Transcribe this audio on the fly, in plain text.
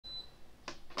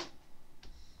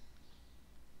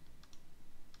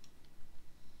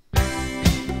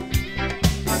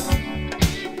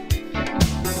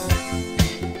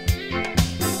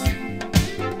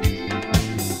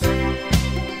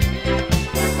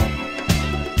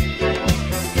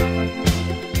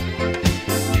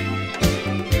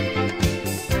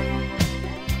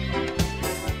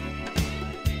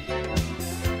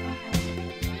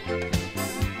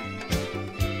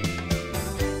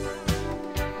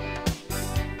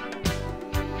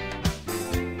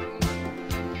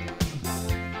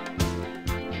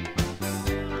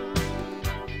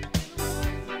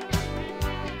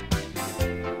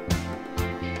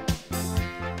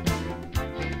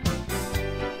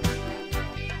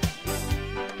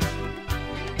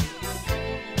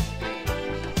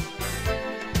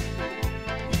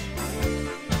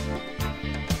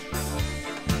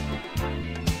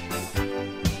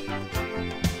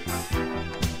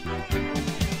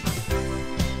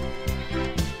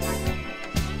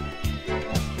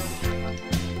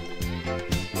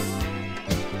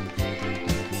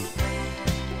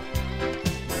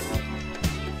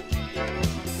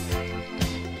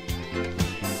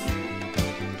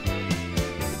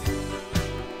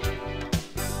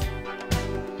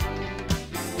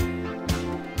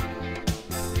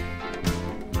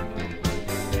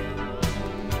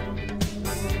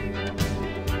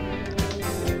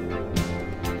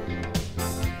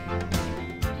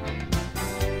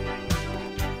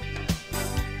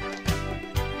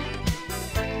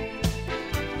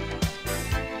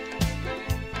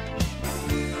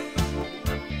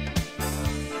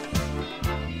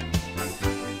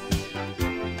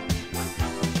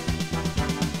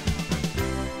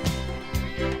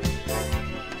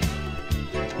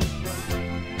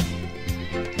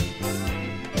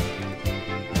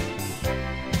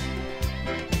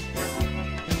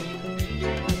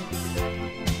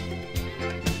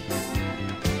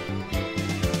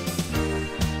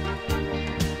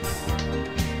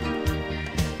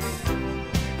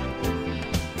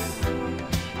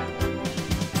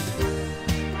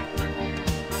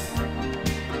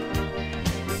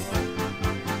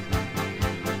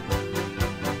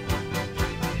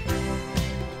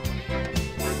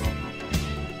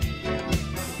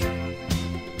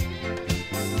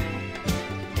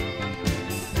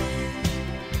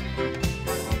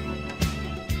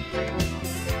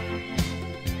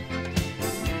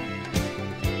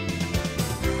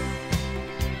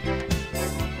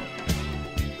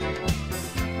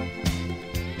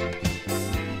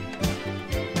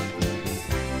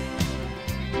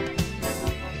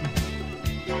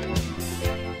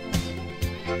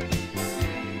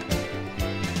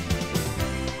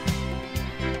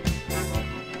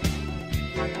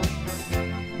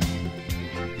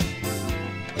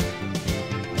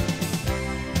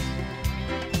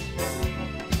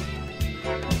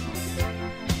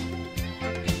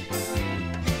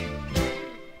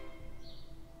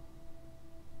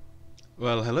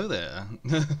Well, hello there.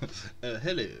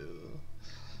 Hello.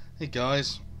 Hey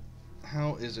guys,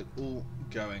 how is it all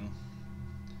going?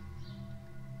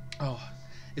 Oh,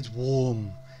 it's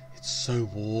warm. It's so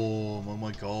warm. Oh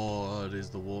my god, it's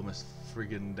the warmest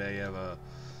friggin' day ever.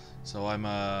 So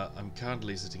I'm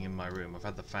currently sitting in my room. I've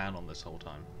had the fan on this whole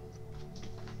time.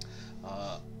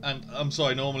 And I'm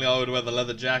sorry, normally I would wear the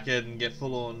leather jacket and get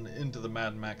full on into the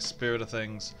Mad Max spirit of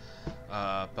things.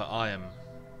 But I'm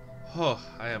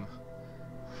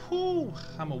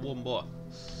a warm boy.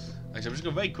 Actually, I'm just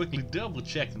going to very quickly double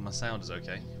check that my sound is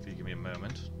okay. If you give me a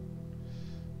moment.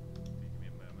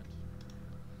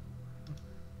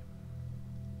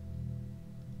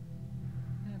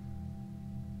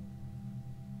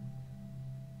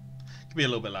 Could be a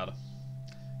little bit louder.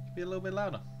 Could be a little bit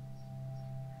louder.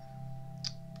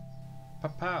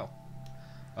 Pow.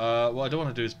 What I don't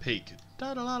want to do is peak.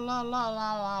 Da -da -la -la -la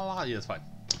 -la -la. Yeah, it's fine.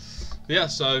 But yeah,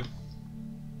 so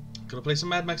gonna play some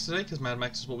Mad Max today because Mad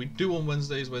Max is what we do on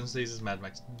Wednesdays. Wednesdays is Mad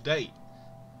Max Day,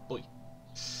 boy.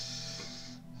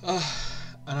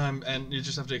 And you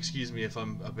just have to excuse me if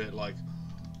I'm a bit like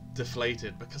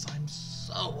deflated because I'm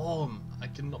so warm. I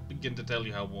cannot begin to tell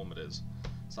you how warm it is.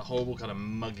 It's a horrible kind of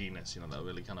mugginess, you know, that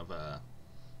really kind of that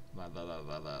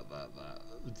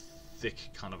thick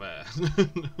kind of air.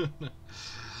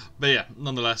 But yeah,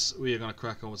 nonetheless, we are gonna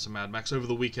crack on with some Mad Max. Over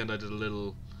the weekend, I did a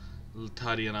little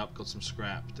tidying up, got some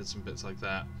scrap, did some bits like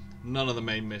that. None of the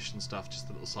main mission stuff, just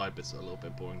the little side bits that are a little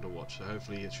bit boring to watch. So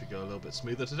hopefully it should go a little bit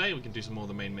smoother today. We can do some more of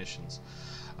the main missions.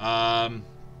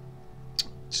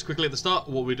 Just quickly at the start,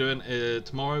 what we're doing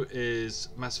tomorrow is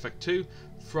Mass Effect 2.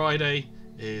 Friday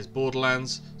is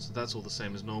Borderlands, so that's all the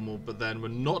same as normal. But then we're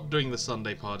not doing the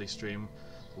Sunday party stream.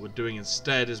 What we're doing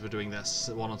instead is we're doing this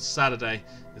one on Saturday.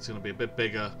 It's going to be a bit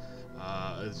bigger.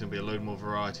 There's going to be a load more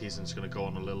varieties, and it's going to go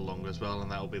on a little longer as well, and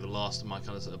that will be the last of my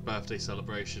kind of birthday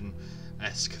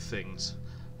celebration-esque things.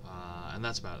 And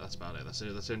that's about it. That's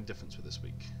the only difference with this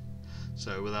week.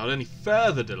 So without any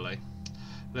further delay,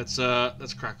 let's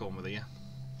crack on with it, yeah?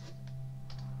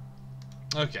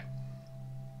 Okay.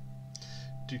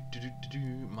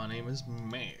 My name is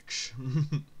Max.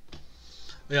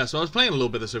 Yeah, so I was playing a little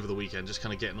bit of this over the weekend, just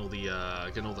kind of getting all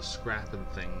the scrap and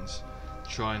things,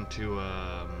 trying to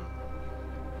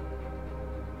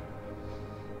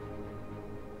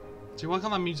see, why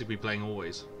can't that music be playing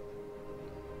always?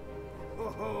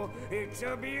 Oh, it's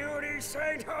a beauty,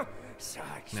 Saint.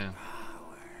 Such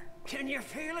power. Can you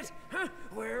feel it? Huh?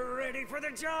 We're ready for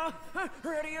the job. Huh?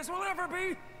 Ready as we'll ever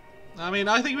be. I mean,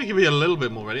 I think we can be a little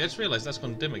bit more ready. I just realised that's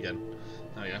gone dim again.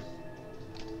 There we go.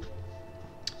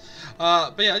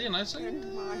 But yeah, you know, so,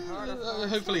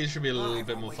 hopefully it should be a little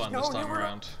bit more fun this time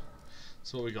around.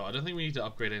 So what we got? I don't think we need to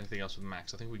upgrade anything else with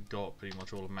Max. I think we got pretty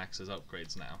much all of Max's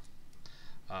upgrades now.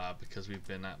 Because we've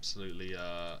been absolutely...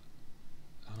 oh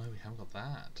no, we haven't got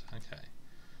that. Okay.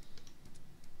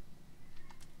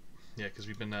 Yeah, because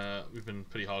we've been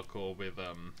pretty hardcore with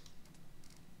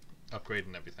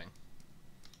upgrading everything.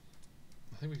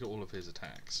 I think we got all of his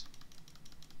attacks.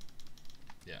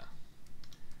 Yeah.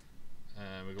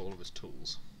 And we got all of his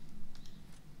tools.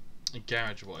 And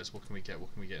garage-wise, what can we get?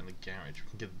 What can we get in the garage? We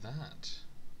can get that.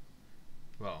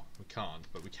 Well, we can't,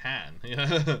 but we can.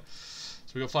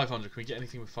 So we got 500. Can we get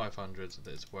anything with 500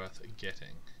 that is worth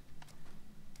getting?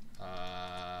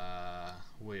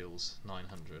 Wheels,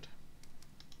 900.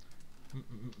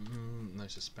 No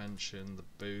suspension. The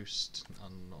boost,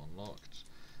 unlocked.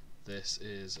 This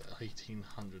is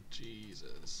 1800.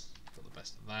 Jesus, got the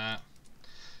best of that.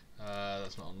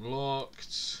 That's not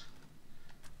unlocked.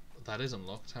 That is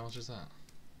unlocked. How much is that?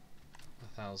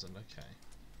 1,000. Okay.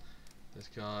 This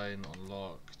guy not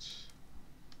unlocked.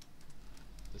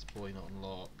 This boy not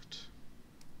unlocked.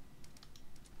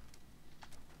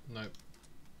 Nope.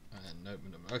 Nope.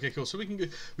 Okay, cool. So we can go.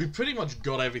 We've pretty much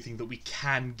got everything that we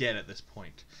can get at this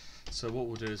point. So what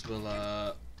we'll do is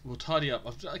we'll tidy up,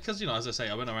 because, you know, as I say,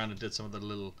 I went around and did some of the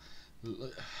little,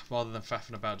 rather than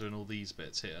faffing about doing all these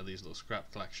bits here, these little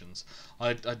scrap collections,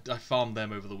 I farmed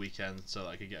them over the weekend so that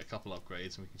I could get a couple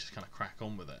upgrades and we can just kind of crack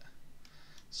on with it.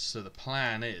 So the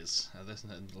plan is,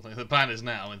 the plan is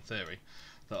now, in theory,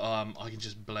 that I can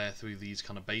just blare through these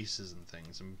kind of bases and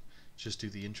things and just do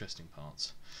the interesting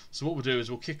parts. So what we'll do is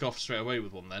we'll kick off straight away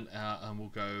with one then, and we'll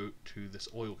go to this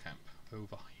oil camp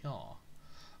over here.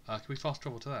 Can we fast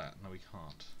travel to that? No, we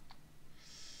can't.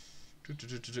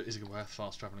 Is it worth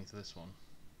fast travelling to this one?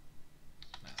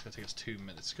 Nah, it's going to take us 2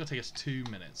 minutes. It's going to take us 2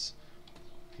 minutes.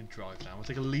 We can drive down. We'll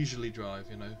take a leisurely drive,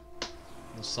 you know.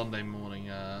 On Sunday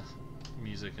morning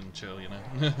music and chill, you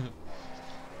know.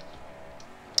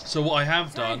 So what I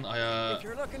have done, if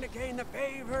you're looking to gain the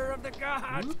favor of the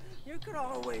gods, you could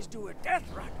always do a death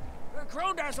run.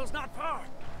 Crodazzle's not far.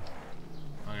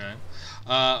 Okay.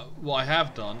 What I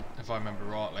have done, if I remember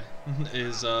rightly,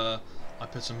 is I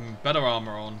put some better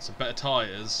armor on, some better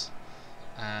tires,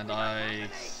 and I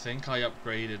think I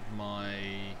upgraded my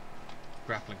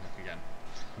grappling hook again.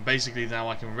 And basically now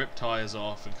I can rip tires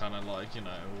off and kind of like, you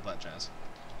know, all that jazz.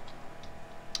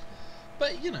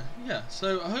 But, you know, yeah,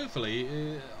 so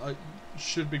hopefully I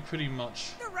should be pretty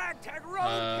much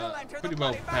pretty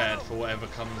well prepared for whatever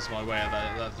comes my way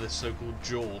at this so-called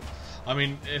jaw. I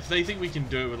mean, if they think we can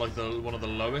do it with like one of the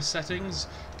lowest settings,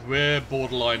 we're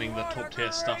borderlining the top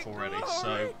tier stuff already,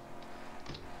 so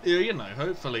yeah, you know,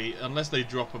 hopefully, unless they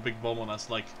drop a big bomb on us,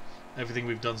 like everything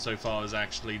we've done so far is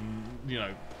actually, you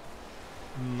know,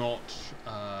 not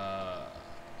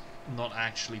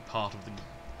actually part of the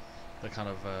kind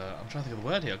of I'm trying to think of the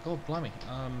word here. God blimey,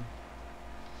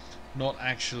 not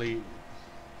actually.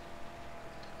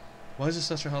 Why is this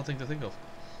such a hard thing to think of?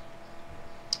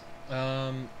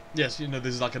 Yes, you know,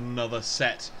 there's like another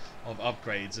set of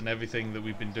upgrades, and everything that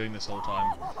we've been doing this whole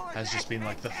time has just been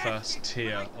like the first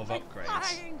tier of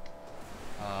upgrades.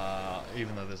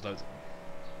 Even though there's loads.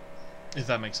 If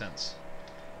that makes sense.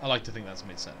 I like to think that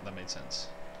made sense.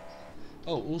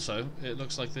 Oh, also, it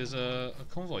looks like there's a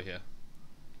convoy here.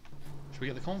 Should we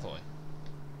get the convoy?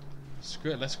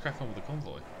 Screw it, let's crack on with the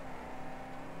convoy.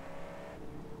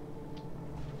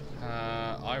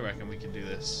 I reckon we can do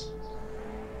this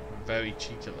very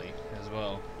cheekily as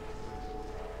well.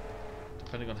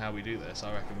 Depending on how we do this,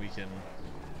 I reckon we can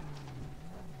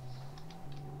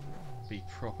be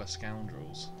proper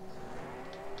scoundrels.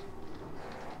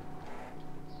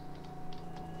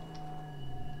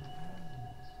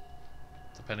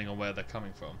 Depending on where they're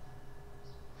coming from.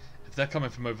 If they're coming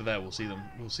from over there, we'll see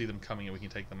them coming and we can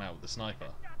take them out with the sniper.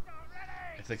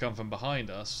 If they come from behind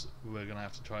us, we're gonna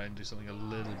have to try and do something a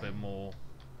little bit more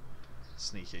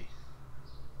sneaky.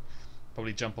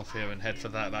 Probably jump off here and head for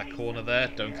that corner there.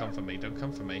 Don't come for me. Don't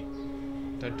come for me.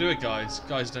 Don't do it, guys.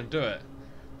 Guys, don't do it.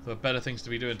 There are better things to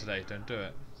be doing today. Don't do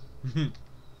it.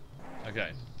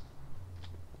 Okay.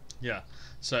 Yeah.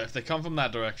 So if they come from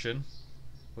that direction,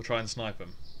 we'll try and snipe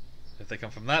them. If they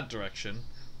come from that direction,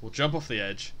 we'll jump off the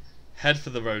edge, head for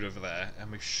the road over there, and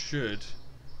we should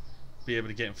be able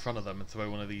to get in front of them and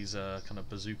throw one of these kind of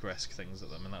bazooka-esque things at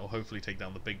them, and that will hopefully take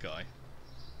down the big guy.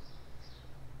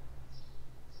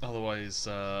 Otherwise,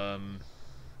 I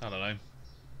don't know.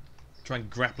 Try and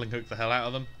grappling hook the hell out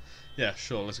of them. Yeah,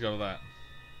 sure, let's go with that.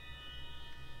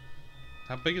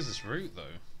 How big is this route,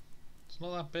 though? It's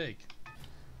not that big.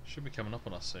 Should be coming up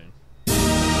on us soon.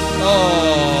 Oh!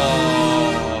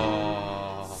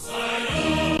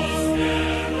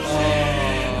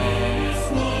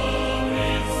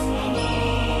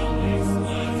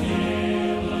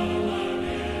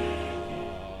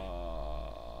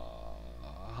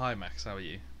 Hi Max, how are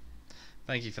you?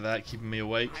 Thank you for that, keeping me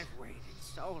awake. I've waited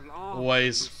so long.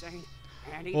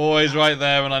 Always right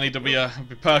there when I need to be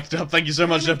perked up. Thank you so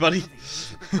much, there, buddy.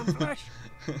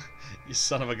 You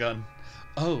son of a gun.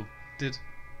 Oh, did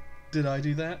I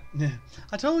do that? Yeah.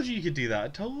 I told you could do that. I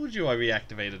told you I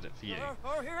reactivated it for you.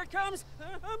 Oh, here it comes!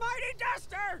 A mighty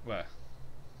duster! Where?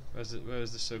 Where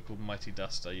is the so-called mighty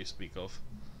duster you speak of?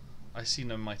 I see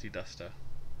no mighty duster.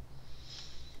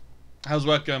 How's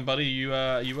work going, buddy?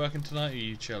 Are you working tonight or are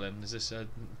you chilling? Is this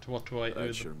what do I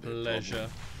owe the pleasure?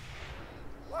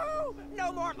 Woo!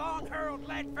 No more long hurled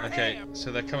lead for Okay, him.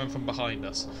 so they're coming from behind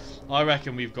us. I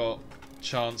reckon we've got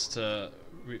chance to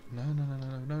no,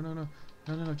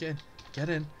 get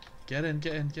in.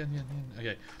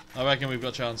 Okay, I reckon we've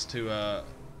got chance to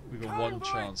we've got one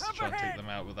chance to try and take them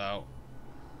out without.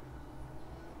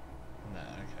 Nah,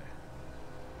 okay.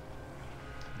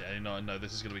 Yeah, no,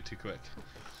 this is gonna be too quick.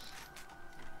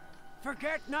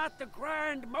 Forget not the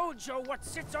grand mojo what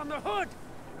sits on the hood,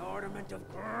 an ornament of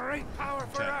great power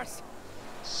for us.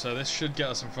 So this should get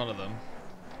us in front of them.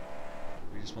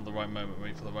 We just want the right moment,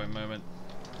 wait for the right moment.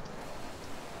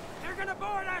 They're gonna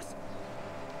board us!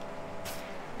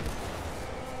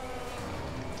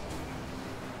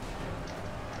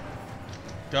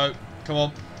 Go, come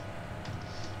on.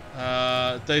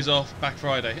 Days off, back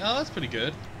Friday. Oh, that's pretty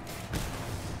good.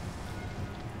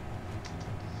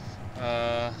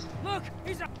 Look,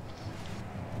 he's a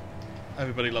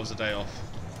Everybody loves a day off.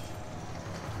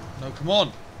 No, come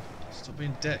on! Stop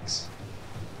being dicks.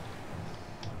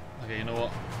 Okay, you know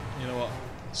what?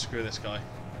 Screw this guy.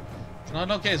 Can I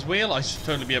not get his wheel? I should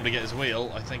totally be able to get his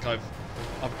wheel. I think I've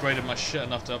upgraded my shit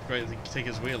enough to take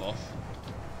his wheel off.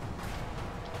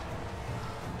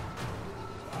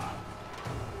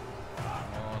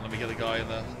 Oh, let me get the guy in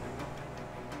there.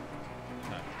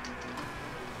 No.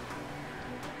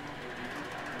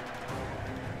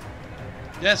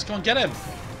 Yes, come on, get him.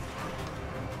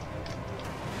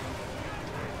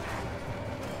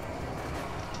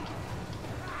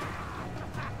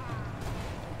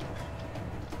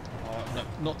 Oh, no,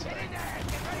 not today.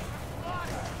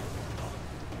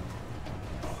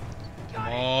 Come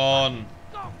on.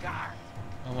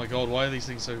 Oh my god, why are these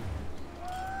things so...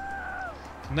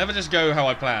 Never just go how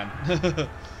I plan. The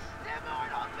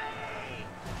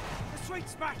sweet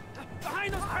spot!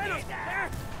 Behind those panels! There!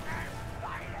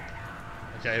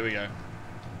 Okay, here we go.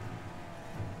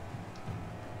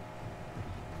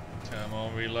 Come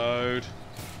on, reload.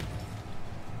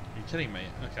 Are you kidding me?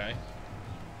 Okay.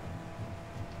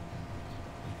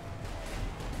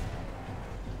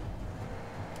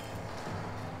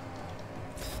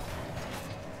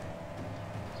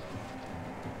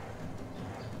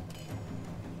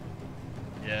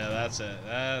 Yeah, that's it.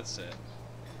 That's it.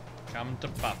 Come to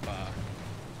Papa.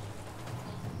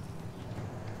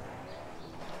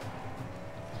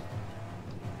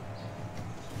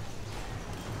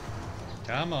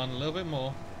 Come on, a little bit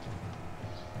more.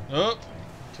 Oh!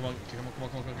 Come on, come on, come on,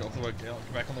 come on, get off the road,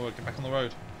 get back on the road, get back on the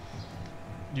road.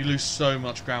 You lose so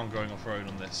much ground going off road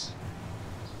on this.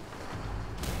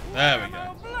 There we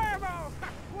go. Blammo!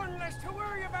 One less to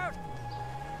worry about.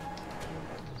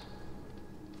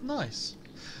 Nice.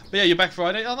 But yeah, you're back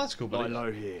Friday. Oh, that's cool, buddy.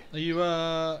 Hello here.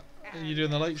 Are you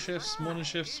doing the late shifts, morning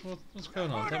shifts? What's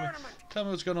going on? Tell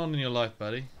me what's going on in your life,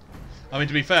 buddy. I mean,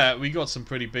 to be fair, we got some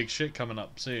pretty big shit coming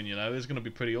up soon. You know, it's going to be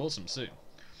pretty awesome soon.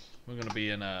 We're going to be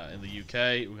in the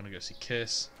UK. We're going to go see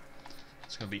Kiss.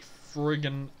 It's going to be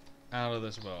friggin' out of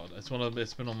this world. It's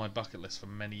been on my bucket list for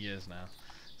many years now.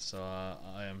 So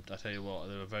I tell you what,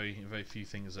 there are very few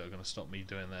things that are going to stop me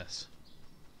doing this.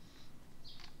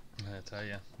 I tell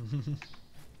you.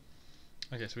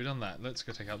 Okay, so we've done that. Let's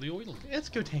go take out the oil. Let's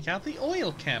go take out the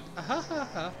oil camp.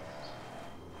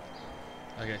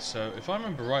 Okay, so if I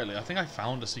remember rightly, I think I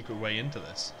found a secret way into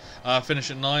this.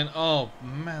 Finish at 9. Oh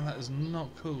man, that is not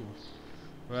cool.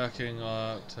 Working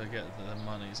to get the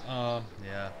monies.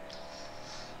 Yeah.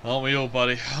 Aren't we all,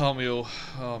 buddy? Aren't we all?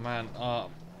 Oh man.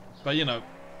 But you know,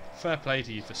 fair play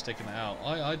to you for sticking it out.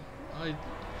 I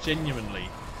genuinely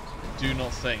do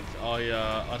not think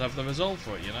I'd have the resolve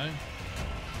for it. You know.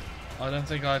 I don't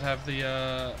think I'd have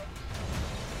the.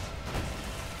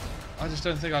 I just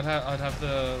don't think I'd have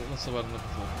the. What's the word I'm looking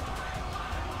for?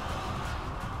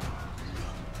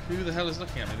 Who the hell is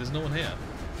looking at me? There's no one here.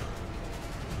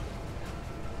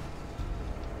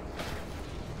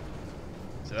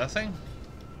 See that thing?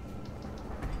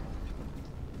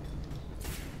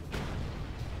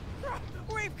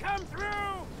 We've come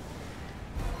through.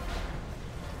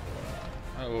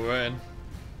 Oh, we're in.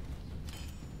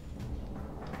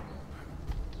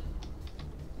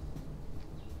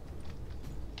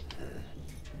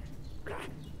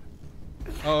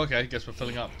 Oh, okay. Guess we're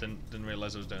filling up. Didn't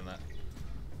realize I was doing that.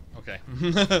 Okay.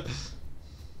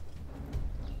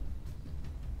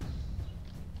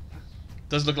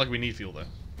 Does look like we need fuel though.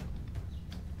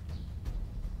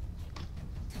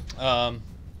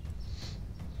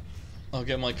 I'll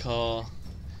get my car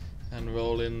and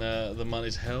roll in the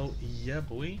money's hell. Yeah,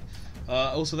 boy.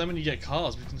 Also, then when you get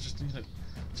cars, we can just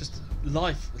just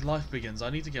life begins. I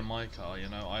need to get my car. You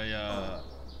know,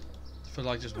 for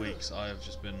like just weeks, I have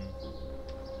just been.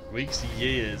 Weeks,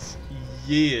 years,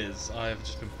 I have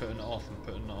just been putting it off and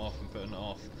putting it off and putting it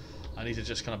off. I need to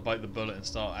just kind of bite the bullet and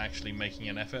start actually making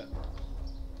an effort.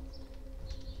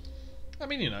 I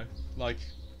mean, you know, like,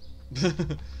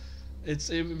 it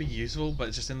would be useful, but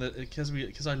it's just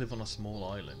because I live on a small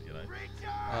island, you know.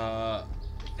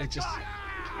 It just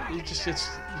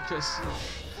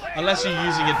unless you're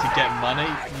using it to get money,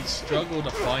 you struggle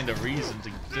to find a reason to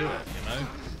do it, you know.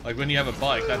 Like when you have a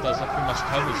bike, that pretty much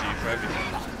covers you for everything.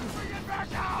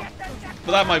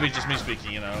 But that might be just me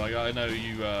speaking, you know. Like I know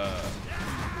you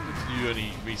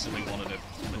only recently wanted it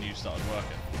when you started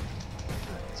working,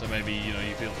 so maybe you know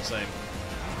you feel the same.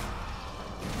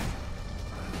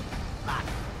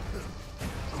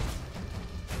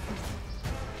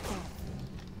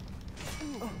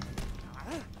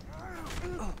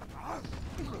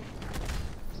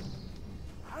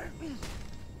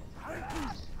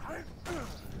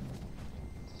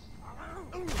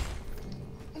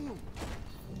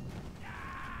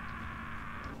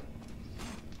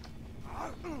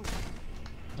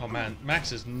 Oh man,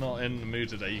 Max is not in the mood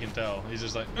today, you can tell. He's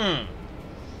just like,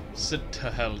 sit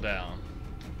the hell down.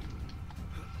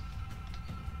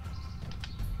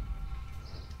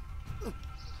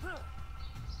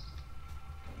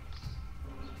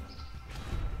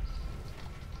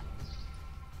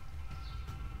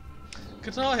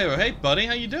 Guitar Hero, hey buddy,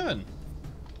 how you doing?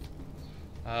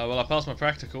 Well, I passed my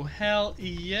practical. Hell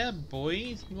yeah,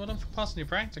 boy! Well done for passing your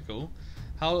practical.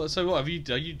 How? So what? Are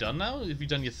you done now? Have you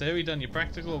done your theory? Done your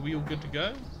practical? Are we all good to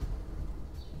go?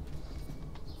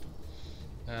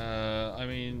 I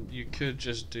mean, you could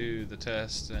just do the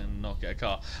test and not get a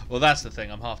car. Well, that's the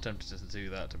thing. I'm half tempted to do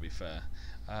that, to be fair.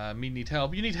 Me need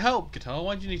help. You need help, Guitar.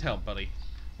 Why do you need help, buddy?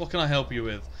 What can I help you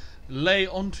with? Lay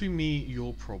onto me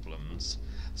your problems.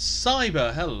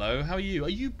 Cyber, hello. How are you? Are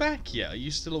you back yet? Are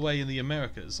you still away in the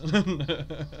Americas?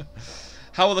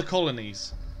 How are the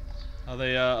colonies? Are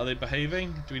they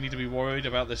behaving? Do we need to be worried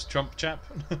about this Trump chap?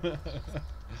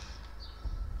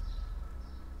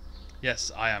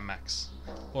 Yes, I am Max.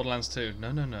 Borderlands 2.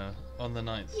 No. On the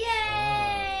 9th.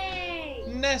 Yay!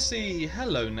 Nessie!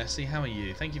 Hello, Nessie. How are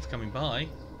you? Thank you for coming by.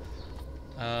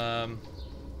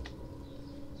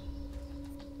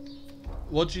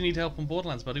 What do you need help on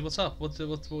Borderlands, buddy? What's up? What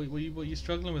are you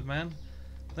struggling with, man?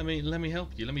 Let me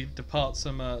help you. Let me depart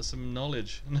some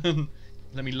knowledge.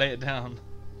 Let me lay it down.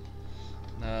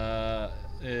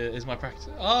 Is my practice?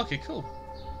 Oh, okay, cool.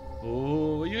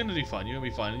 Oh, you're gonna do fine. You're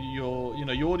gonna be fine. You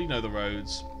already know the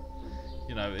roads.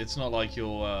 You know, it's not like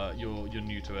you're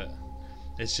new to it.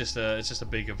 It's just a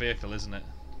bigger vehicle, isn't it?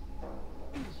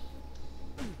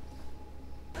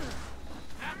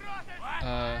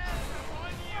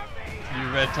 You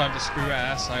read Time to Screw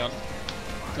Ass? Hang on.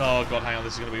 Oh god, hang on.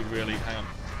 This is gonna be really. Hang on.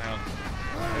 I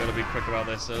gotta be quick about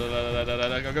this.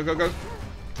 Go.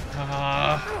 Come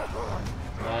on,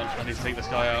 I need to take this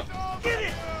guy out.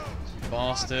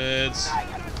 Bastards.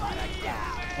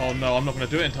 Oh no, I'm not going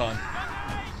to do it in time.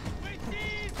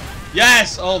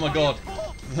 Yes! Oh my god.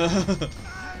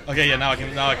 Okay, yeah, now I can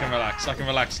relax. I can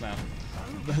relax now.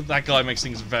 That guy makes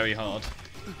things very hard.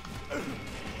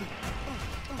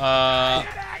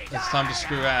 It's time to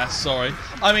screw ass, sorry.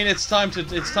 I mean, it's time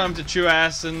to chew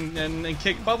ass and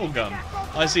kick bubblegum.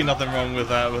 I see nothing wrong with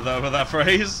that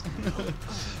phrase.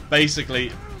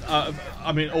 Basically,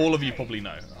 I mean, all of you probably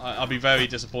know. I'd be very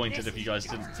disappointed if you guys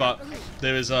didn't. But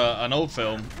there is an old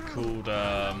film called,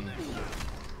 oh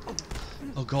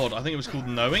god, I think it was called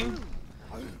Knowing,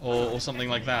 or something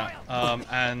like that.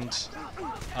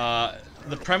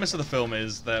 The premise of the film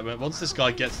is that once this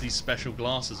guy gets these special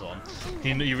glasses on,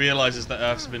 he realizes that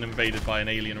Earth's been invaded by an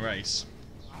alien race.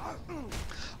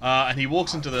 And he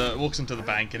walks into the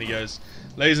bank and he goes,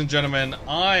 "Ladies and gentlemen,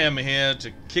 I am here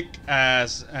to kick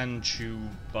ass and chew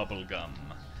bubblegum,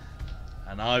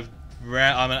 and I'm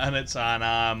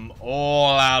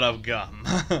all out of gum."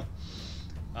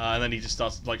 And then he just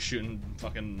starts like shooting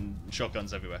fucking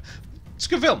shotguns everywhere. It's a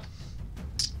good film.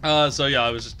 So yeah, I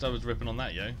was ripping on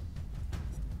that, yo.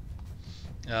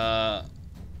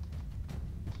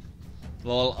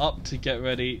 Lol, up to get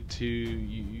ready to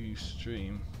you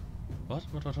stream. What?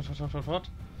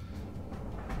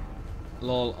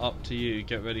 Lol, up to you.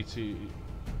 Get ready to you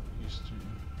stream.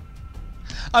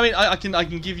 I mean, I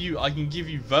can give you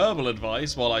verbal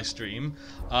advice while I stream,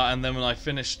 and then when I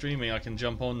finish streaming, I can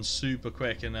jump on super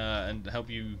quick and help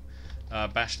you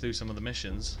bash through some of the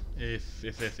missions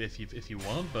if you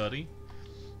want, birdie.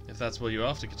 If that's what you're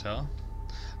after, Guitar.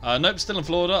 Nope, still in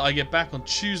Florida. I get back on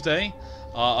Tuesday.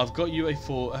 I've got you a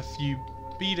few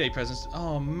B-Day presents.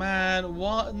 Oh man,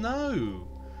 what? No.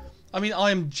 I mean,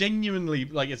 I am genuinely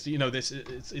like, it's, you know,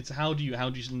 it's how do you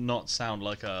not sound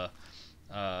like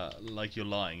like you're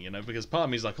lying, you know? Because part of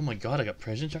me is like, oh my god, I got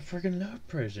presents. I freaking love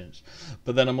presents.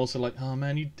 But then I'm also like, oh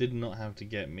man, you did not have to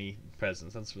get me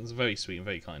presents. That's very sweet and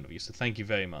very kind of you. So thank you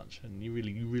very much. And you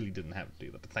really didn't have to do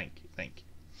that. But thank you.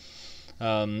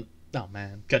 Oh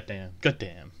man,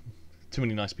 goddamn. Too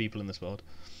many nice people in this world.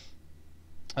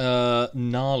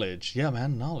 Knowledge. Yeah,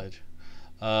 man, knowledge.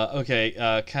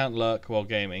 Okay, can't lurk while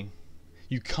gaming.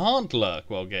 You can't lurk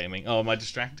while gaming. Oh, am I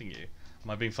distracting you? Am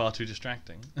I being far too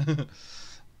distracting?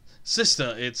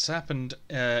 Sister, it's happened.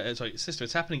 Sister,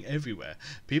 it's happening everywhere.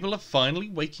 People are finally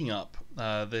waking up.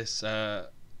 This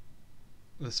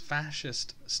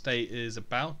fascist state is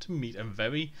about to meet a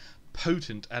very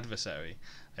potent adversary.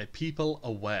 A people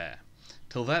aware.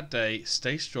 Till that day,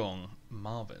 stay strong,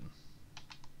 Marvin.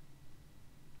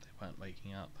 They weren't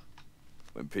waking up.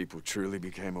 When people truly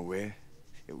became aware,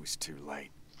 it was too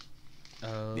late.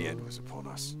 Oh, the end was upon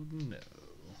us. No.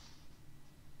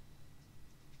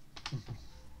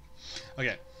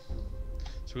 Okay.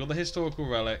 So we got the historical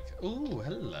relic. Ooh,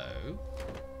 hello.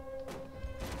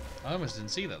 I almost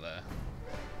didn't see that there.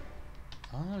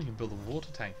 Oh, you can build a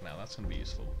water tank now. That's going to be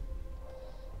useful.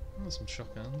 Oh, some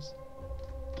shotguns.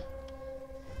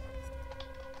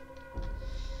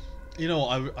 You know,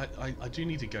 I do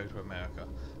need to go to America.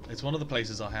 It's one of the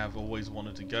places I have always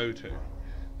wanted to go to.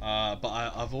 But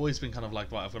I've always been kind of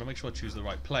like, right, I've got to make sure I choose the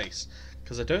right place,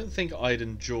 because I don't think I'd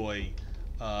enjoy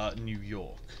New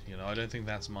York. You know, I don't think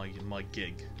that's my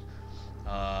gig.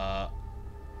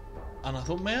 And I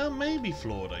thought, man, maybe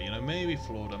Florida. You know, maybe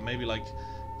Florida. Maybe like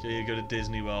you go to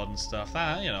Disney World and stuff.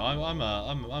 That, you know,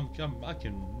 I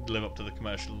can live up to the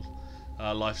commercial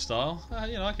lifestyle.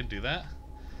 You know, I can do that.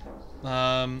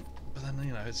 But then,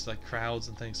 you know, it's like crowds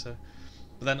and things. So,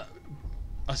 but then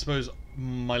I suppose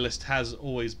my list has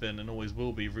always been and always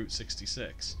will be Route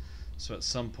 66. So at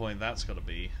some point that's got to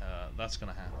be that's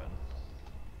going to happen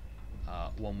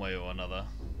one way or another.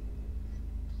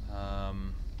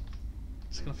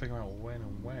 Just gonna figure out when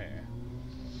and where.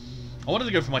 I wanted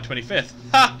to go for my 25th.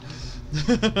 Ha!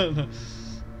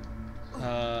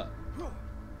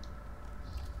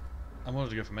 I wanted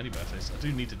to go for many birthdays. I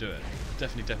do need to do it.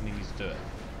 Definitely need to do it.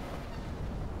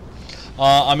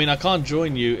 I mean, I can't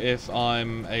join you if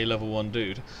I'm a level 1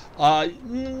 dude.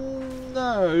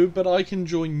 No, but I can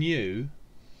join you,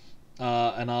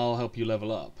 and I'll help you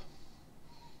level up.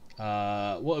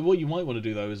 What you might want to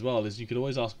do though as well is you could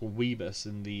always ask for Weebus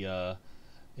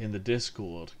in the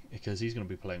Discord, because he's going to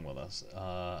be playing with us,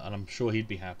 and I'm sure he'd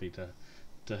be happy to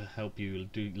help you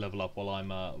level up while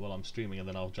I'm streaming, and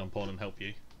then I'll jump on and help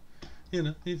you. You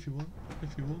know, if you want.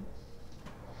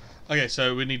 Okay,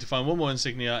 so we need to find 1 more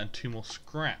insignia and 2 more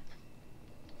scrap.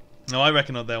 Now I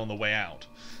reckon they're on the way out,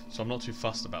 so I'm not too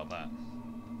fussed about that.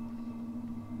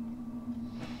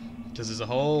 Because there's a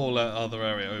whole other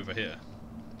area over here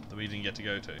that we didn't get to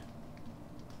go to.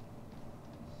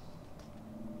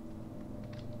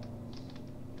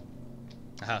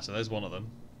 Aha, so there's one of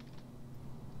them.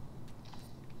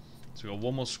 So we got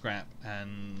 1 more scrap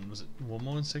and was it 1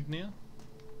 more insignia?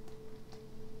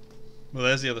 Well,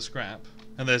 there's the other scrap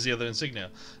and there's the other insignia.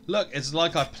 Look, it's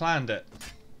like I planned it.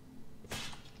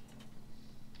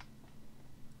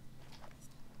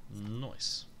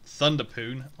 Nice.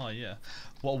 Thunderpoon. Oh yeah.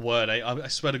 What a word, eh? I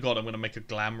swear to God, I'm going to make a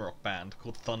glam rock band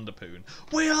called Thunderpoon.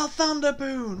 We are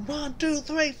Thunderpoon! 1, 2,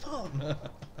 3, 4!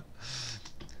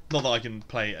 Not that I can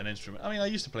play an instrument. I mean, I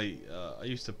used to play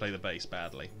the bass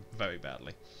badly, very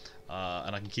badly,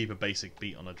 and I can keep a basic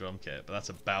beat on a drum kit, but that's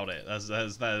about it.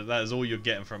 That is all you're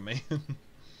getting from me.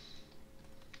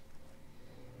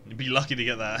 You'd be lucky to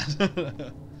get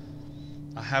that.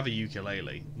 I have a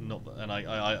ukulele, and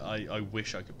I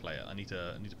wish I could play it. I need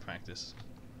to practice.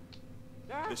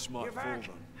 This might You're fall back.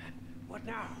 them. What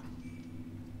now?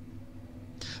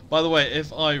 By the way,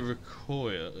 if I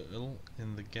recoil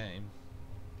in the game,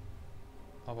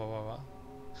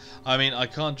 I mean, I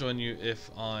can't join you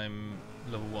if I'm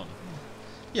level 1.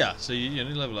 Yeah, so you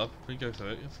level up, we go through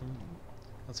it.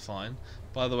 That's fine.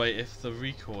 By the way, if the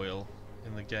recoil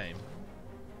in the game.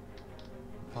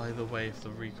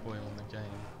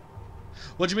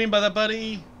 What do you mean by that,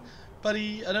 buddy?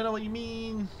 Buddy, I don't know what you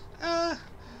mean.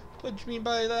 What do you mean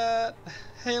by that?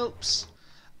 Helps.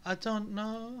 I don't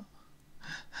know.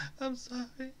 I'm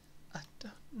sorry. I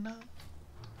don't know.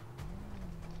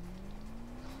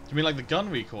 You mean like the gun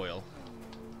recoil?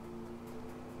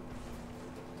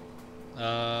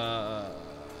 I'm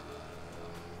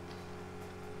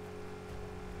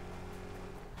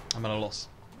at a loss.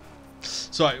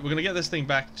 So right, we're gonna get this thing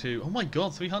back to. Oh my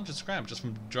God, 300 scrap just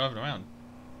from driving around,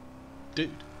 dude.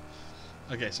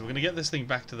 Okay, so we're gonna get this thing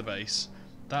back to the base.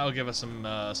 That'll give us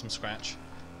some scratch,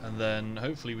 and then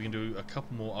hopefully we can do a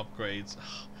couple more upgrades.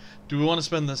 Do we want to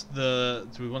spend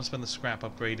the scrap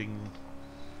upgrading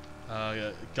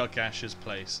Gutgash's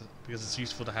place, because it's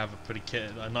useful to have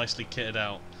a nicely kitted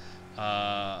out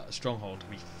stronghold, to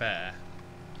be fair.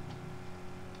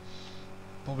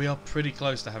 But we are pretty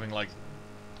close to having like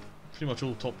pretty much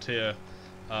all top tier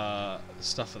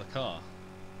stuff for the car.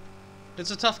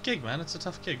 It's a tough gig, man. It's a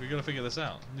tough gig. We got to figure this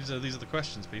out. These are the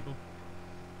questions, people.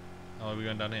 Oh, are we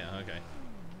going down here?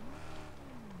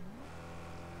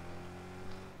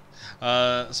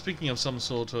 Okay. Speaking of some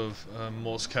sort of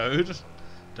Morse code,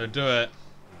 don't do it.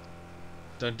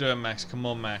 Don't do it, Max. Come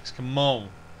on, Max. Come on.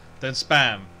 Don't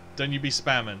spam. Don't you be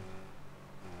spamming.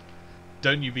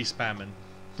 Don't you be spamming.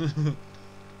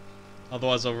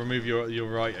 Otherwise, I'll remove your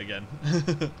right again.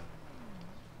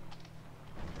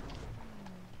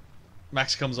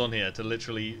 Max comes on here to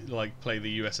literally like play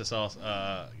the USSR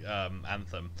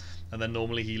anthem, and then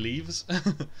normally he leaves.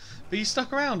 But he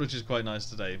stuck around, which is quite nice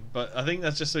today. But I think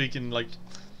that's just so he can like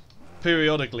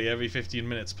periodically, every 15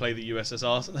 minutes, play the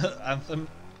USSR anthem.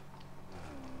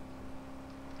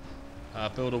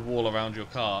 Build a wall around your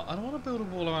car. I don't want to build a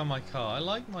wall around my car. I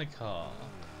like my car.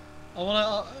 I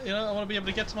want to, I want to be able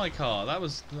to get to my car. That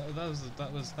was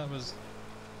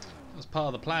part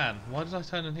of the plan. Why did I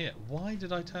turn in here?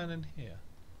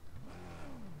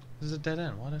 There's a dead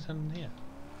end. Why did I turn in here?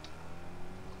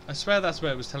 I swear that's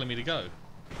where it was telling me to go.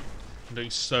 I'm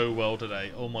doing so well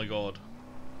today. Oh my god.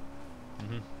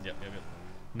 Yep.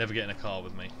 Never get in a car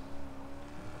with me.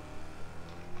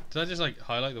 Did I just like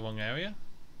highlight the wrong area?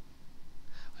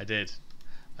 I did.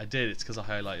 It's because I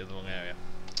highlighted the wrong area.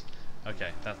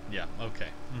 Okay. Yeah. Okay.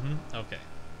 Okay.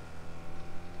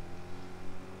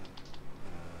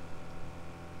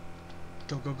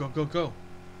 Go.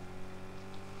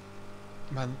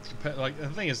 Man, like the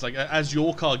thing is, like as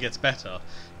your car gets better,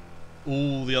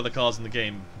 all the other cars in the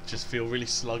game just feel really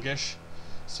sluggish.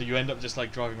 So you end up just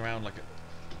like driving around like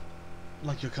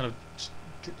you're kind of.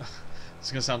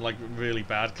 It's gonna sound like really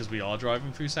bad because we are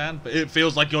driving through sand, but it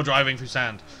feels like you're driving through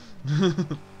sand.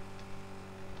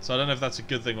 So I don't know if that's a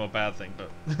good thing or a bad thing, but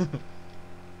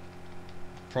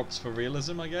props for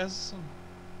realism, I guess.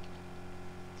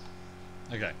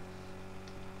 Okay.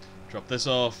 Drop this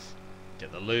off,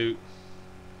 get the loot,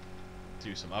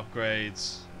 do some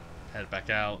upgrades, head back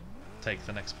out, take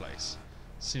the next place.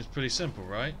 Seems pretty simple,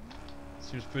 right?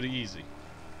 Seems pretty easy.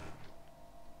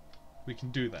 We can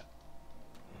do that.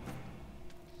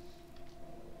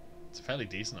 It's a fairly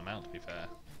decent amount, to be fair.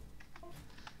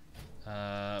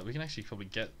 We can actually probably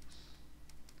get...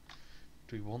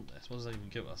 Do we want this? What does that even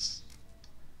give us?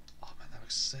 Oh man, that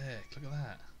looks sick. Look at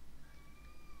that.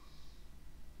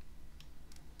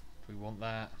 Do we want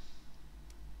that?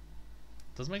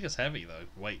 Does make us heavy though.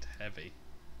 Weight heavy.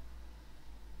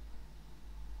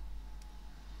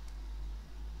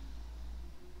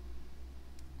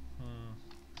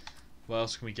 What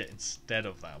else can we get instead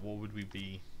of that? What would we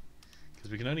be?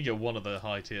 Because we can only get one of the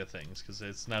high tier things because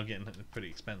it's now getting pretty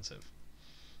expensive.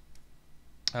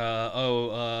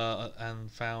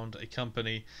 And found a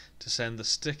company to send the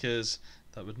stickers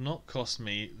that would not cost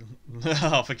me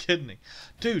half a kidney.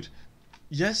 Dude,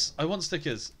 yes, I want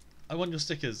stickers. I want your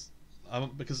stickers.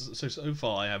 Because so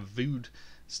far I have Vood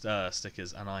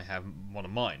stickers and I have one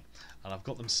of mine, and I've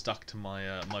got them stuck to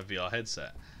my my VR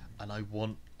headset, and I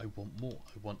want more.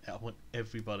 I want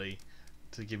everybody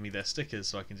to give me their stickers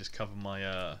so I can just cover my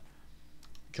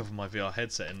VR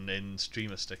headset in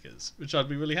streamer stickers, which I'd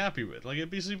be really happy with. Like, it'd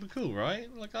be super cool,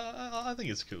 right? Like, I think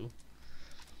it's cool.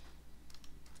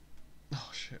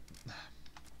 Oh shit!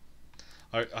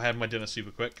 I had my dinner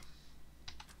super quick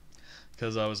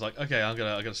because I was like, okay, I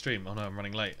gotta stream. Oh no, I'm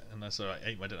running late, and so I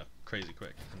ate my dinner crazy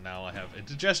quick, and now I have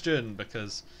indigestion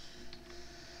because,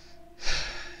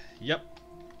 yep,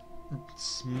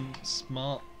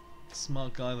 smart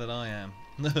guy that I am.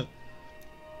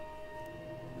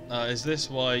 Is this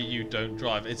why you don't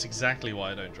drive? It's exactly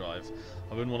why I don't drive.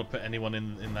 I wouldn't want to put anyone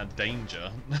in that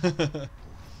danger.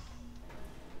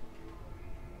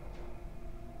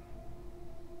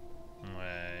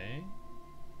 Wait.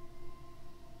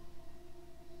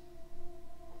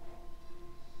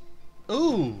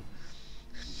 Ooh!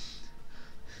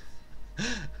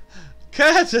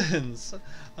 Curtains!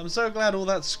 I'm so glad all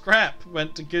that scrap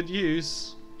went to good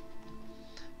use.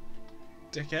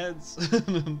 Dickheads.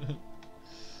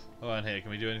 Oh, in here. Can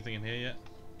we do anything in here yet?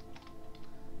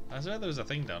 I swear there was a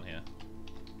thing down here.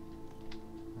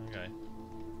 Okay.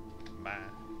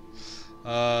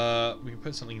 Bah. We can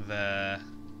put something there.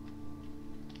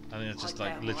 I think it's just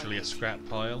like literally a scrap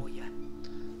pile.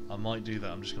 I might do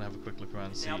that. I'm just gonna have a quick look around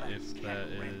and see if there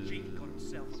is.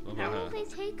 What about her? Where will they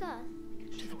take us?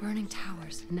 To the burning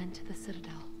towers and then to the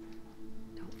Citadel.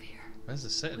 Don't fear. Where's the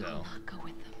We Citadel? will not go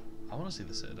with them. I want to see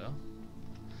the Citadel.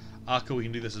 Ah, cool. We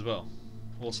can do this as well.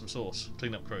 Awesome sauce.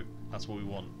 Cleanup crew. That's what we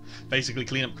want. Basically,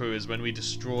 cleanup crew is when we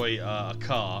destroy a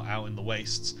car out in the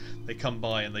wastes, they come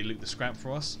by and they loot the scrap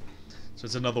for us. So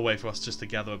it's another way for us just to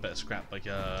gather a bit of scrap, like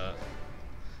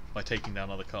by taking down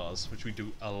other cars, which we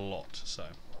do a lot. So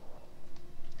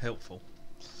helpful.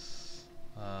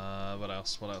 What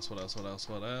else?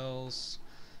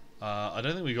 I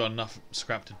don't think we got enough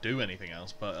scrap to do anything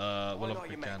else, but we'll have a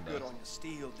quick gander. Good on your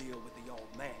steel deal with the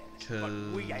old man.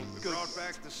 Cause We ain't good. Brought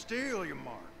back the steel you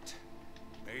marked.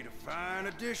 Made a fine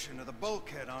addition to the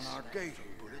bulkhead on our gate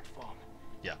here.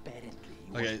 yeah. Apparently,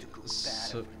 he Okay, wants to cook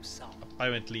so better for himself.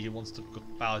 apparently he wants to cook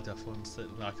powder for himself.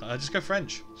 I just go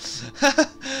French.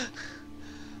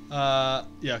 Yeah.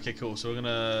 Okay. Cool. So we're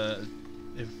gonna,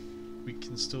 if we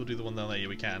can still do the one down there, yeah,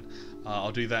 we can.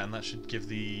 I'll do that, and that should give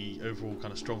the overall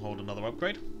kind of stronghold another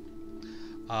upgrade,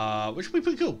 which will be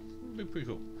pretty cool.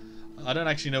 I don't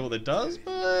actually know what it does,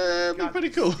 but it'll be pretty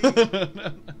cool. Have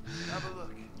a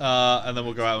look. And then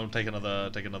we'll go out and take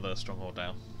another stronghold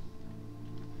down.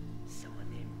 Some of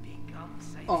them big guns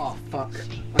say Oh fuck!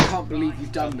 I can't believe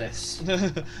you've done this.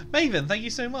 Maven, thank you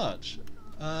so much.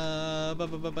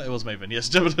 It was Maven. Yes,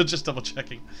 just double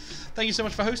checking. Thank you so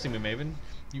much for hosting me, Maven.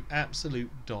 You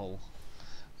absolute doll.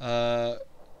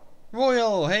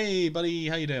 Royal, hey buddy,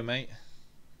 how you doing, mate?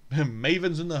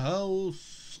 Maven's in the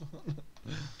house.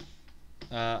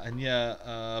 And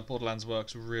yeah, Borderlands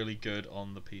works really good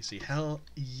on the PC. Hell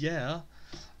yeah!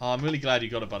 I'm really glad you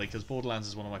got it, buddy, because Borderlands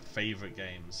is one of my favourite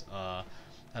games.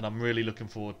 And I'm really looking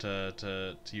forward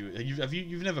to you.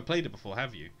 You've never played it before,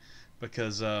 have you?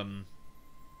 Because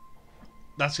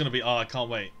that's gonna be. Oh, I can't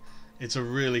wait. It's a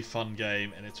really fun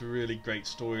game, and it's a really great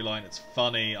storyline. It's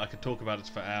funny. I could talk about it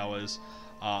for hours,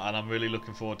 and I'm really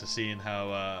looking forward to seeing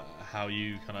how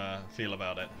you kind of feel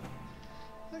about it.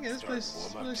 Okay, this place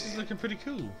is looking pretty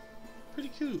cool.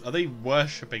 Pretty cool. Are they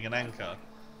worshipping an anchor?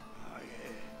 Oh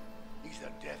yeah, he's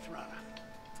a death runner.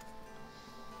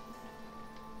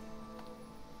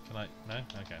 Can I? No?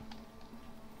 Okay.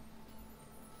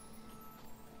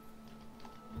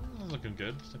 It's looking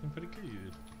good. It's looking pretty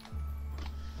good.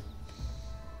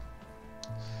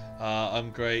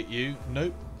 I'm great. You?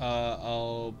 Nope.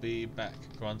 I'll be back.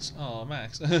 Grunts. Oh,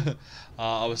 Max.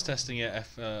 I was testing it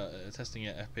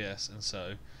FPS, and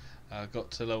so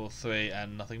got to level 3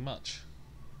 and nothing much.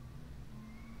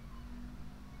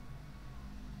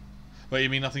 Wait, you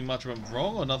mean nothing much went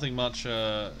wrong, or nothing much?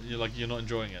 You're not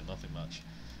enjoying it. Nothing much.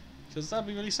 Because that'd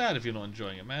be really sad if you're not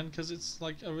enjoying it, man. Because it's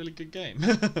like a really good game.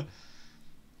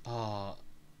 No.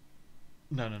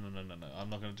 I'm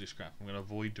not going to do scrap. I'm going to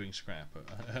avoid doing scrap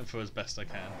for as best I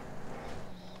can.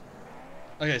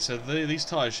 Okay, so these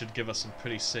tires should give us some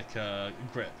pretty sick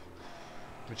grip,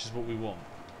 which is what we want.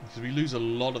 Because we lose a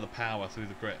lot of the power through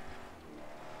the grip.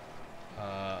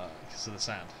 Because of the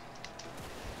sand.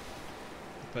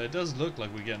 But it does look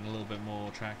like we're getting a little bit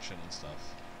more traction and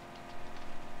stuff.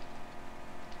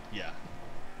 Yeah.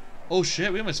 Oh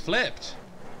shit, we almost flipped.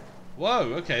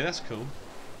 Whoa, okay, that's cool.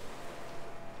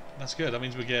 That's good. That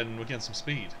means we're getting some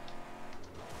speed.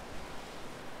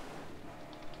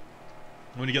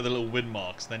 When you get the little wind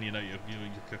marks, then you know you're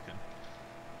cooking.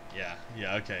 Yeah,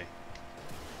 okay.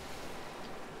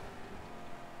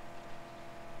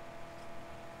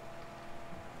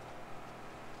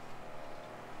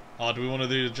 Oh, do we want to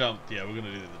do the jump? Yeah, we're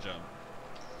gonna do the jump.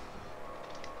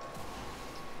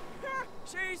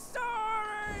 She's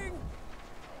soaring!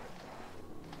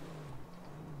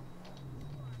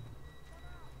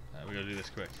 We gotta do this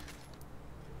quick.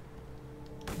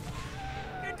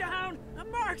 Get down! A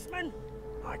marksman!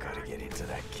 I gotta get into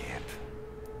that camp.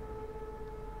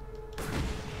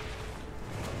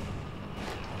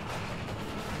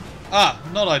 Ah,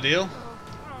 not ideal.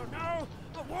 Oh no!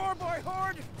 A warboy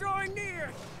horde is drawing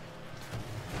near!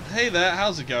 Hey there,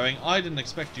 how's it going? I didn't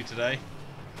expect you today.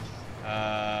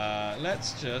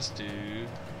 Let's just do...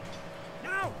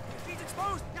 Now! He's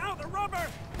exposed! Now the rubber!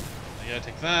 There you go,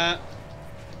 take that.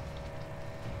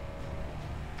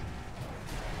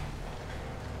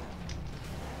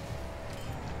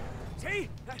 See?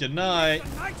 Good night. He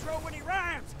uses the nitro when he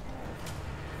rams!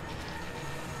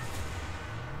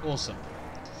 Awesome.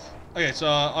 Okay, so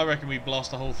I reckon we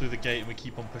blast a hole through the gate and we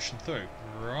keep on pushing through.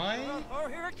 Right? Oh,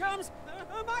 here it comes!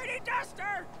 A mighty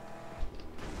duster!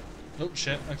 Oh,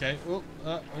 shit. Okay. Well,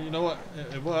 you know what?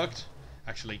 It worked.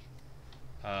 Actually,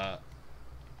 can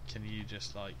you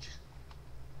just, like,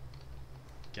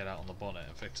 get out on the bonnet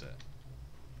and fix it?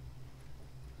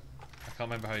 I can't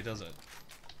remember how he does it.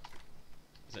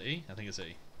 Is it E? I think it's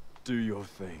E. Do your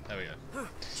thing. There we go.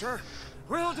 Sure,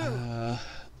 will do.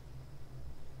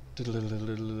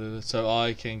 So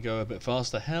I can go a bit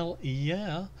faster. Hell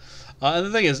yeah! And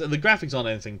the thing is, the graphics aren't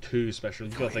anything too special.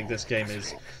 You've got to think this game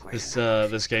is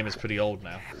this game is pretty old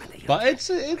now, but it's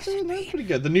pretty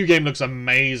good. The new game looks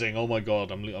amazing. Oh my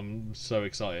god, I'm so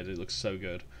excited. It looks so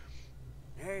good.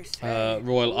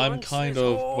 Royal, I'm kind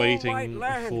of waiting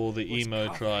for the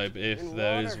emo tribe if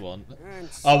there is one.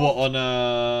 Oh, what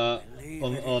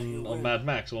on Mad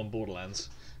Max or on Borderlands?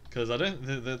 Because I don't,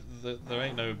 there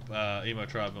ain't no emo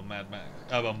tribe on Mad Max,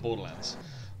 on Borderlands.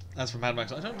 As for Mad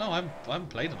Max, I don't know. I haven't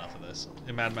played enough of this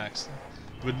in Mad Max.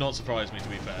 Would not surprise me, to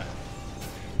be fair.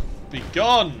 Be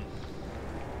gone.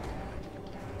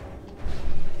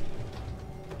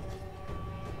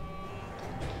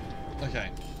 Okay.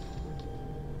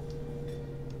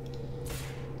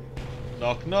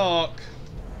 Knock knock.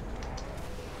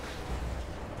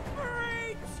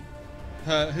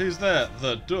 Who's there?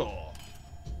 The door.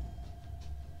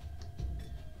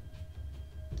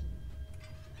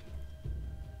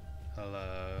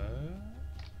 Hello?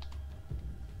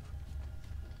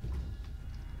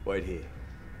 Wait here.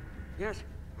 Yes,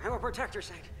 I will protect your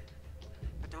sake.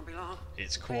 But don't be long.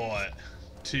 It's quiet.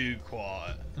 Too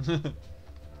quiet.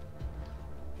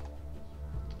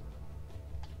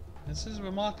 This is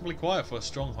remarkably quiet for a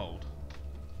stronghold.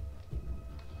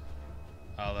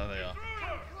 Oh, there they are.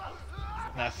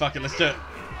 Nah, fuck it, let's do it.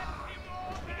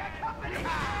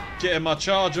 Getting my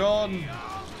charge on.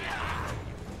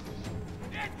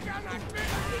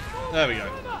 There we go.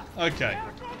 Okay.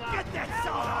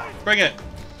 Bring it.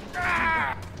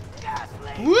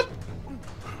 Whoop.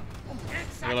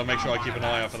 I gotta make sure I keep an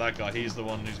eye out for that guy. He's the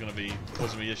one who's gonna be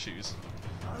causing me issues.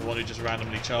 The one who just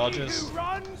randomly charges.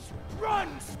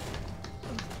 Runs!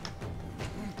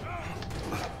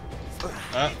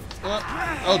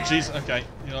 Oh jeez, okay.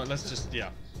 You know, let's just, yeah.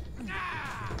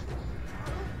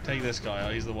 Take this guy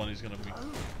out, he's the one who's gonna be...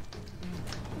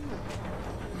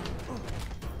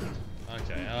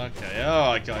 Okay,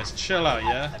 alright guys, chill out,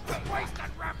 yeah?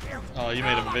 Oh, you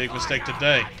made a big mistake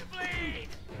today.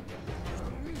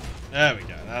 There we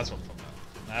go, that's what I'm talking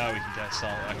about. Now we can get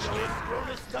started, actually.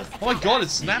 Oh my god, it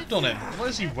snapped on him! What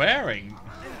is he wearing?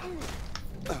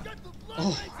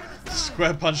 Oh,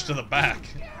 square punch to the back.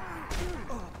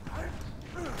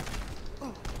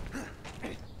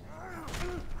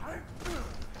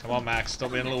 Come on, Max,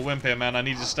 stop being a little wimp here, man. I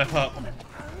need you to step up.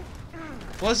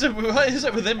 What is it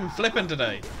with him flipping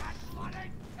today?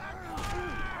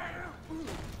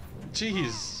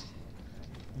 Jeez.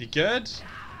 You good?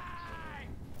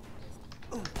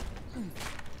 You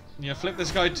gonna flip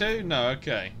this guy too? No,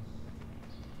 okay.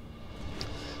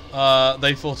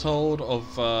 They foretold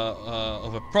of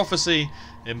a prophecy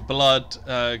in blood,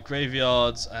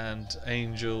 graveyards, and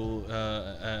angel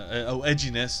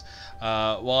edginess.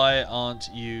 Why aren't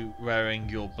you wearing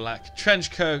your black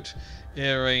trench coat,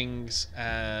 earrings,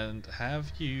 and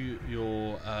have you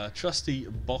your trusty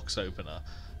box opener?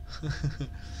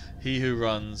 He who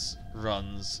runs,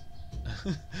 runs.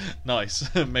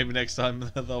 Nice. Maybe next time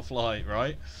they'll fly,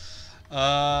 right?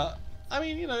 I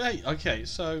mean, you know, hey, okay,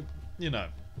 so, you know,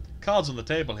 cards on the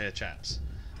table here, chaps.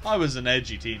 I was an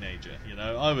edgy teenager, you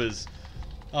know. I was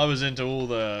into all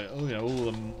the, you know,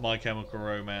 all the My Chemical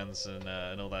Romance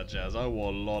and all that jazz. I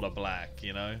wore a lot of black,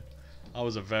 you know. I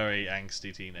was a very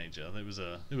angsty teenager. It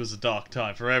was a dark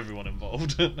time for everyone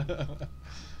involved.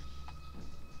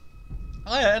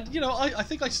 And you know, I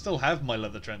think I still have my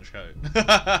leather trench coat.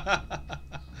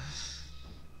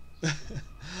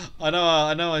 I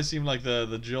know I seem like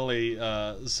the jolly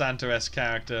Santa-esque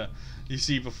character you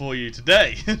see before you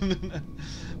today.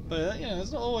 But you know,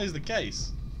 it's not always the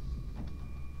case.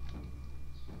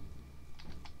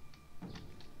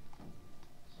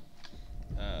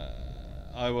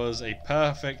 I was a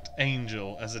perfect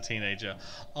angel as a teenager.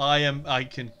 I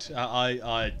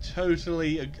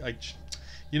totally.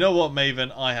 You know what,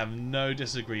 Maven? I have no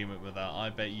disagreement with that. I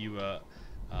bet you were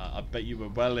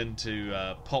well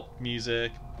into pop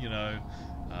music. You know,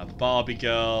 Barbie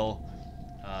Girl,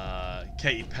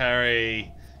 Katy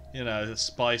Perry. You know, the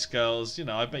Spice Girls. You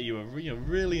know, I bet you were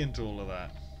really into all of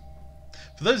that.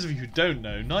 For those of you who don't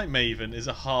know, Night Maven is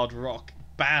a hard rock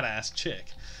badass chick.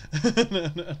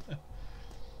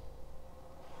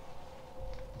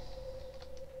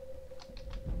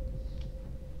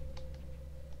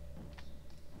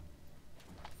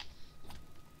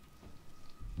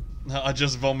 I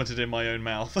just vomited in my own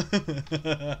mouth.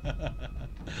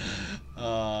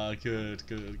 Ah, good.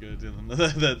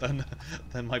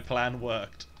 Then my plan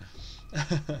worked.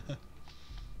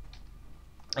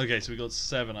 Okay, so we got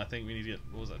 7. I think we need to get.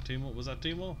 What was that? 2 more? Was that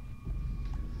 2 more?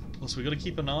 Also, we got to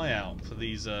keep an eye out for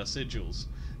these sigils.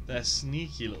 They're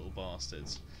sneaky little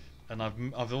bastards. And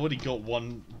I've already got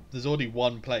one. There's already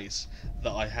one place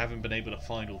that I haven't been able to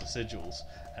find all the sigils,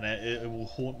 and it will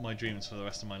haunt my dreams for the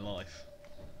rest of my life.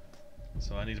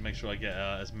 So I need to make sure I get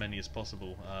as many as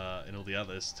possible in all the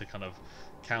others to kind of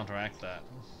counteract that.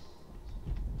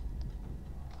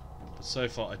 But so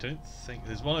far, I don't think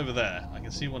there's one over there. I can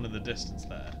see one in the distance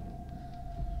there.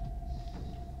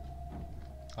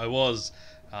 I was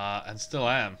and still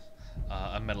am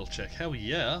a metal chick. Hell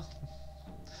yeah!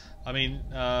 I mean,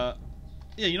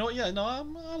 yeah, you know what? Yeah, no,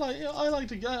 I like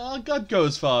to go. I'd go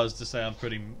as far as to say I'm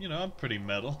pretty, I'm pretty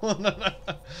metal.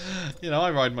 You know,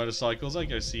 I ride motorcycles. I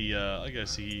go see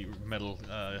metal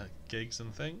gigs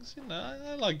and things. You know,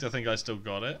 I like to think I still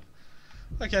got it.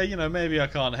 Okay, you know, maybe I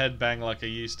can't headbang like I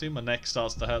used to. My neck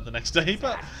starts to hurt the next day,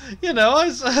 but you know,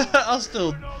 I'll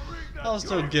still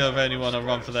give anyone a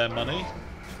run for their money.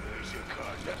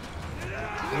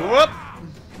 Whoop!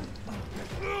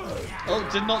 Oh,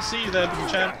 did not see you there,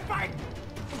 champ.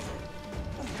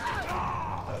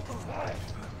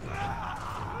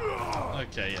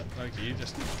 Okay, yeah. Okay, you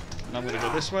just. And I'm gonna go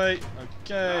this way.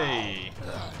 Okay.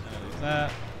 And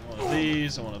that. One of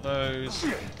these and one of those.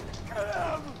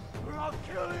 I'll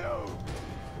kill you.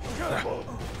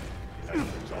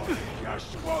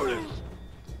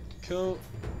 Cool.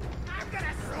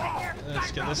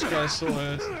 Let's get this guy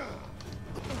sorted.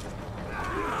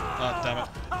 Ah, damn it.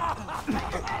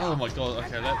 Oh my god,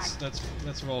 okay,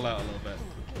 let's roll out a little bit.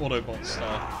 Autobot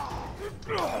style.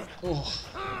 Oh.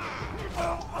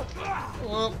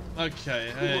 Oh,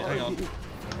 okay, hey, hang on.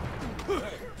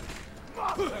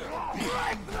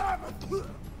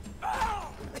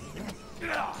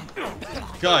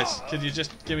 Guys, can you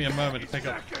just give me a moment to pick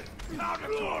up?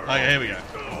 Okay, here we go.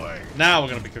 Now we're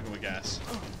going to be cooking with gas.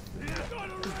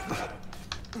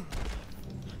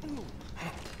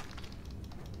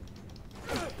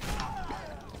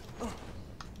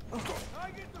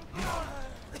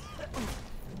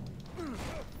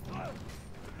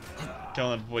 Come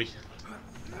on, boy.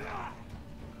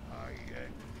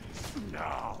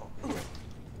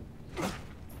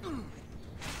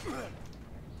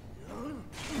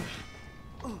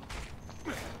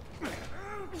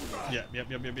 Yep,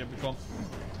 come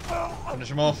on.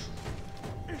 Finish him off.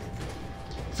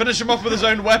 Finish him off with his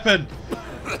own weapon!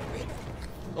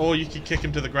 Or you could kick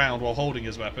him to the ground while holding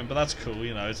his weapon, but that's cool,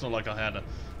 you know, it's not like I had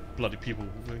bloody people,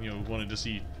 you know, wanting to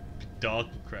see dark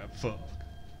crap. Fuck.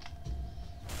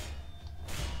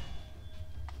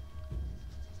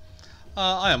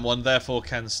 I am one, therefore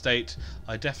can state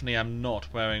I definitely am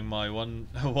not wearing my one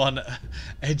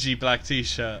edgy black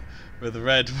t-shirt with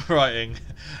red writing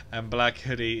and black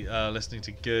hoodie, listening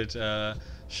to good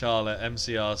Charlotte,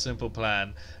 MCR, Simple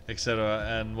Plan, etc.,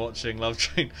 and watching Love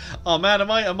Train. Oh man, am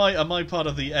I part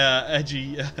of the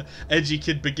edgy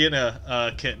kid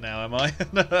beginner kit now? Am I?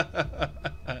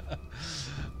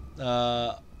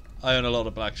 I own a lot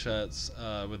of black shirts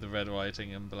with the red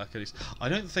writing and black hoodies. I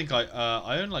don't think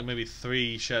I own like maybe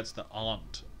 3 shirts that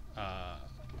aren't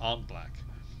black.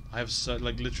 I have so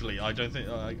like literally I don't think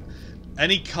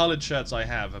any coloured shirts I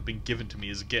have been given to me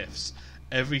as gifts.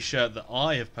 Every shirt that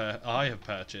I have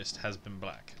purchased has been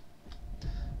black.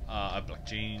 I have black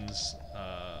jeans.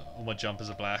 All my jumpers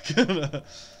are black.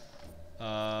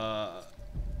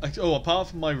 Oh, apart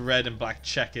from my red and black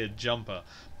checkered jumper.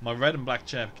 My red and black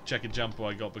checkered jumper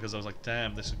I got because I was like,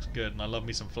 damn, this looks good, and I love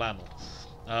me some flannel.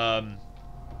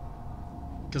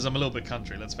 Because I'm a little bit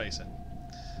country, let's face it.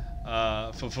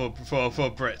 For a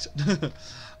Brit.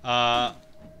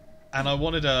 And I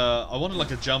wanted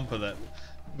like a jumper that,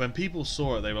 when people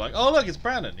saw it, they were like, oh look, it's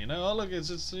Brandon, you know, oh look,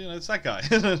 it's you know, it's that guy.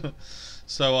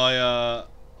 So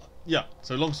yeah.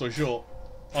 So long story short,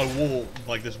 I wore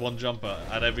like this one jumper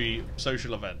at every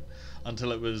social event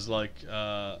until it was like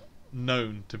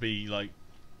known to be like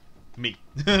me.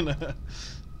 It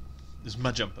was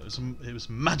my jumper. It was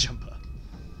my jumper.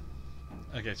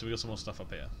 Okay, so we got some more stuff up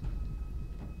here.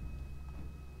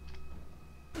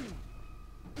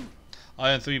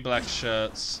 I own 3 black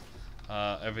shirts.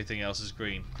 Everything else is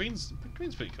green. Green's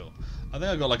pretty cool. I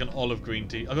think I got like an olive green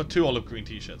tee. I got 2 olive green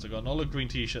t-shirts. I got an olive green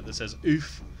t-shirt that says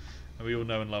 "oof," and we all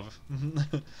know and love. And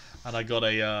I got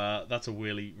a that's a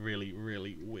really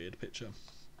weird picture.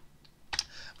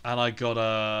 And I got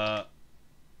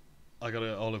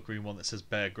an olive green one that says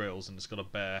Bear Grylls, and it's got a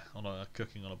bear on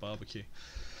cooking on a barbecue.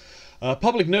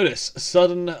 Public notice: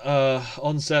 sudden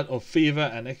onset of fever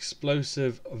and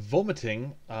explosive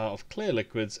vomiting of clear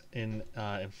liquids in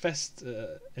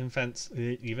infants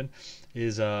even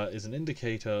is an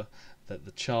indicator that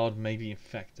the child may be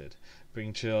infected.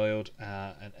 Bring child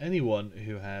and anyone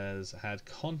who has had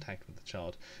contact with the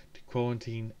child to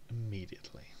quarantine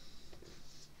immediately.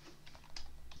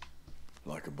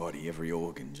 Like a body, every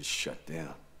organ just shut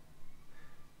down.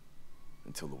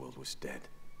 Until the world was dead.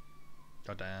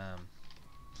 God damn.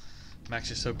 Max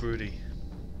is so broody.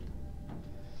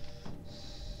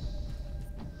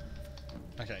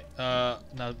 Okay, now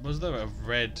was there a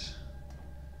red...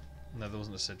 No, there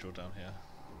wasn't a sigil down here.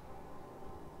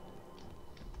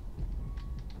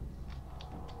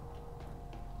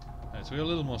 Alright, so we got a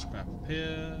little more scrap up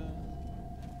here.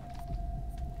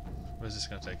 Where's this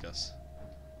going to take us?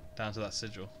 Down to that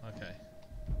sigil, okay.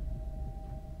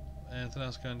 Anything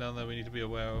else going down there we need to be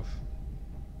aware of?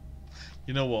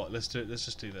 You know what? Let's do it. Let's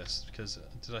just do this, because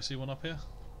did I see one up here?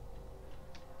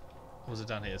 Or was it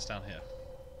down here? It's down here.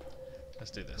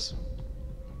 Let's do this,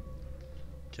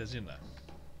 because you know.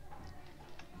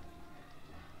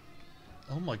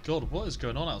 Oh my god! What is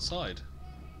going on outside?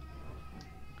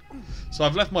 So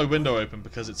I've left my window open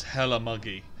because it's hella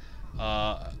muggy.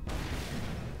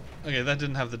 Okay, that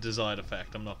didn't have the desired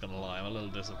effect. I'm not gonna lie. I'm a little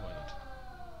disappointed.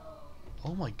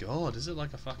 Oh my god! Is it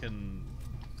like a fucking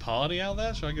party out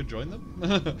there? Should I go join them?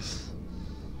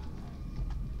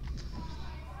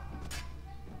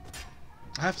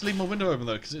 I have to leave my window open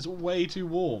though because it's way too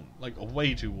warm. Like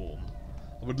way too warm.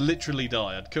 I would literally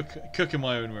die. I'd cook in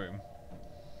my own room.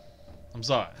 I'm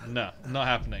sorry. No, not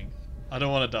happening. I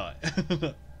don't want to die.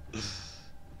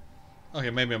 Okay,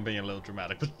 maybe I'm being a little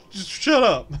dramatic, but just shut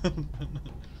up.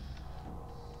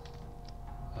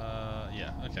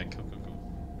 Yeah. Okay. Cool.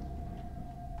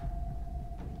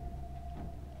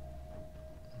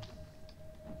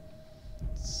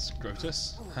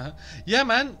 Scrotus? Yeah,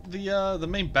 man. The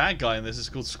main bad guy in this is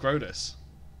called Scrotus.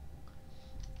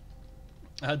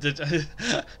 How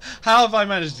have I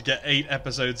managed to get 8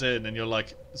 episodes in and you're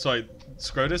like, sorry,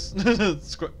 Scrotus?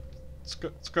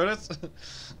 Scrotus?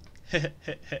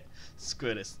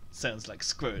 Scrotus sounds like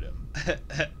scrotum.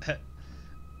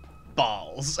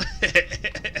 Balls.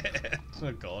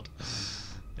 Oh god.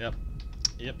 Yep.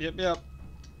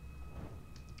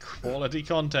 Quality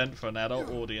content for an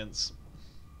adult audience.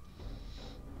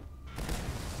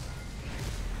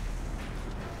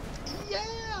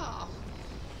 Yeah.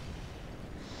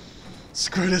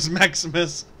 Scrotus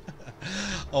Maximus.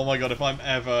 Oh my god, if I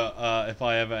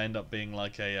ever end up being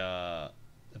like a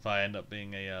what are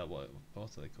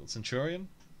they called? Centurion?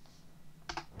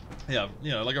 Yeah,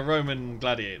 you know, like a Roman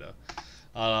gladiator.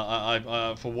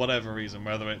 I for whatever reason,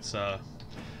 whether it's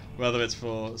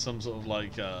for some sort of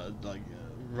like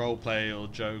role play or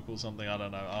joke or something, I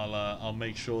don't know. I'll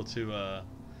make sure to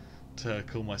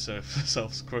call myself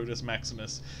Scrotus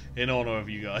Maximus in honor of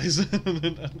you guys.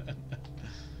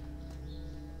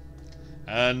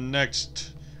 And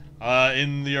next,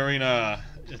 in the arena,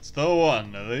 it's the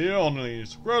one, the only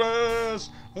Scrotus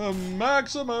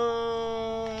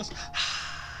Maximus.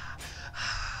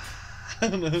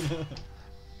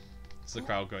 It's the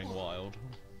crowd going wild.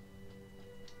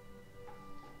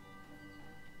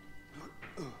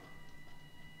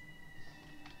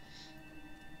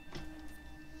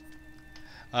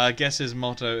 I guess his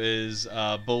motto is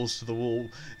balls to the wall.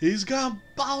 He's got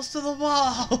balls to the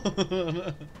wall.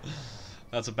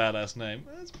 That's a badass name.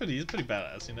 It's pretty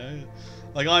badass, you know.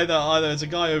 Like either it's a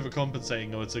guy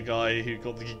overcompensating or it's a guy who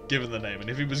got given the name. And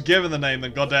if he was given the name,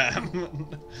 then goddamn,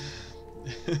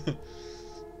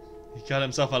 he got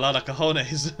himself a lot of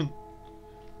cojones.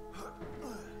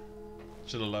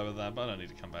 Should have lowered that, but I don't need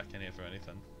to come back in here for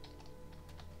anything.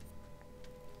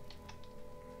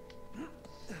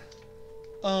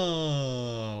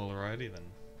 Alrighty then.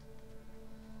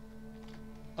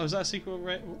 Oh, is that a secret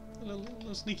way? A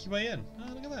little sneaky way in.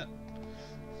 Oh, look at that.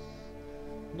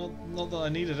 Not that I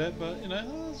needed it, but you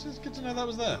know, it's just good to know that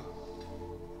was there.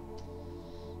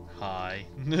 Hi.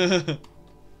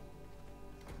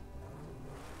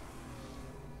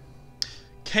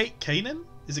 Kanan?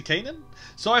 Is it Kanan?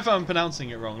 Sorry if I'm pronouncing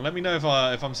it wrong. Let me know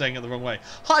if I'm saying it the wrong way.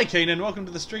 Hi Kanan, welcome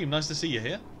to the stream. Nice to see you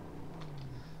here.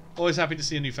 Always happy to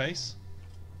see a new face.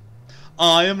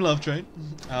 I am Lovetrain,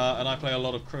 and I play a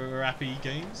lot of crappy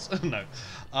games. No.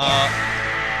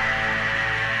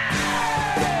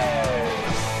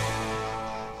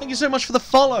 Thank you so much for the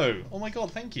follow. Oh my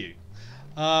god, thank you.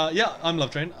 Yeah, I'm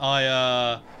Lovetrain.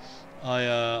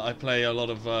 I play a lot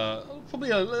of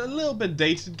probably a little bit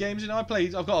dated games. You know, I've got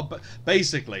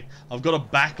a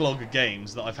backlog of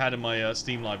games that I've had in my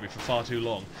Steam library for far too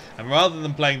long. And rather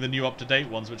than playing the new up-to-date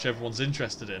ones, which everyone's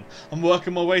interested in, I'm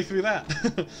working my way through that.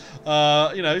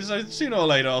 You know, so sooner or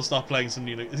later I'll start playing some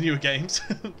newer games.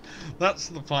 That's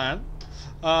the plan.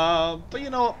 But you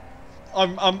know,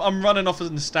 I'm running off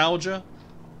of nostalgia.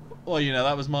 Well, you know,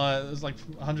 it was like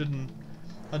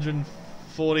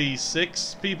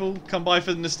 146 people come by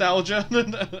for nostalgia.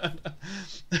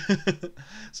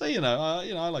 So you know,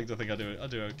 I like to think I do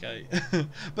okay.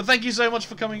 But thank you so much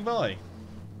for coming by.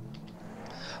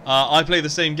 I play the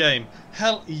same game.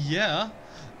 Hell yeah.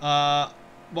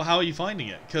 Well, how are you finding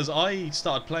it? Because I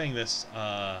started playing this.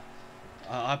 I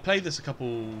played this a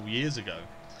couple years ago,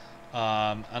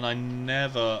 and I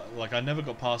never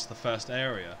got past the first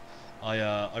area.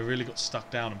 I really got stuck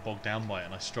down and bogged down by it,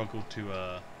 and I struggled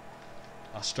to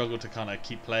kind of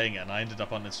keep playing it, and I ended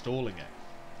up uninstalling it.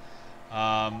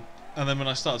 And then when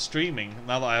I started streaming,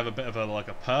 now that I have a bit of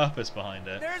a purpose behind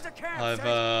it,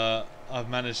 I've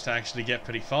managed to actually get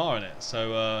pretty far in it.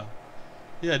 So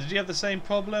yeah, did you have the same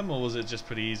problem, or was it just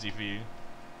pretty easy for you?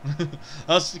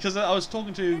 Because I was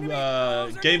talking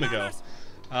to Gamer Girl,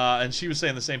 and she was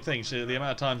saying the same thing. The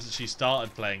amount of times that she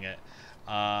started playing it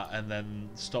and then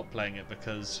stopped playing it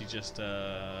because she just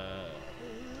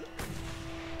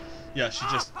yeah, she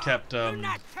just kept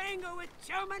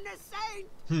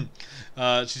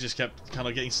she just kept kind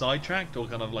of getting sidetracked or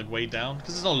kind of like weighed down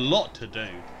because there's a lot to do,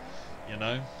 you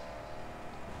know.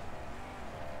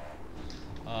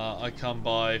 I come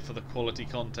by for the quality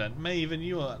content. Maven,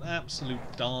 you are an absolute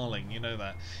darling, you know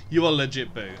that. You are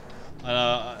legit, boo.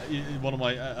 One of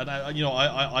my, you know,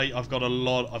 I've got a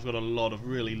lot of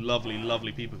really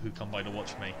lovely people who come by to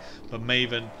watch me. But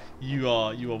Maven, you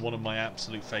are one of my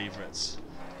absolute favourites.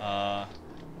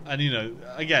 And you know,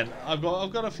 again, I've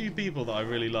got a few people that I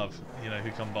really love, you know,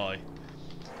 who come by.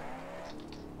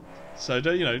 So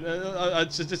you know,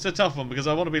 it's a tough one because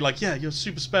I want to be like, yeah, you're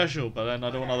super special, but then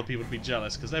I don't want other people to be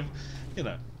jealous because they've, you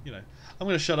know, I'm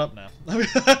gonna shut up now.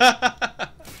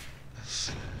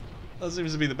 That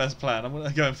seems to be the best plan.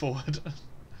 I'm going forward.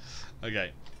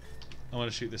 Okay, I'm gonna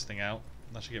shoot this thing out.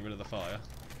 That should get rid of the fire.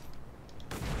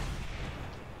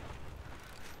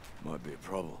 Might be a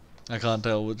problem. I can't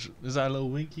tell which. Is that a little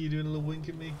wink? Are you doing a little wink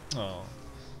at me? Oh,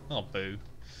 boo.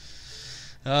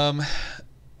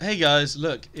 Hey guys,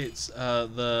 look, it's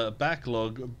the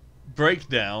backlog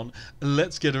breakdown.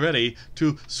 Let's get ready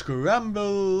to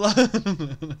scramble.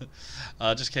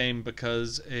 Just came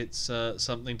because it's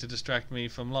something to distract me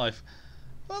from life.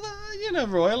 Well, you know,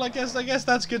 Royal. I guess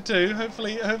that's good too.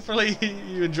 Hopefully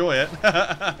you enjoy it.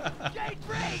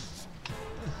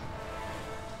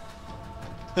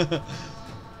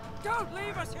 Don't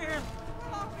leave us here!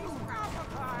 We'll all be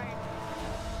scalpified!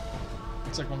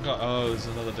 Looks like one guy. Oh, there's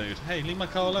another dude. Hey, leave my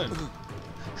car alone.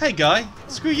 Hey, guy.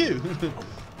 Screw you.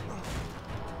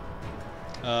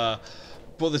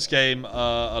 Bought this game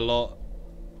a little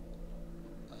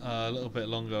bit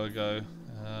longer ago,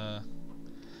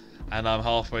 and I'm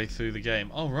halfway through the game.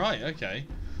 Oh right, okay.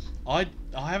 I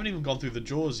haven't even gone through the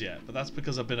Jaws yet, but that's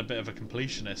because I've been a bit of a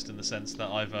completionist in the sense that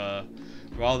I've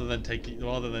rather than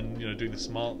you know, doing the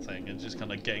smart thing and just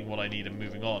kind of getting what I need and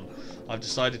moving on, I've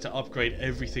decided to upgrade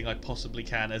everything I possibly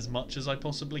can as much as I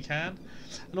possibly can.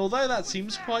 And although that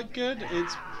seems quite good,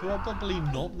 it's probably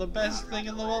not the best thing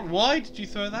in the world. Why did you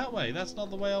throw that way? That's not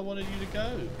the way I wanted you to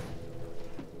go.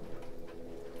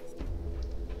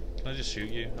 Can I just shoot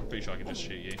you? I'm pretty sure I can just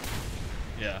shoot you.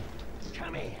 Yeah.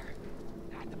 Come here.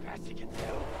 Not the best you can do.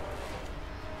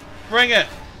 Bring it!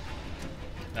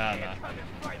 Nah.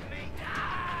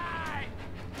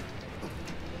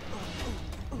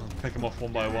 Pick them off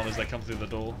one by one as they come through the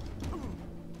door.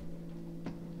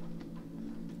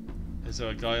 Is there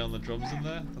a guy on the drums in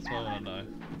there? That's what I want to know.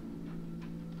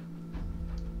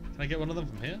 Can I get one of them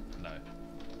from here? No.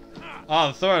 Ah,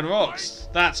 they're throwing rocks.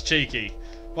 That's cheeky.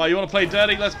 Right, you want to play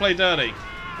dirty? Let's play dirty.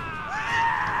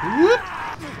 Whoop!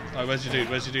 Oh, where's your dude?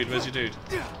 Where's your dude? Where's your dude?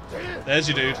 There's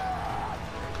your dude.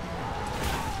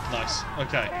 Nice.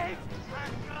 Okay.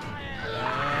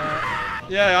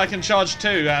 Yeah, I can charge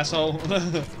too, asshole.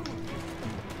 Let's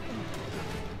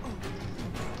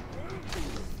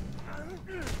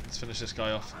finish this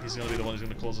guy off. He's going to be the one who's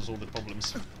going to cause us all the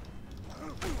problems.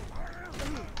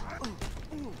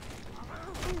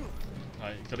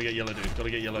 Alright, gotta get yellow dude. Gotta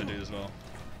get yellow dude as well.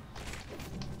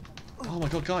 Oh my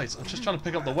god, guys, I'm just trying to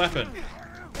pick up the weapon.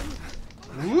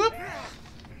 Whoop!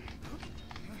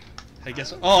 Hey,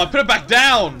 guess what? Oh, I put it back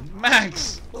down!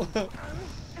 Max! Oh,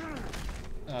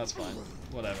 that's fine.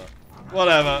 Whatever.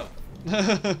 Whatever.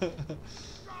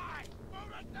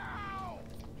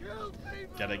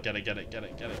 Get it.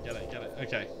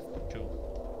 Okay, cool.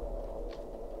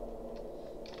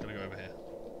 Gotta go over here.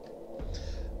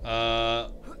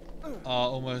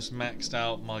 Almost maxed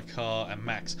out my car and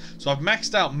Max. So I've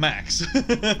maxed out Max.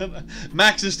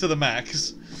 Max is to the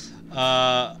max.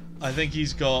 I think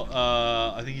he's got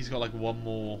like one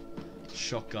more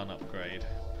shotgun upgrade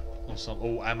or some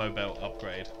ammo belt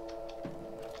upgrade.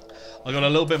 I got a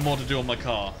little bit more to do on my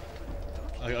car.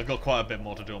 I got quite a bit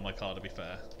more to do on my car, to be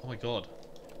fair. Oh my god.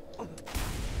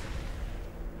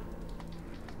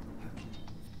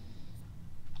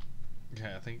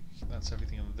 Okay, I think that's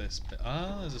everything on this bit.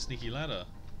 Ah, there's a sneaky ladder.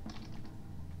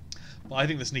 But I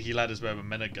think the sneaky ladder is where we're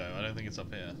meant to go. I don't think it's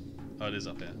up here. Oh, it is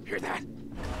up here. Hear that?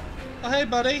 Oh, hey,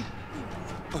 buddy.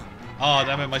 Oh,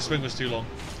 damn it, my swing was too long.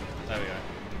 There we go.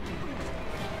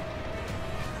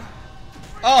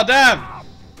 Oh, damn!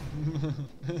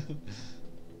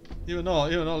 You were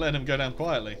not letting him go down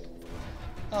quietly.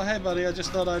 Oh, hey, buddy, I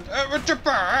just thought I'd...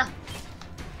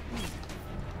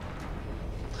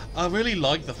 I really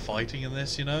like the fighting in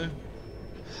this, you know.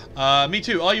 Me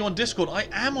too. Are you on Discord? I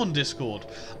am on Discord.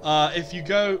 If you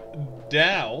go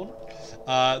down,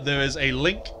 there is a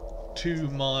link to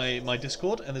my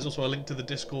Discord, and there's also a link to the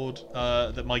Discord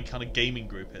that my kind of gaming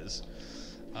group is.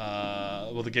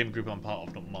 Well, the gaming group I'm part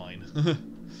of, not mine.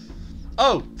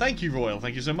 Oh, thank you, Royal.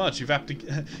 Thank you so much. You've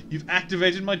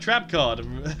activated my trap card.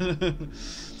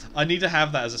 I need to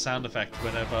have that as a sound effect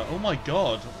whenever... Oh my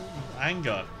god.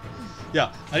 Anger.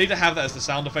 Yeah, I need to have that as the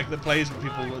sound effect that plays when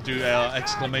people do !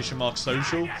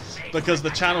 social, because the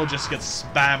channel just gets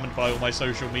spammed by all my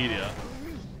social media.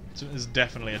 So it's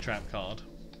definitely a trap card.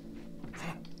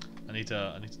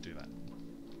 I need to do that.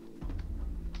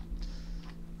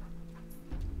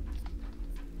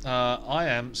 I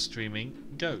am streaming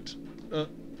goat.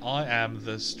 I am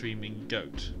the streaming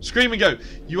goat. Screaming goat!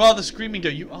 You are the screaming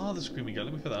goat. You are the screaming goat.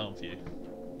 Let me put that on for you.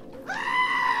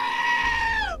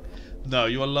 No,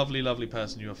 you're a lovely, lovely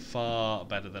person. You are far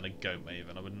better than a goat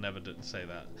maven. I would never say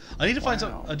that. I need to find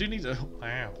some. I do need to.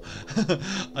 Wow.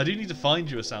 I do need to find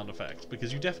you a sound effect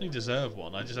because you definitely deserve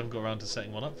one. I just haven't got around to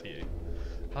setting one up for you.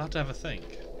 I'll have to have a think.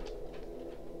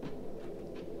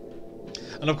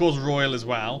 And of course, Royal as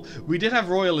well. We did have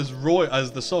Royal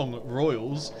as the song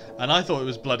Royals, and I thought it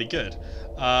was bloody good.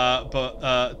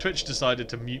 But Twitch decided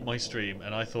to mute my stream,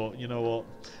 and I thought, you know what?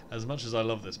 As much as I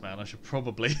love this man, I should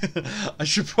probably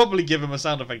give him a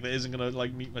sound effect that isn't gonna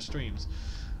like mute my streams.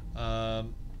 Okay,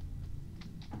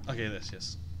 this,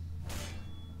 yes.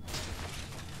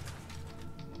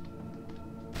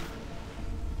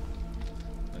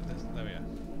 Like this. There we go.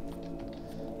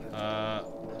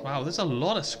 Wow, there's a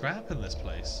lot of scrap in this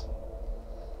place.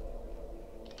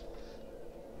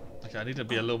 Okay, I need to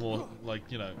be a little more, like,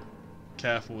 you know,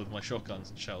 careful with my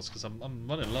shotguns and shells because I'm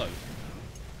running low.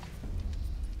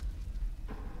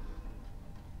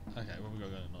 Okay, what have we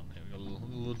got going on here? We got a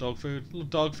little dog food. A little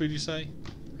dog food, you say?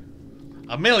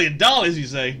 $1 million, you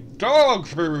say? Dog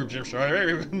food, you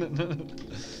say?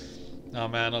 Oh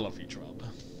man, I love Futurama.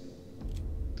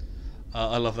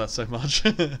 I love that so much.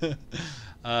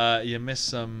 You missed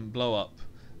some blow up.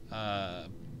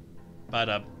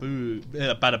 Bada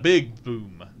big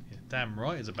boom. Yeah, damn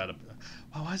right, it's a bada.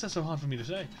 Wow, why is that so hard for me to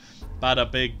say? Bada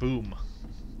big boom.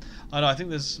 I know. I think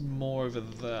there's more over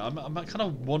there. I'm kind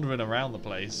of wandering around the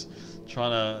place,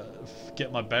 trying to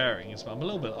get my bearings. But I'm a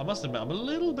little bit. I must admit, I'm a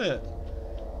little bit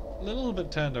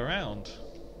turned around.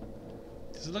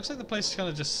 Because it looks like the place kind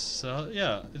of just,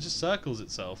 yeah, it just circles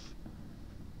itself.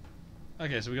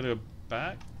 Okay, so we gotta go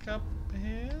back up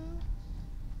here.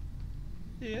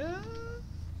 Yeah.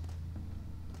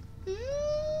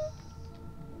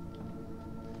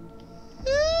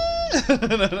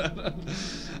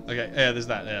 Okay, yeah, there's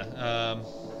that. Yeah.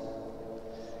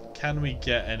 Can we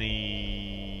get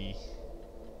any?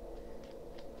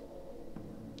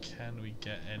 Can we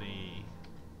get any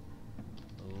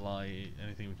light?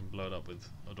 Anything we can blow it up with?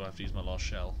 Or do I have to use my last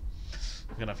shell?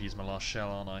 I'm gonna have to use my last shell,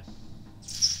 aren't I?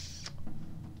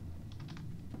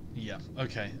 Yeah.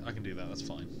 Okay, I can do that. That's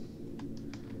fine.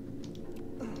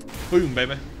 Boom,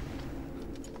 baby.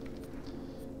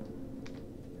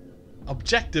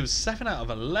 Objectives 7 out of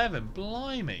 11.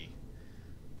 Blimey.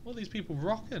 What are these people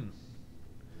rocking?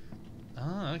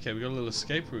 Ah, okay. We got a little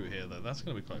escape route here, though. That's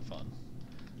going to be quite fun.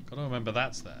 Gotta remember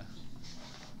that's there.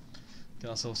 Get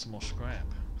ourselves some more scrap.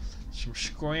 Some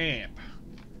scrap.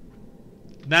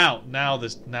 Now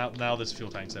there's fuel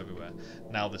tanks everywhere.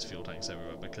 Now there's fuel tanks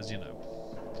everywhere because you know.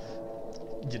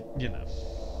 You know.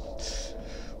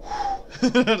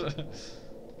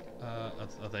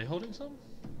 Are they holding some?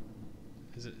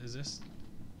 Is this?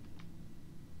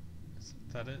 Is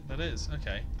that it? That is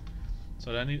okay.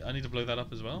 So I need to blow that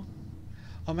up as well.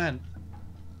 Oh man,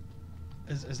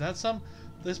 is that some?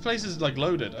 This place is like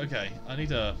loaded. Okay, I need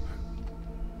to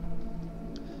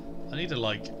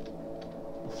like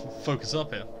focus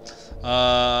up here.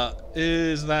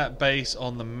 Is that base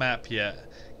on the map yet?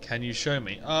 Can you show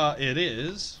me? It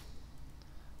is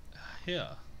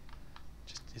here.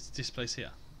 It's this place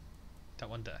here. That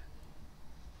one there.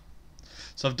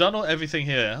 So I've done everything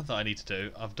here that I need to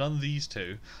do. I've done these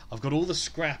two. I've got all the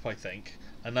scrap, I think,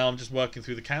 and now I'm just working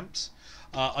through the camps.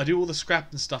 I do all the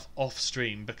scrap and stuff off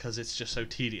stream because it's just so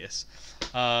tedious.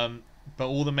 But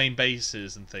all the main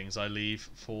bases and things I leave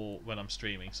for when I'm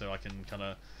streaming, so I can kind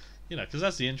of, you know, because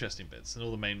that's the interesting bits and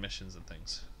all the main missions and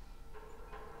things.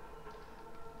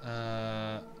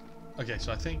 Okay,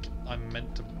 so I think I'm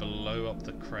meant to blow up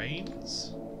the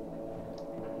cranes.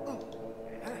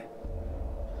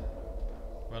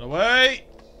 Run away!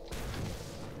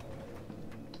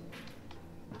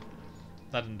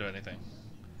 That didn't do anything.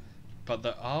 But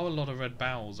there are a lot of red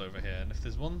barrels over here, and if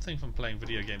there's one thing from playing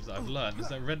video games that I've learned, is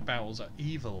that red barrels are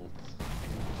evil.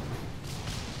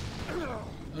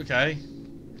 Okay.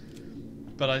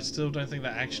 But I still don't think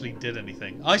that actually did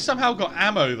anything. I somehow got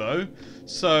ammo though,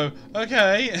 so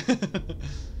okay.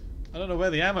 I don't know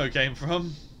where the ammo came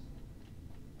from.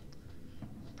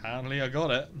 Apparently I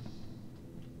got it.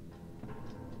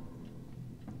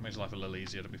 Makes life a little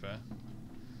easier, to be fair.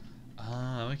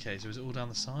 Ah, okay, so it's all down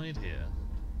the side here.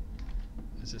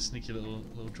 There's a sneaky little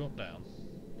drop down.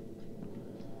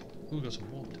 Ooh, we got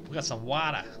some water. We got some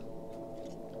water.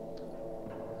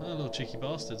 Oh, little cheeky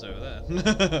bastards over there.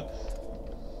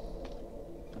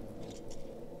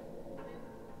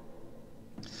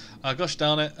 Gosh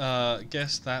darn it.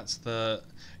 Guess that's the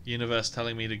universe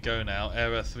telling me to go now.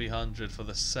 Error 300 for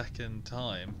the second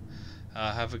time.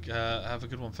 Have a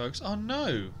good one, folks. Oh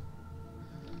no!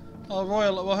 Oh,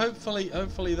 Royal. Well, hopefully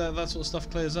that sort of stuff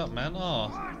clears up, man.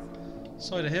 Oh,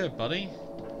 sorry to hear it, buddy.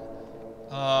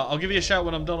 I'll give you a shout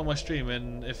when I'm done on my stream,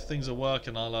 and if things are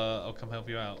working, I'll come help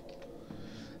you out.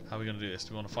 How are we gonna do this?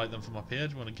 Do we want to fight them from up here?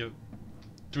 Do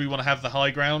we want to have the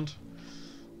high ground?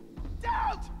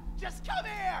 Don't! Just come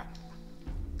here!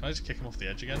 Can I just kick him off the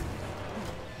edge again?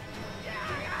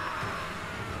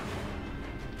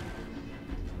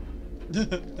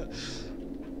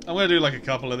 I'm gonna do like a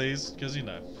couple of these, because you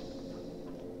know.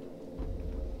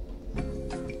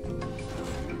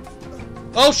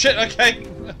 Oh shit, okay!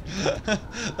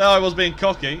 There I was being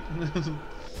cocky.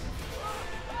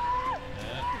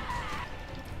 Yeah.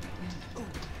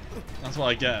 That's what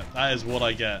I get. That is what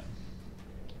I get.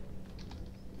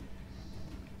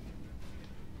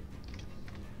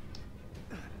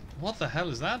 What the hell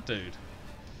is that, dude?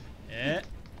 Yeah.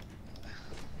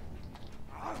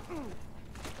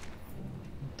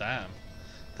 Damn.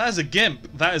 That is a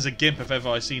gimp. That is a gimp if ever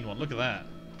I've seen one. Look at that.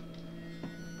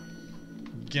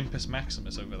 Gimpus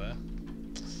Maximus over there.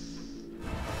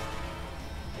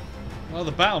 Well,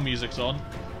 the battle music's on.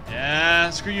 Yeah,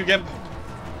 screw you, Gimp.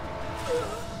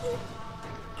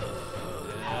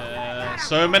 Yeah,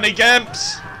 so many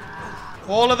Gimps!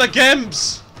 All of the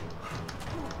Gimps!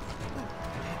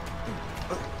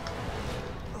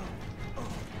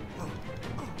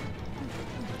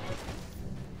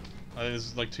 I think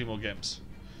there's like 2 more Gimps.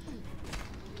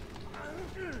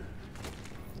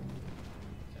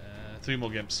 3 more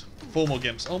Gimps. 4 more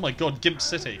Gimps. Oh my god, Gimp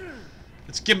City.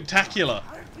 It's Gimptacular.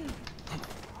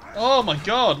 Oh my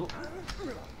god.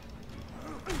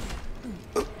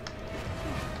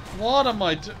 What am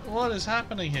I what is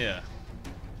happening here?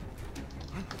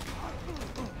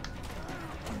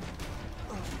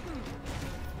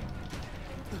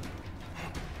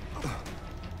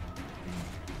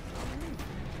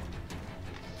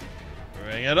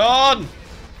 Bring it on!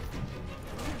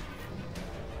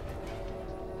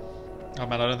 Oh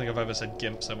man, I don't think I've ever said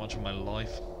GIMP so much in my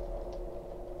life.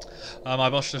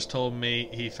 My boss just told me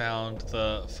he found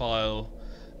the file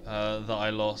that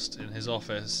I lost in his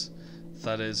office.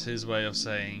 That is his way of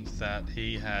saying that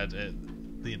he had it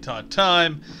the entire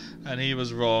time, and he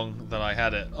was wrong that I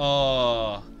had it.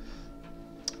 Oh,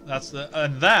 that's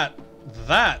that,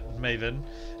 Maven,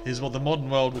 is what the modern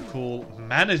world would call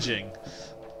managing,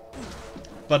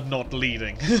 but not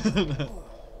leading.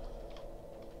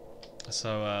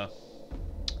 So,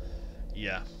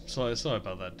 yeah. Sorry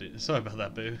about that, dude. Sorry about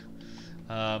that, boo.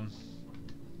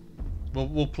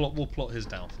 We'll plot his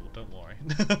downfall. Don't worry.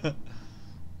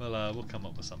 We'll come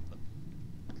up with something.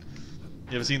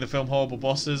 You ever seen the film Horrible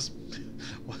Bosses?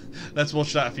 Let's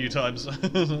watch that a few times. Okay,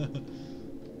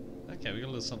 we got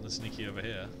a little something sneaky over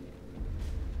here.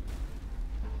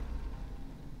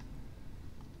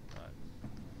 Right.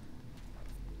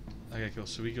 Okay, cool.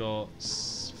 So we got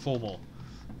 4 more.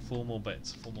 4 more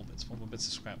bits. 4 more bits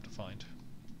of scrap to find.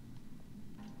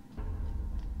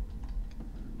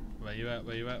 Where you at?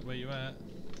 Where you at? Where you at?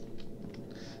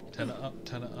 Turn it up,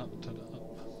 turn it up, turn it up.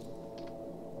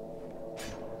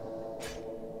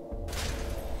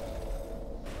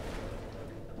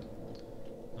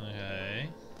 Okay.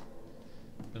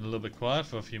 Been a little bit quiet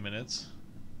for a few minutes.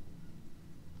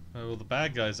 Where are all the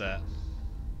bad guys at?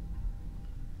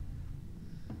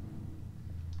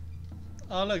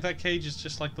 Oh look, that cage is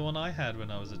just like the one I had when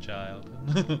I was a child.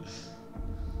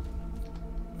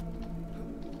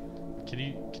 Can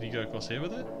you go across here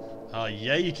with it? Oh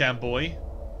yeah, you can, boy.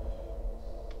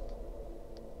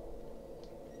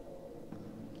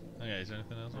 Okay, is there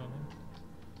anything else on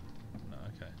there? No,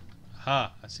 okay.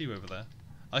 Ha! I see you over there.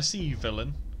 I see you,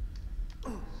 villain.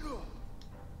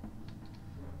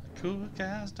 Cool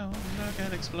guys don't look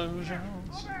at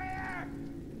explosions.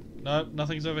 Nope,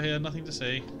 nothing's over here. Nothing to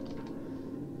see.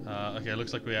 Okay,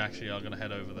 looks like we actually are going to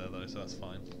head over there though, so that's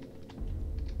fine.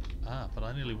 Ah, but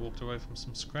I nearly walked away from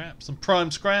some scrap. Some prime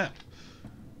scrap!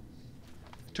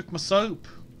 Took my soap!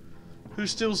 Who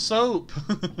steals soap?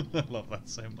 I love that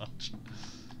so much.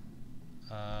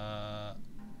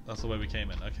 That's the way we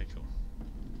came in. Okay, cool.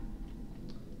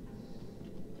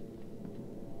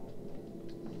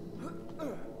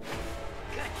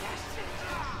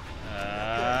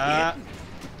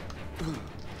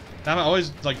 Damn it, I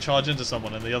always like charge into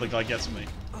someone and the other guy gets me.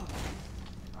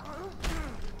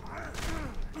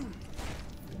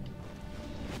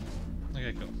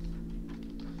 Okay, cool.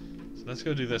 So let's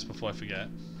go do this before I forget.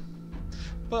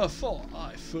 Before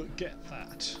I forget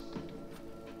that.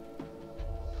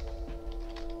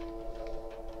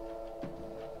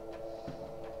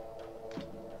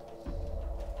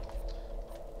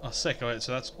 Oh, sick. Alright,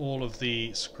 so that's all of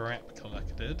the scrap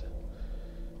collected.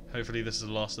 Hopefully this is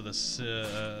the last of the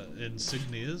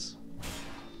insignias.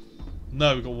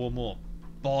 No, we've got one more.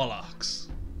 Bollocks.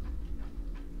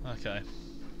 Okay.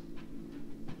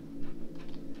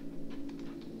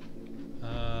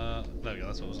 There we go,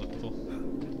 that's what I was looking for.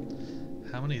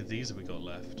 How many of these have we got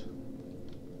left?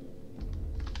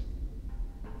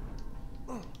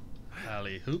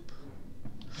 Alley hoop.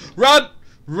 Run!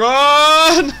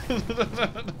 Run!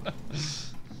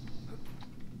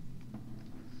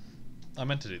 I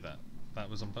meant to do that. That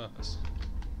was on purpose.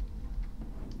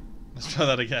 Let's try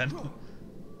that again.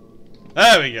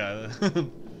 There we go.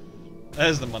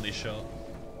 There's the money shot.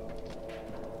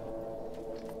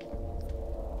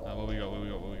 What we got? What we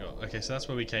got? What we got? Okay, so that's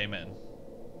where we came in.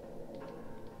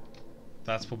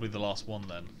 That's probably the last one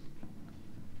then.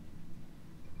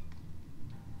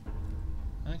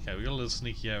 Okay, we got a little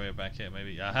sneaky area back here,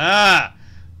 maybe. Aha!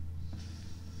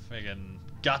 Friggin'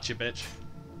 gotcha, bitch.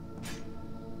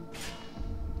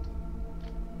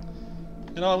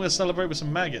 You know, I'm gonna celebrate with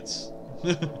some maggots.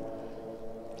 Part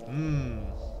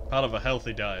of a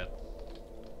healthy diet.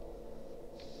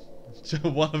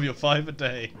 One of your 5 a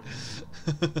day.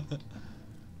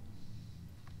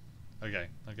 Okay.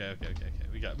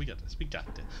 We got this.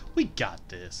 We got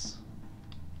this.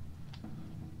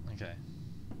 Okay.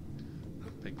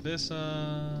 Pick this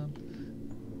up.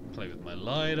 Play with my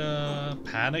lighter.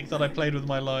 Panic that I played with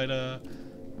my lighter.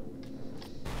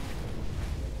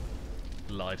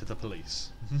 Lie to the police.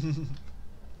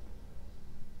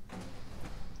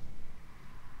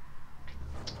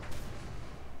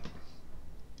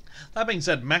 That being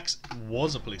said, Max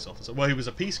was a police officer. Well, he was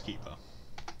a peacekeeper.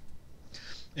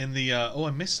 In the oh,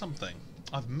 I missed something.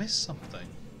 I've missed something.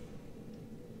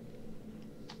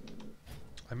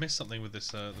 I missed something with this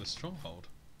the stronghold.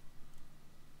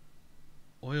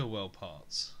 Oil well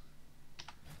parts.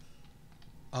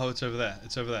 Oh, it's over there.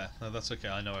 It's over there. No, that's okay.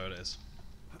 I know where it is.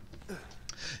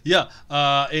 Yeah,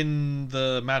 in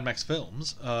the Mad Max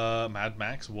films, Mad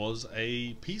Max was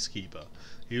a peacekeeper.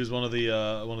 He was one of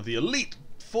the elite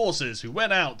forces who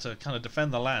went out to kind of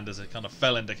defend the land as it kind of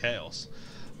fell into chaos.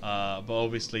 But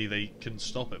obviously they couldn't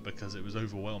stop it because it was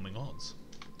overwhelming odds.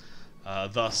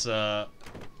 Thus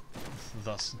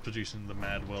producing the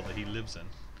mad world that he lives in.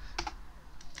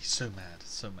 He's so mad,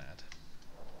 so mad.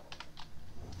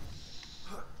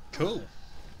 Cool.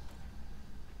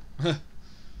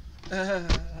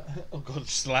 Oh god,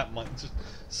 just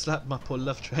slap my poor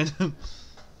love train.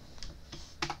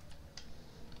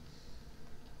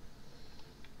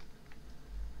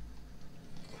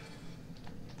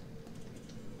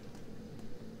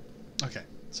 Okay,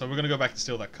 so we're gonna go back to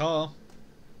steal that car.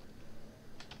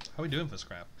 How are we doing for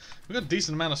scrap? We got a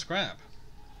decent amount of scrap.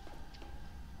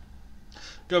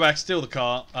 Go back, steal the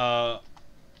car.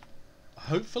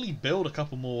 Hopefully build a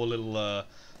couple more little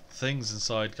things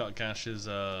inside Gash's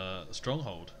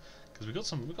stronghold, because we've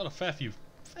got a fair few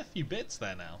bits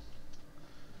there now.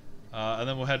 And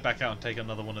then we'll head back out and take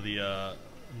another one of the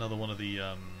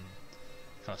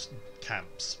kind of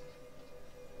camps.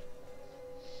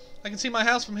 I can see my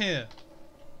house from here.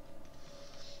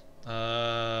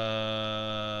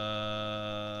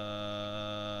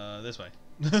 This way.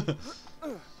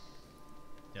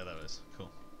 Yeah, that is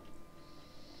cool.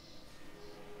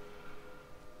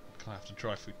 I have to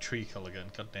drive through tree color again.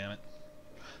 God damn it!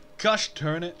 Gosh,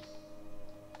 turn it!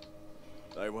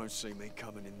 They won't see me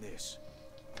coming in this.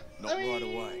 Not right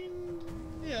away.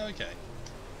 Yeah, okay.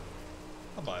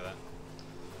 I'll buy that.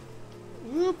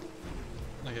 Whoop.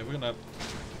 Okay, we're gonna.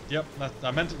 Yep,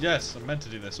 I meant to. Yes, I meant to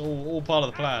do this. All part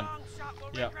of the plan.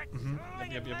 Yep.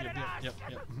 Yep.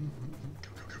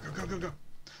 Go.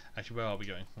 Actually, where are we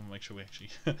going? We'll make sure we actually.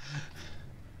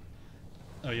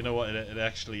 Oh, you know what? It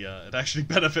actually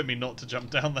benefit me not to jump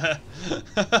down there.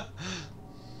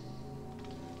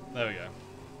 There we go.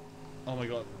 Oh my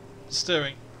god,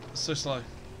 steering so slow.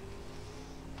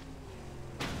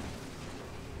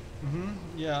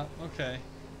 Yeah. Okay.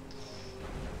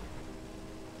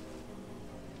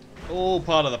 All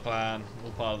part of the plan.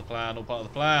 All part of the plan. All part of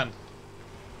the plan.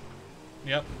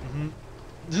 Yep.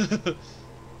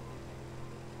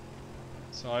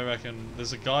 So I reckon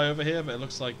there's a guy over here, but it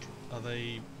looks like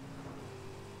they're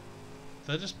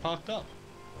just parked up.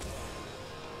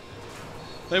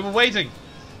 They were waiting.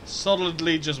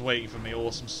 Solidly just waiting for me.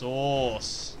 Awesome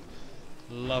sauce.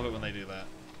 Love it when they do that.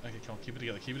 Okay, come on, keep it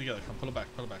together. Keep it together. Come, pull it back.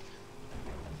 Pull it back.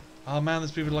 Oh man,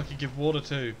 there's people like you give water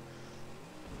to.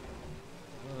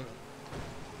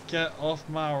 Get off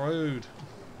my road.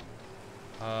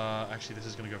 Actually, this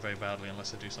is going to go very badly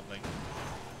unless I do something.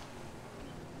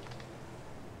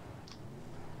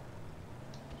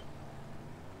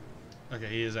 Okay,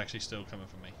 he is actually still coming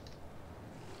for me.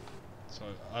 So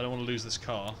I don't want to lose this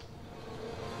car.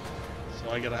 So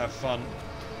I gotta have fun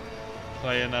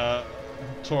playing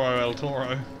Toro El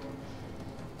Toro.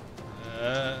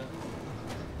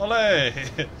 Ole!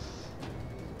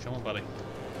 Come on, buddy.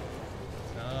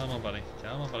 Come on, buddy.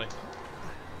 Come on, buddy.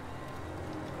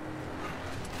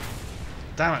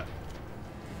 Damn it!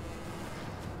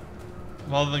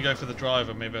 Rather than go for the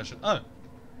driver, maybe I should... Oh!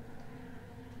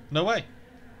 No way!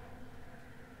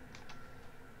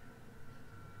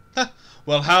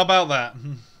 Well, how about that?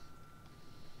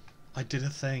 I did a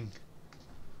thing.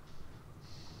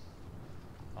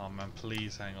 Oh man,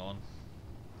 please hang on.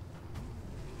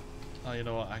 Oh, you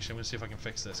know what? Actually, I'm going to see if I can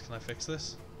fix this. Can I fix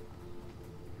this?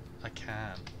 I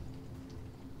can.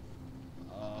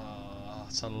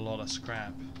 It's a lot of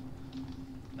scrap.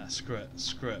 Nah, screw it.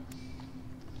 Screw it.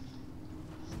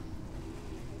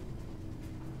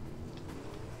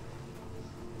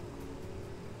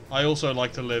 I also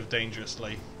like to live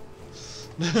dangerously.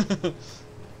 You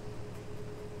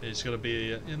just gotta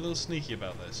be a little sneaky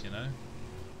about this, you know?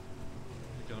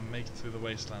 You gotta make it through the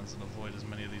wastelands and avoid as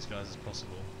many of these guys as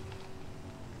possible.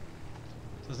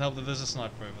 Doesn't help that there's a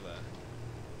sniper over there.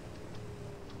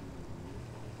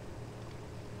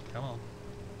 Come on.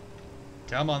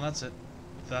 Come on, that's it.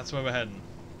 That's where we're heading.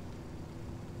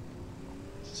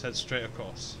 Just head straight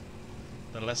across.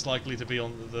 They're less likely to be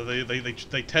on...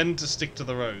 They tend to stick to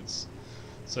the roads.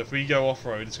 So if we go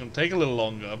off-road, it's going to take a little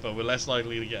longer, but we're less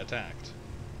likely to get attacked.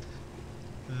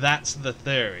 That's the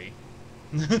theory.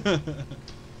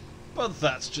 But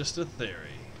that's just a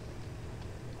theory.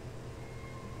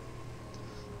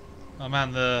 Oh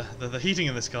man, the heating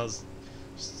in this car is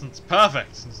it's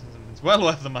perfect. It's well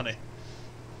worth the money.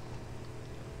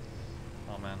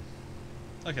 Oh man.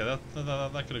 Okay, that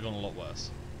could have gone a lot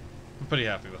worse. I'm pretty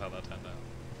happy with how that turned out.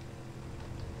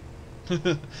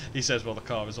 He says, well, the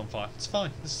car is on fire. It's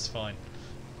fine. This is fine.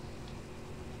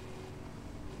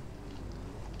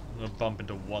 I'm going to bump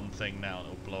into one thing now and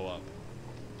it'll blow up.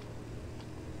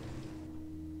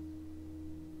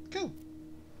 Cool.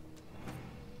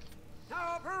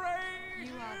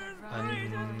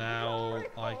 And now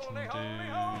I can do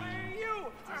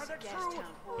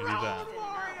that.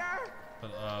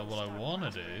 But what I want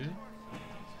to do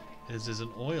is there's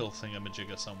an oil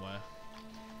thingamajigger somewhere.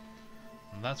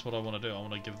 And that's what I want to do. I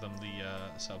want to give them the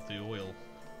set up the oil.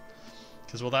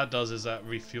 Because what that does is that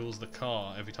refuels the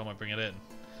car every time I bring it in.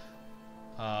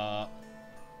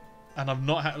 And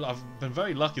I've been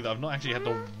very lucky that I've not actually had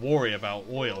to worry about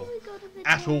oil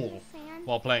at all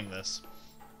while playing this.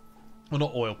 Well,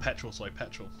 not oil, petrol. Sorry,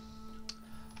 petrol.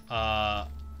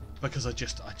 Because I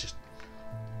just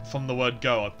from the word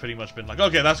go, I've pretty much been like,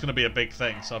 okay, that's going to be a big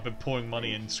thing. So I've been pouring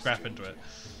money and scrap into it.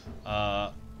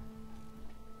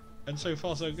 And so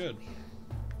far, so good.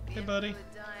 Hey, buddy.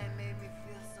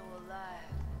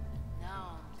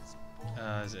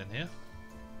 Is it in here?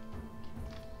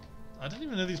 I didn't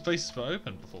even know these places were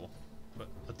open before. But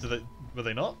were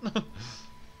they not?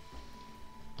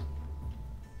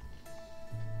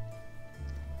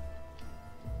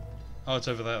 Oh, it's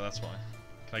over there, that's why.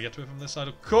 Can I get to it from this side?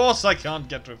 Of course I can't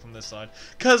get to it from this side.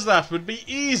 Because that would be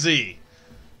easy!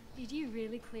 Did you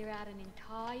really clear out an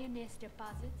entire nest of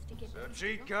buzzards to get So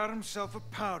Cheat got himself a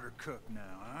powder cook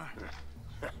now,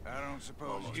 huh? I don't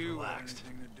suppose you had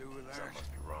anything to do with that. Something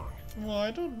must be wrong. Well, I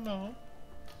don't know.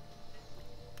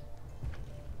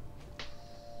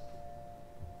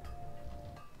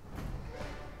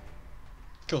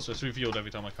 Cool, so it's refueled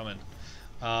every time I come in.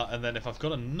 And then if I've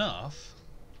got enough,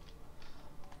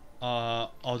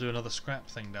 I'll do another scrap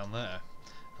thing down there.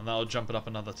 And that'll jump it up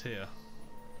another tier.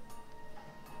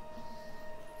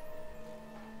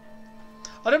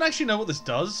 I don't actually know what this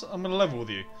does. I'm gonna level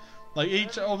with you.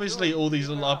 Like obviously all these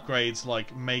little upgrades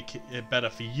like make it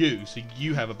better for you, so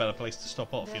you have a better place to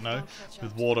stop off, you know,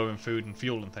 with water and food and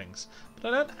fuel and things.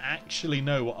 But I don't actually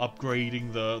know what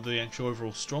upgrading the actual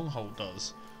overall stronghold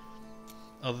does,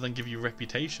 other than give you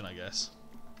reputation, I guess.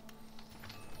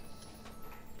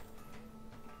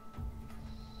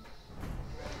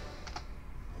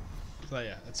 So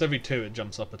yeah, it's every 2 it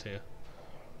jumps up a tier.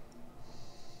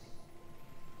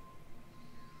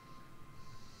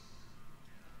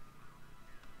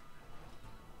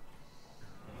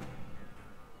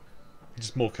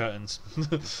 Just more curtains.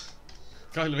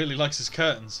 Guy really likes his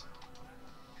curtains.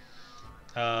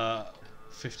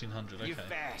 1500. Okay. You're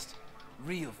fast,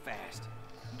 real fast.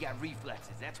 You got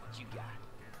reflexes. That's what you got.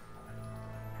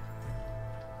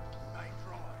 Ain't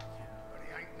drive, but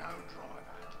he ain't no driver.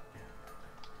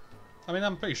 I mean,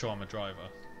 I'm pretty sure I'm a driver.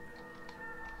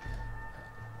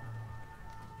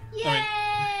 Yay!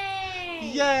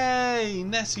 Yay!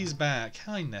 Nessie's back.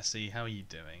 Hi Nessie, how are you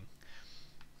doing?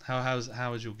 How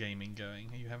is your gaming going?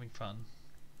 Are you having fun?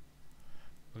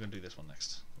 We're gonna do this one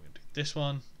next. We're gonna do this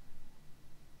one,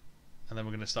 and then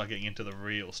we're gonna start getting into the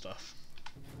real stuff.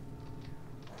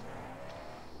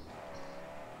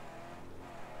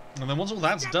 And then once all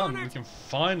that's done, we can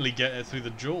finally get it through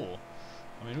the jaw.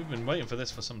 I mean, we've been waiting for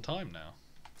this for some time now.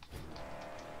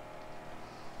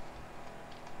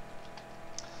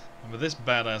 And with this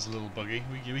badass little buggy,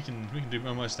 we can do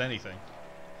almost anything,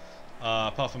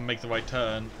 apart from make the right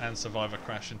turn and survive a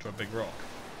crash into a big rock.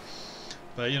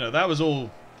 But you know, that was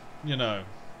all, you know,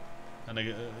 and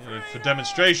for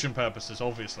demonstration purposes,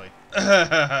 obviously.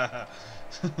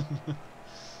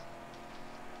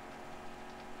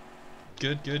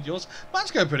 Good. Yours? Mine's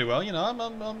going pretty well. You know,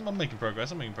 I'm making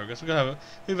progress.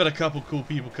 We've had a couple cool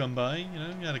people come by. You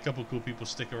know, we had a couple cool people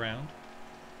stick around.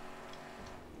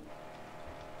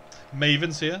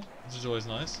 Maven's here, which is always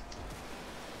nice.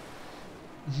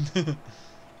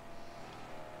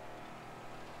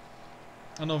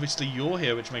 And obviously you're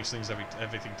here, which makes things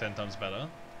everything 10 times better.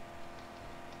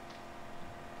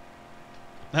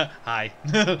 Hi.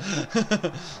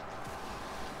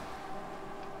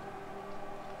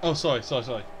 Oh, sorry.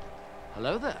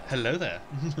 Hello there. Hello there.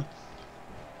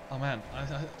 Oh man,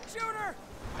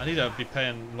 I need to be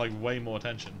paying like way more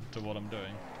attention to what I'm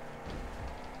doing.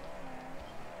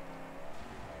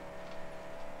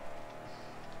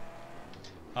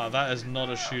 That is not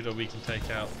a shooter we can take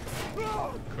out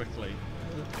quickly.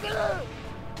 Come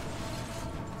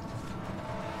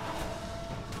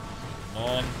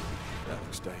on. That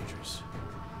looks dangerous.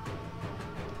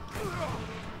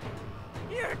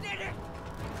 You did it!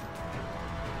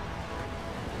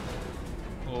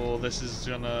 Oh, this is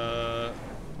gonna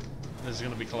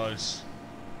be close.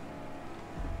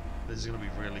 This is gonna be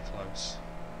really close.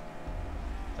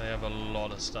 They have a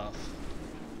lot of stuff.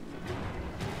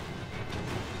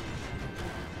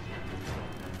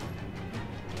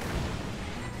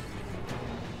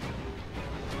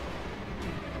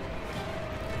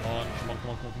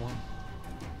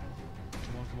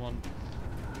 Come on.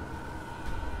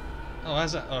 Oh,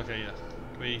 how's that? Okay, yeah.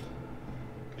 Can we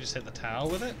just hit the tower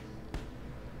with it?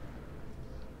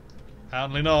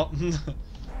 Apparently not. What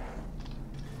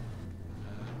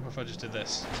if I just did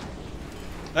this?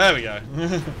 There we go.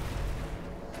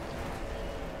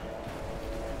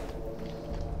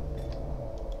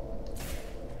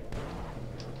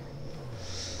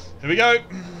 Here we go.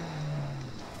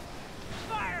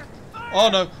 Fire! Oh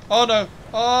no!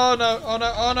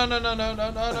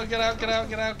 Get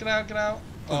out!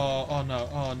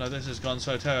 Oh no, this has gone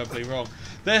so terribly wrong.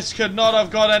 This could not have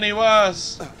got any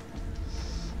worse.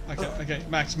 Okay,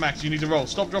 Max, you need to roll.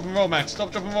 Stop, drop, and roll, Max.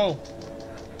 Stop, drop, and roll.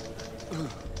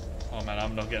 Oh man,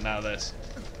 I'm not getting out of this.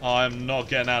 I'm not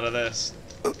getting out of this.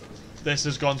 This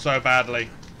has gone so badly.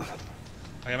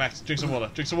 Okay, Max, drink some water.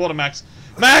 Drink some water, Max.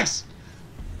 Max!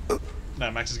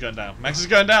 No, Max is going down. Max is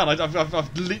going down.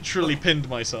 I've literally pinned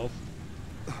myself.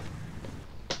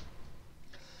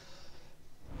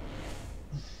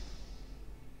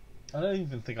 I don't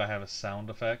even think I have a sound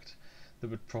effect that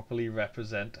would properly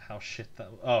represent how shit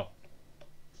that was. Oh.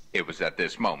 It was at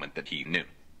this moment that he knew.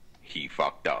 He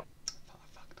fucked up.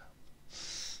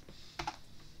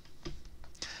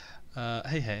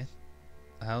 Hey.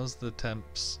 How's the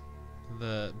temps?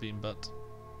 The bean butt?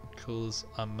 Cause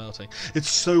I'm melting. It's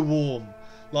so warm.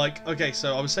 Like, okay,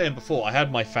 so I was saying before, I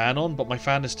had my fan on, but my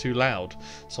fan is too loud,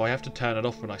 so I have to turn it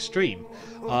off when I stream.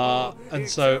 And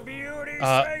so,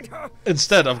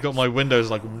 instead I've got my windows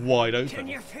like wide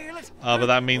open. But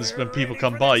that means when people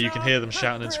come by, you can hear them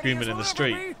shouting and screaming in the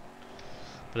street.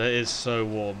 But it is so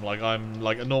warm. Like,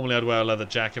 normally I'd wear a leather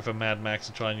jacket for Mad Max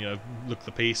and try and, you know, look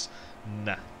the piece.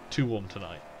 Nah, too warm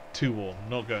tonight. Too warm.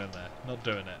 Not going there. Not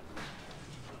doing it.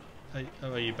 Hey,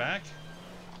 oh, are you back?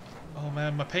 Oh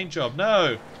man, my paint job.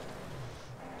 No!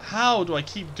 How do I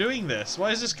keep doing this?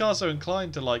 Why is this car so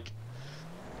inclined to, like,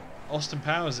 Austin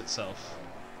Powers itself?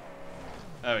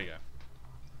 There we go.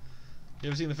 You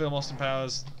ever seen the film Austin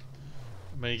Powers?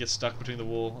 When you get stuck between the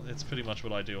wall? It's pretty much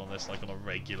what I do on this, like, on a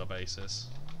regular basis.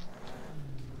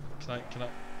 Can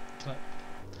I?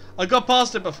 I got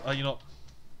past it before. You know.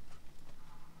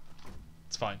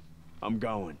 It's fine. I'm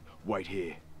going. Wait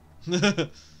here.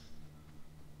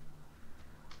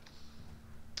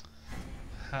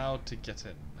 How to get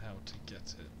in. How to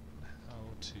get in. How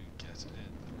to get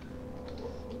in.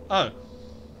 Oh.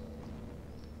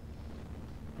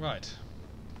 Right.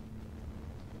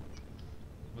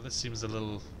 Well, this seems a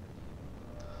little...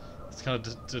 It kind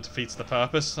of defeats the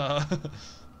purpose.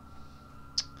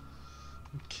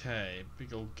 Okay,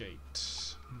 big old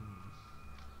gate.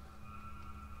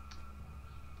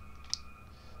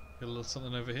 Got a little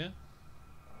something over here.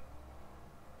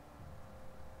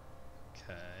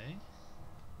 Okay.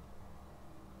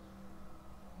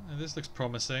 This looks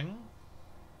promising.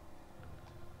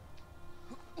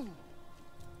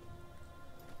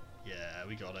 Yeah,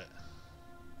 we got it.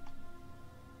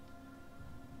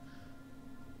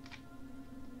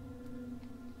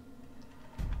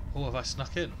 Oh, have I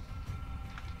snuck in?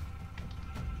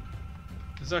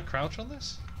 Is there a crouch on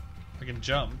this? I can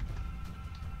jump.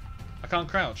 I can't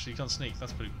crouch, you can't sneak.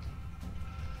 That's pretty...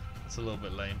 That's a little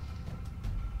bit lame.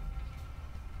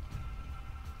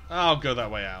 I'll go that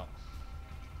way out.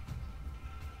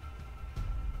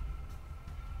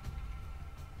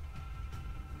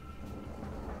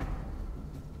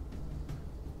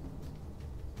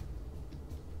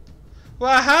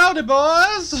 Well, howdy,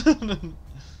 boys! Can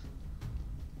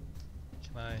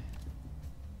I...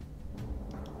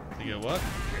 You go, what?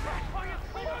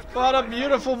 What a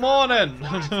beautiful morning!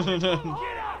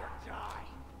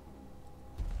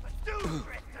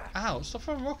 Ow, stop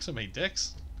throwing rocks at me,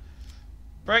 dicks.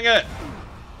 Bring it!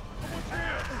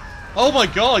 Oh my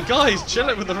god, guys, chill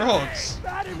it with the rocks!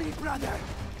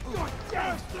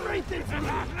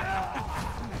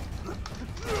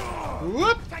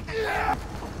 Whoop!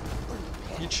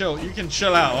 You chill, you can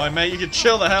chill out, alright mate, you can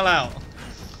chill the hell out.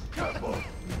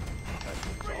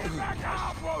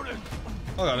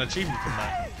 Oh, I got an achievement from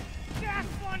that.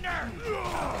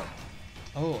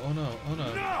 Oh, oh no, oh no,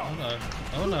 oh no,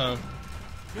 oh no.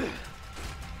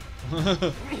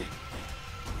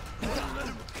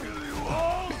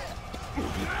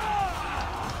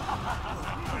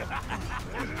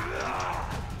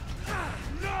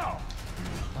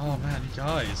 Oh man, you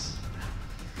guys.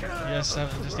 Yes, I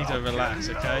just need to relax,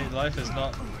 okay? Life is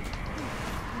not...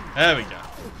 There we go.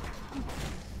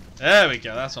 There we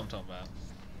go, that's what I'm talking about.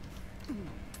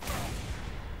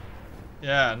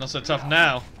 Yeah, not so tough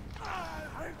now.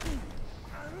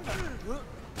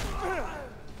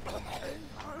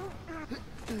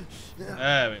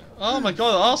 There we go. Oh my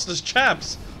god, Arsenal's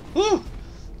chaps! Woo!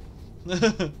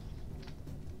 Was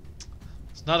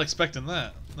not expecting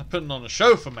that. They're putting on a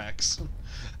show for Max.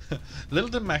 Little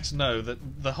did Max know that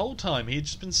the whole time he had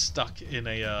just been stuck in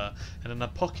an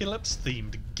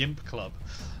apocalypse-themed GIMP club.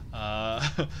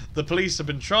 The police have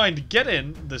been trying to get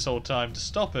in this whole time to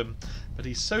stop him, but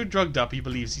he's so drugged up he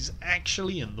believes he's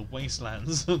actually in the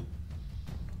wastelands. Tell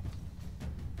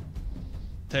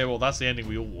you what, that's the ending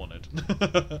we all wanted.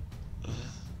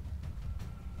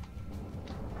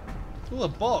 Oh, a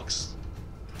box.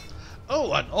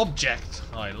 Oh, an object.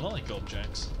 I like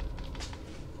objects.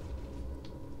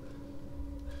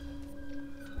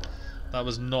 That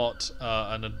was not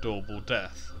an adorable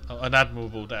death. An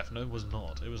admirable death. No, it was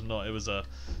not. It was not. It was a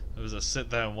sit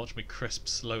there and watch me crisp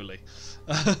slowly.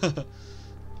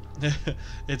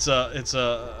 It's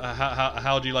a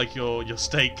how do you like your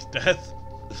steak death?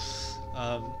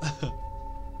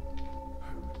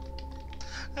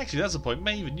 Actually, that's the point.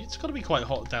 Maven, it's got to be quite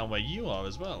hot down where you are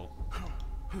as well.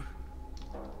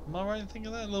 Am I right in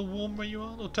thinking that? A little warm where you are?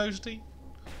 A little toasty?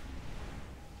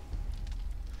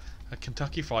 A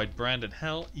Kentucky Fried Brandon.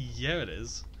 Hell yeah, it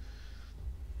is.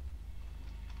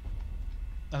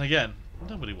 And again,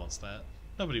 nobody wants that.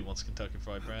 Nobody wants Kentucky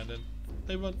Fried Brandon.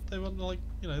 They want like,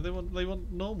 you know, they want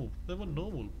normal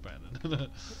Brandon.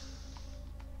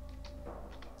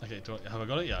 Okay, have I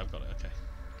got it? Yeah, I've got it. Okay.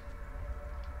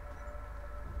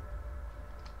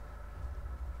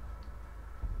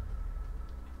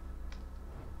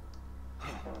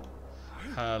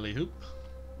 Hally hoop.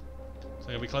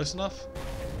 So are we close enough?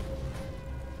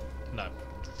 No.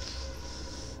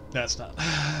 That's not.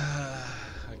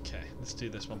 Okay, let's do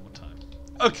this one more time.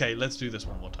 Okay, let's do this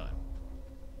one more time.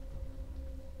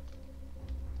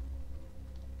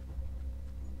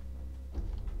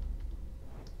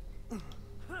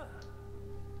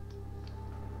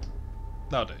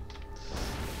 That'll do.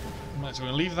 Right, so we're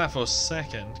going to leave that for a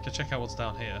second. Go check out what's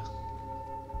down here.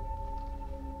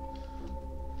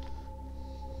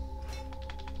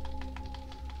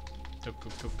 Go, go,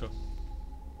 go, go.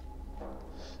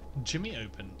 Jimmy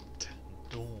opened 10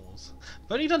 doors.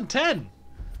 I've only done 10!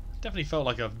 Definitely felt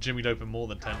like I've jimmied open more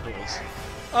than 10 doors.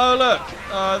 Oh look!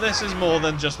 This is more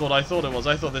than just what I thought it was.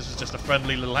 I thought this was just a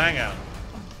friendly little hangout.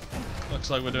 Looks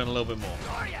like we're doing a little bit more.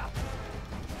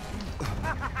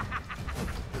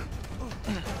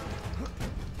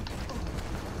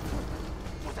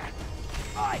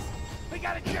 Boys, we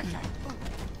got a chicken!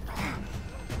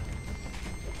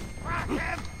 Rock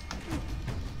him!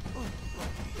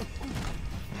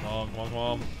 Come on, come on, come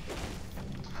on.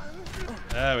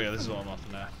 There we go, this is what I'm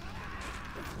after now.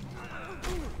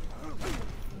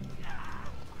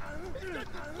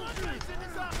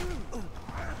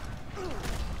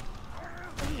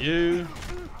 you.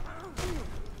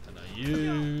 And now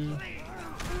you.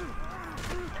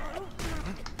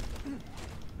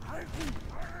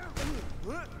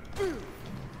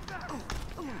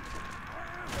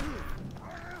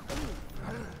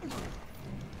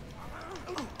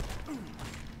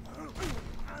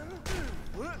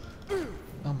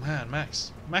 Oh man,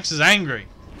 Max. Max is angry.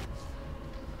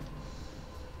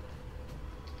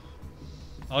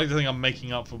 I like to think I'm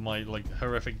making up for my like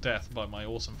horrific death by my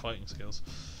awesome fighting skills.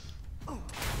 Okay,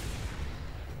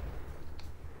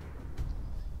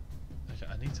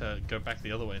 I need to go back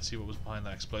the other way and see what was behind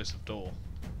that explosive door.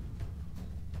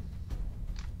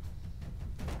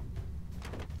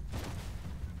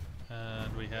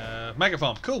 And we have Mega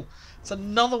Farm. Cool. It's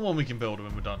another one we can build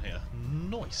when we're done here.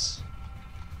 Nice.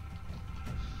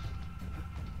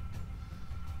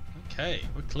 Okay,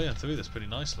 we're clearing through this pretty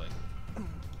nicely.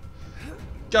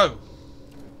 Go!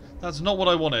 That's not what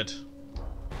I wanted.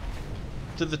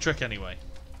 Did the trick anyway.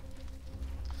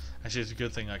 Actually, it's a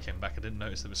good thing I came back. I didn't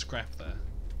notice there was scrap there.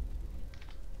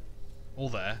 All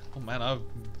there. Oh man, have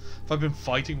I been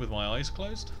fighting with my eyes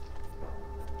closed?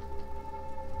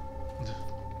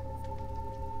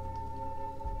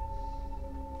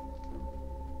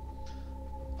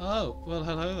 Oh, well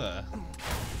hello there.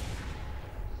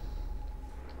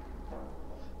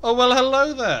 Oh, well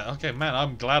hello there! Okay, man,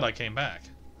 I'm glad I came back.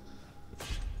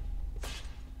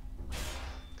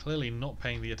 Clearly not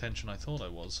paying the attention I thought I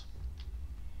was.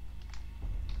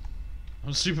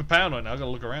 I'm super paranoid now, I gotta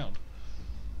look around.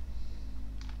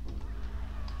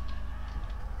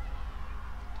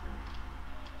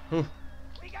 Ooh.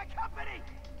 We got company.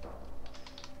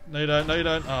 No you don't, no you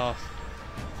don't. Oh.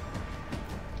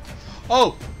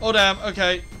 Oh! Oh damn,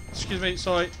 okay. Excuse me,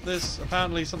 sorry. There's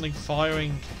apparently something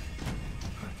firing.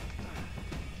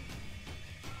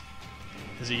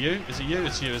 Is it you? Is it you?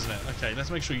 It's you, isn't it? Okay,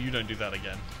 let's make sure you don't do that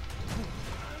again.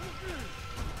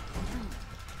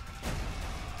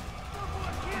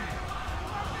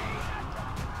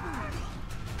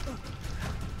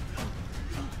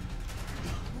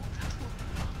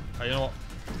 Oh, you know what?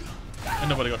 Ain't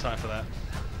nobody got time for that.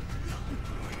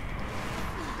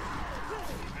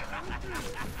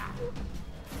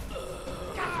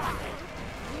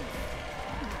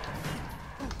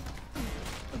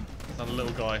 That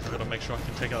little guy, I've got to make sure I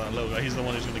can take out that little guy. He's the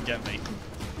one who's going to get me.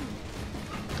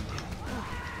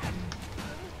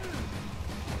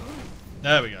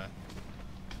 There we go.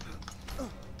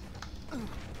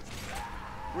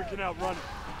 We can outrun it.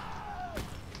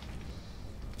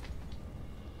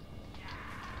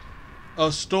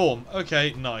 Oh, Storm.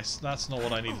 Okay, nice. That's not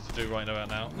what I needed to do right about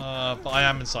now. But I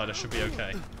am inside. I should be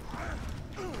okay.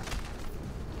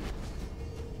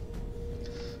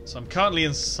 So I'm currently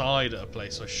inside a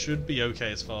place, so I should be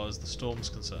okay as far as the storm's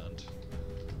concerned.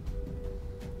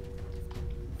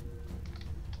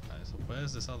 Okay, so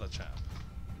where's this other chap?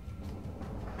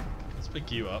 Let's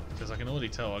pick you up, because I can already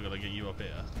tell I gotta get you up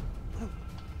here.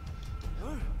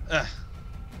 Ah.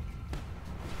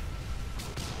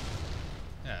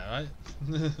 Yeah, right?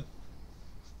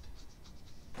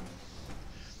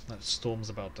 That storm's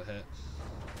about to hit.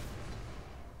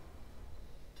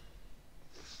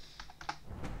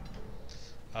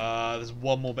 There's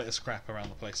one more bit of scrap around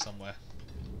the place somewhere.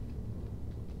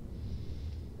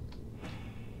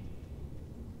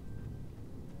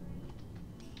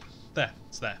 There,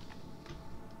 it's there.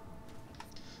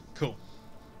 Cool.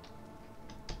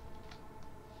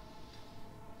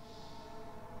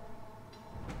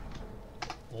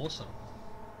 Awesome.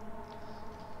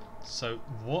 So,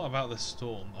 what about the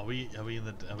storm? Are we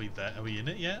in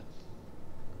it yet?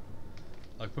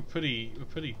 Like we're pretty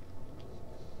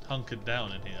hunkered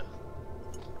down in here.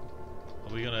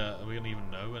 Are we gonna even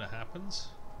know when it happens?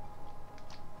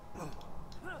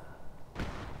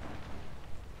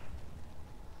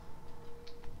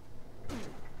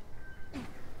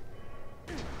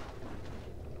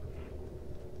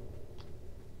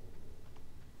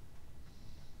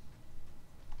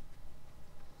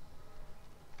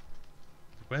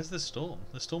 Where's the storm?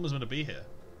 The storm is going to be here.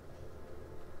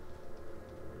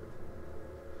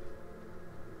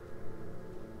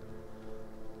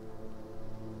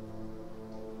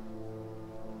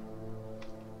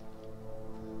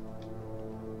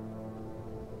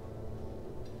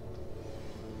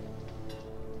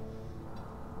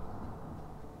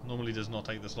 Normally does not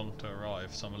take this long to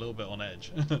arrive, so I'm a little bit on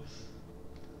edge.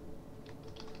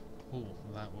 Oh,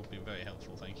 that would be very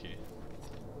helpful, thank you.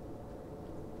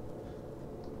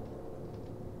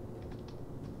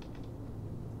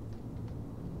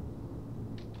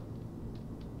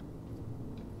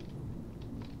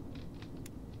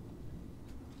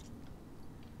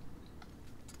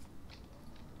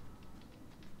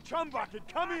 Chumbucket,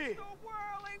 come here! The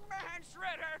whirling man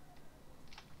shredder!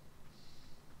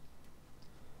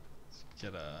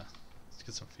 Let's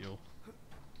get some fuel.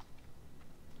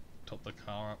 Top the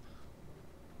car up.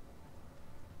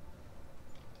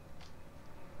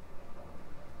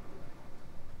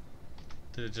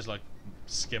 Did it just like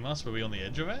skim us? Were we on the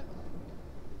edge of it?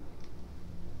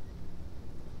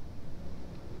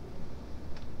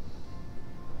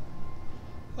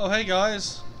 Oh hey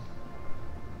guys!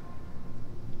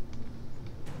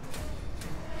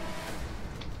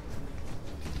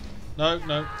 No,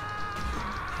 no.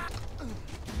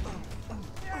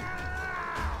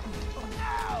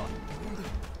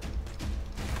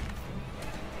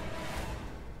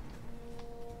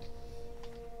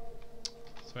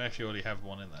 So we actually already have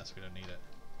one in there, so we don't need it.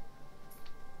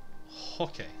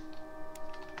 Okay.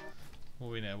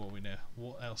 What we know, what we know.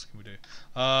 What else can we do?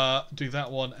 Do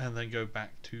that one and then go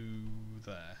back to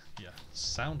there. Yeah,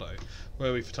 Soundo. Where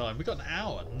are we for time? We got an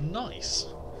hour. Nice.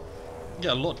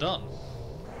 Yeah, a lot done.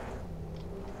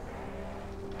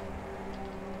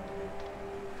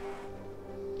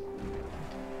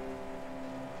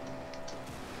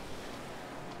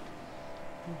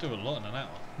 We'll do a lot in an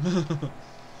hour.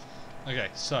 Okay,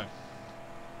 so.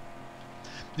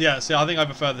 Yeah, see, I think I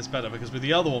prefer this better because with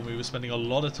the other one we were spending a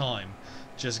lot of time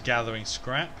just gathering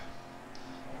scrap.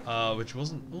 Which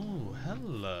wasn't... Ooh,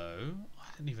 hello. I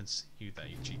didn't even see you there,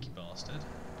 you cheeky bastard.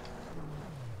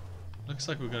 Looks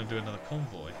like we're going to do another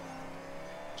convoy.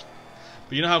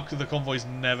 But you know how the convoys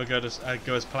never go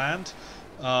as planned?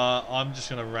 I'm just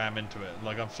going to ram into it.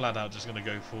 Like, I'm flat out just going to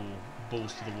go full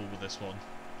balls to the wall with this one.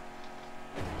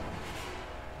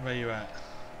 Where you at?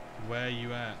 Where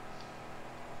you at?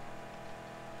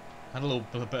 I had a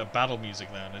bit of battle music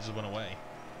there and it just went away.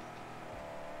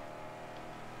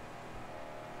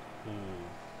 Ooh.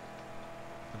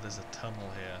 But there's a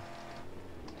tunnel here.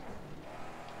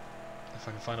 If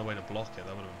I can find a way to block it,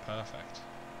 that would have been perfect.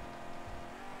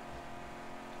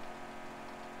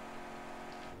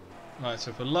 Right,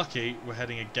 so if we're lucky, we're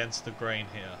heading against the grain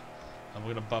here. And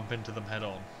we're going to bump into them head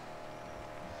on.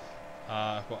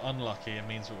 If we're unlucky, it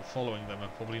means that we're following them and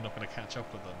probably not going to catch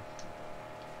up with them.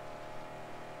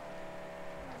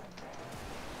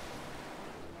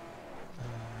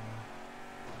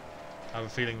 I have a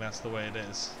feeling that's the way it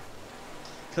is.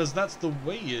 Because that's the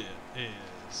way it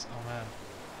is. Oh man.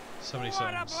 So many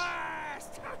songs.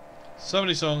 So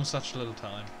many songs, such little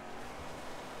time.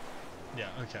 Yeah,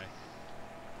 okay.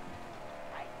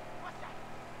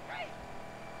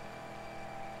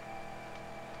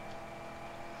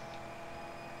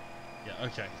 Yeah,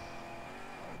 okay.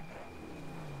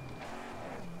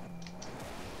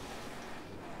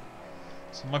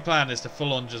 So my plan is to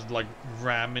full on just like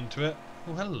ram into it.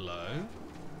 Oh, hello.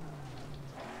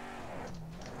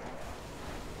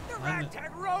 I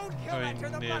very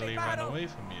nearly ran away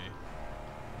from you.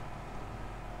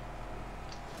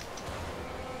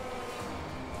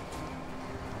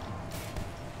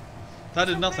 That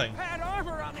did nothing.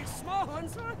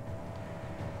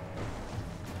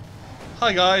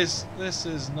 Hi guys, this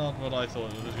is not what I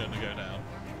thought it was going to go down.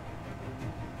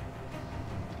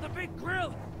 The big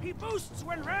grill, he boosts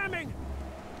when ramming.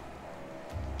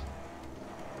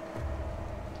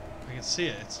 I can see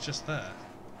it, it's just there.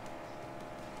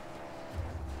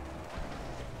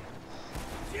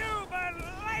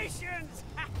 Jubilations!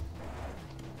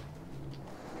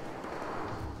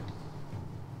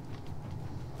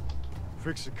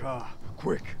 Fix the car,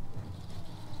 quick.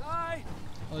 Hi.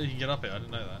 Oh, you can get up it, I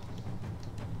didn't know that.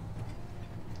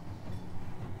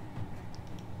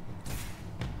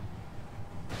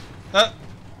 Ah!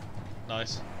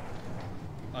 Nice.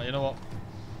 Oh, you know what?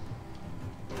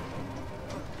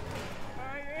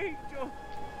 My angel.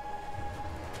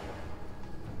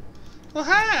 Oh,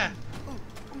 hi!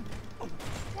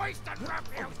 Wasted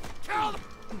refuse. Kill them.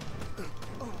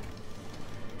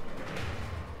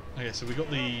 Okay, so we got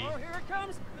the... Oh, here it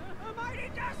comes. A mighty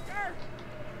duster.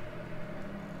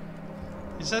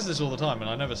 He says this all the time and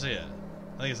I never see it.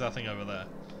 I think it's that thing over there.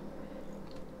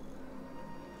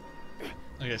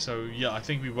 Okay, so yeah, I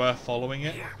think we were following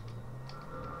it.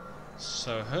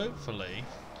 So hopefully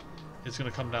it's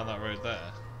going to come down that road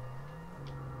there.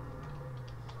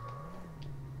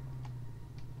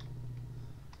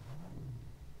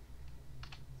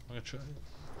 I'm going to try.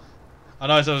 I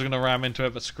know I said I was going to ram into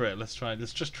it, but screw it. Let's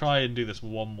just try and do this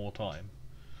one more time.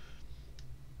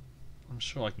 I'm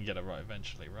sure I can get it right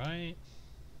eventually, right?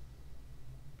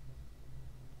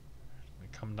 We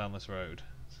come down this road.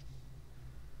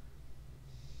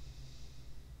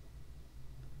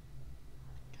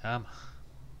 Gamma.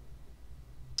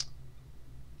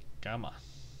 Gamma.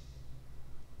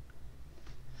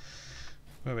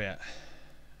 Where are we at?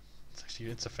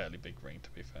 It's a fairly big ring, to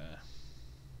be fair.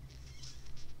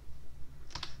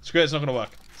 Screw it, it's not gonna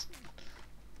work.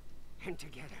 And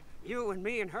together, you and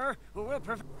me and her will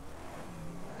prevent.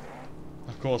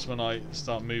 Of course, when I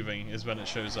start moving is when it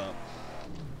shows up.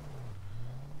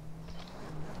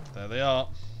 There they are.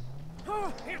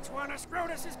 Oh, it's one of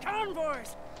Scrotus's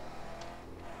convoys.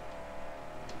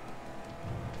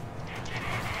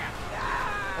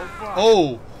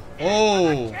 Oh!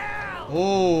 Oh!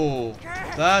 Oh!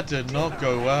 That did not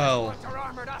go well.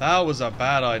 That was a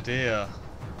bad idea.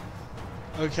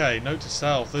 Okay, note to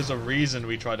self, there's a reason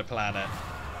we try to plan it.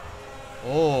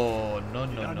 Oh, no,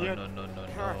 no, no, no, no, no, no.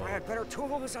 If I had better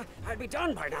tools, I'd be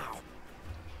done by now.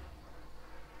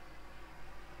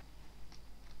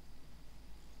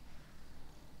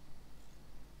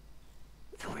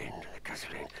 The wind, the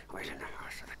guzzling, right in the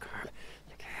house of the curb,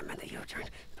 the cam and the U-turn,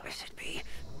 blessed be.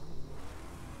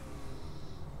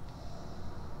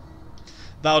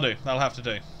 That'll do. That'll have to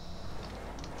do.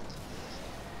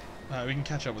 Alright, we can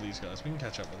catch up with these guys. We can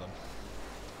catch up with them.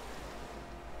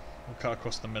 We'll cut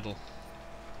across the middle.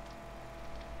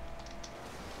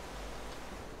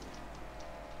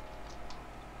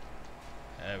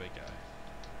 There we go.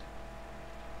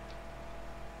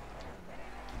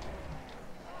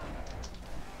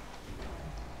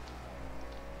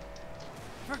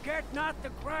 Forget not the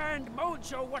grand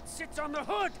mojo what sits on the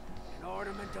hood, an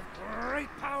ornament of great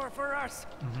power for us.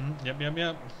 Yep.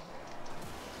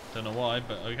 Don't know why,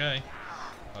 but okay.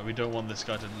 We don't want this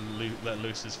guy to let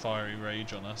loose his fiery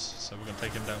rage on us, so we're going to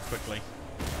take him down quickly.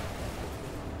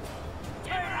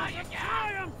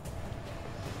 Triumph!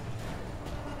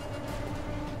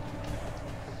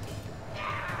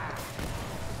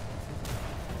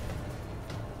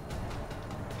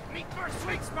 Me first,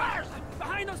 sweet spires!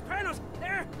 Behind those panels!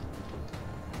 There!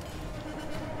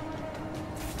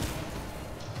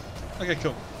 Okay,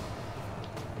 cool.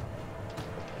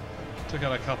 Took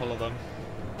out a couple of them.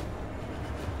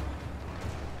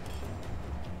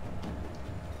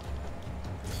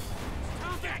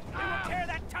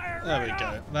 There we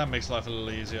go. That makes life a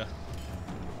little easier.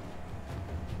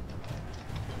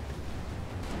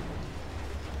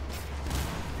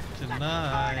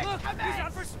 Denied. Look, he's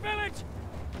out for spillage!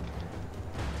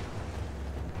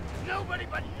 Nobody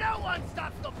but no one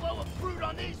stops the flow of fruit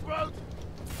on these roads.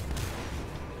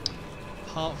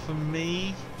 Apart from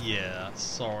me? Yeah,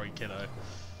 sorry, kiddo.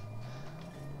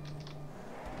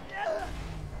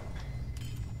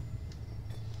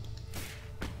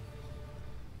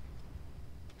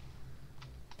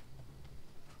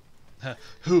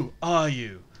 Who are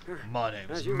you? My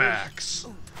name's Max.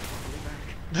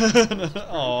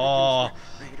 Oh,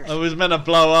 I was meant to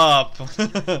blow up.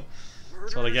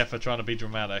 That's what I get for trying to be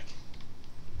dramatic.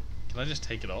 Can I just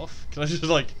take it off? Can I just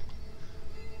like...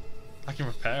 I can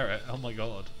repair it. Oh my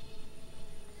god.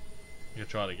 I'm gonna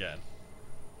try it again.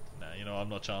 Nah, you know, I'm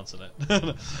not chancing it.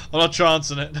 I'm not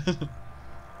chancing it. There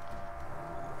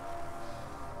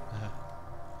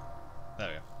we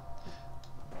go.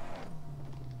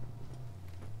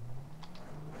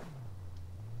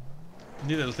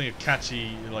 You need a thing of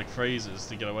catchy like phrases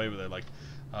to get away with it, like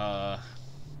nah,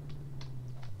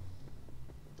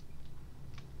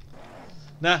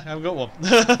 I haven't got one.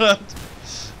 Well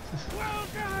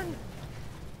done!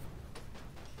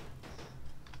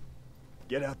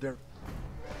 Get out there.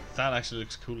 That actually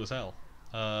looks cool as hell.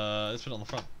 Let's put it on the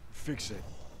front. Fix it.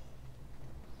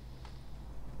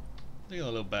 Look at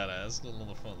the little badass, little on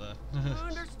the front there.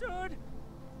 Understood!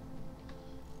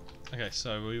 Okay,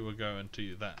 so we were going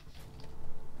to that.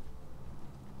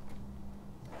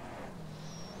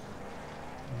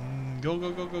 Go,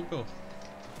 go, go, go, go.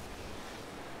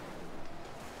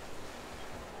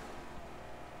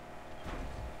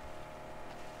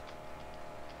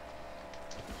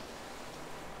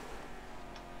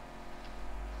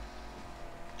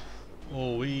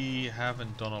 Oh, we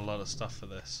haven't done a lot of stuff for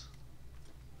this.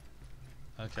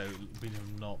 Okay, we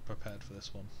have not prepared for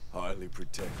this one. Highly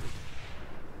protected.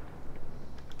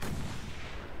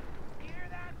 Hear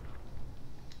that?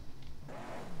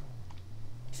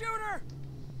 Shooter!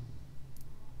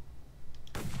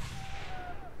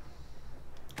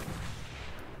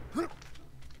 Oh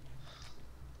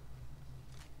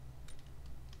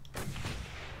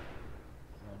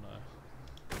no.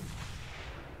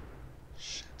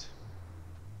 Shit.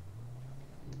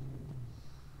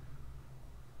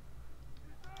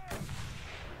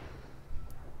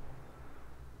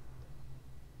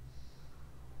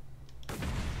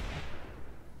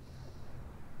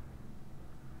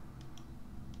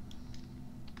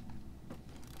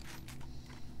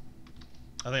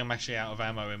 I think I'm actually out of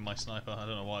ammo in my sniper. I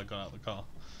don't know why I got out of the car.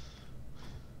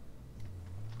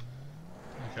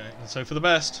 Okay, let's hope for the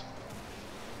best.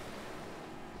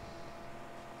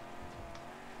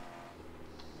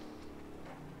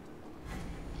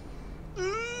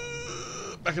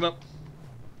 Back it up.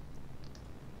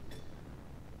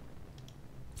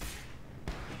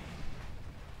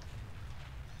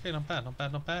 Okay, not bad, not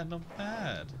bad, not bad, not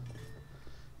bad. Do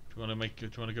you want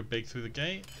to go big through the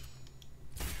gate?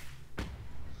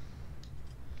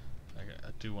 Okay,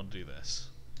 I do want to do this.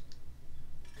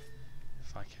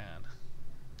 If I can.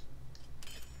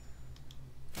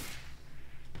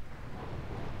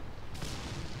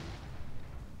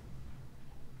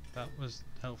 That was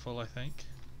helpful, I think.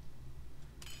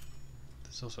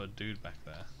 There's also a dude back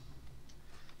there.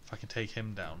 If I can take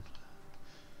him down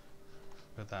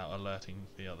without alerting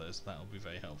the others, that will be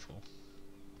very helpful.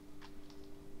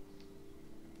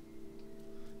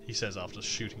 He says after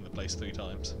shooting the place 3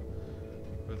 times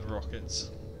with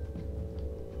rockets.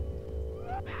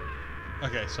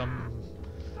 Okay, so I'm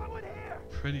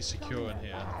pretty secure in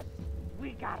here.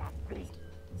 We gotta flee.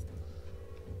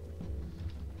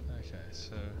 Okay,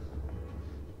 so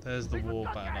there's the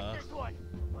war banner. There's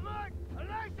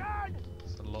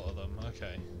a lot of them.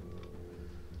 Okay.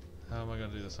 How am I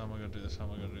gonna do this? How am I gonna do this? How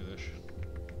am I gonna do this?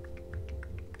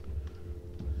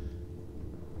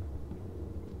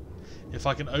 If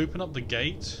I can open up the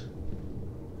gate,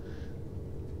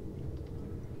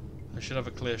 I should have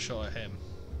a clear shot at him.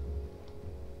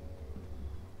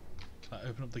 Can I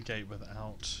open up the gate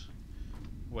without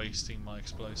wasting my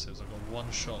explosives? I've got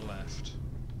 1 shot left.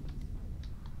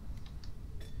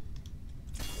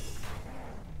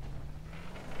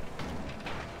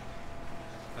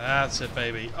 That's it,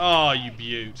 baby. Oh, you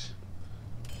beaut.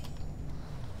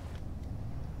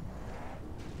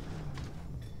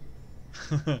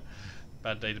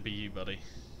 Bad day to be you, buddy.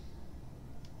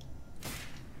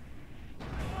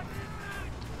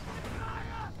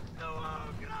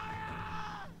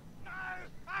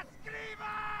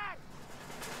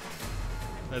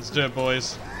 Let's do it,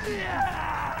 boys. Oh,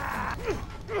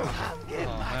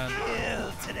 man.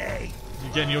 You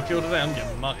getting your kill today? I'm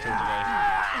getting my kill today.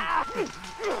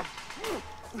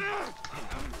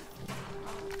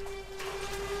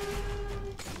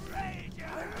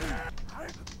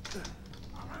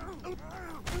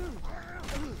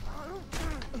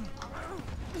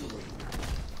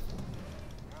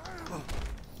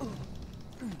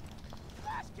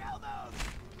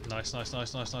 Nice, nice,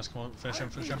 nice, nice, nice. Come on, finish him,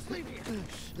 finish him.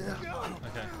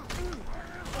 Okay.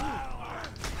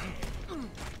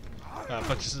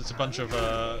 It's a bunch of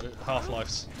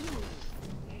Half-Lives.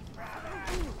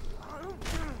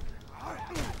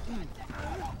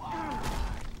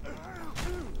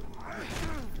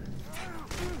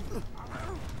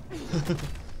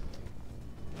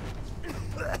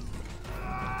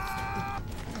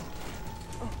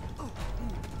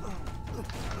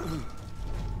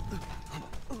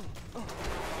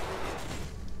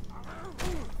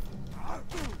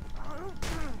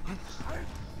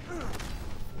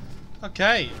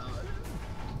 Okay.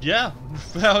 Yeah.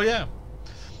 Hell yeah.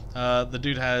 The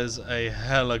dude has a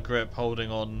hella grip holding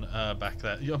on back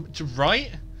there.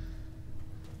 Right?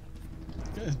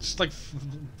 Just like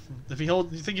if he you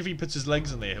think if he puts his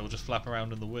legs in there, he'll just flap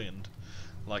around in the wind,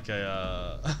 like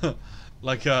a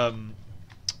like a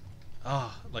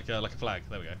flag.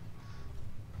 There we go.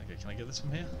 Okay, can I get this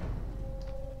from here?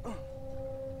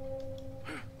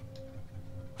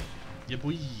 Yeah,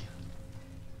 boy.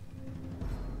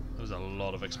 There's a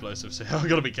lot of explosives here. I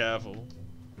gotta be careful.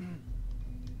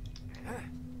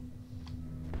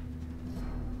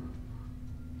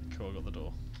 Cool, I got the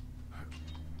door.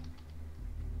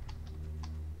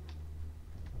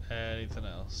 Anything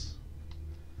else?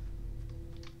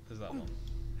 There's that one.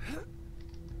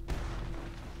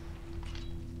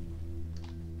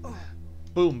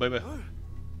 Boom, baby.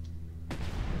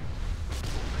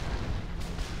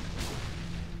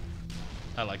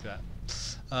 I like that.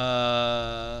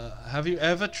 Have you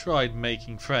ever tried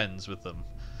making friends with them?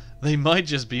 They might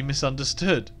just be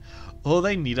misunderstood. Or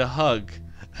they need a hug.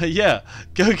 Yeah,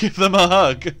 go give them a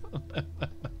hug.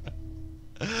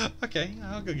 Okay,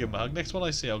 I'll go give him a hug. Next one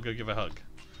I see, I'll go give a hug.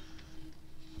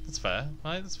 That's fair,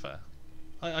 right? That's fair.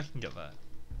 I can get that.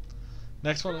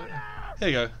 Next one. Here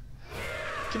you go.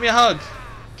 Give me a hug.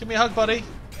 Give me a hug, buddy.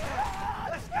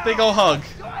 Big ol' hug.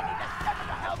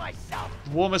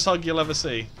 Warmest hug you'll ever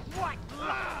see.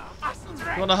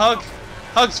 You want a hug?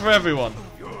 Hugs for everyone.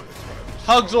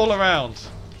 Hugs all around.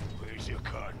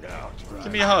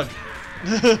 Give me a hug.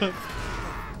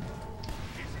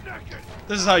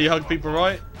 This is how you hug people,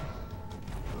 right?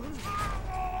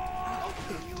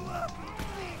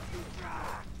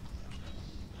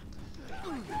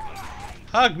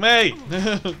 Hug me!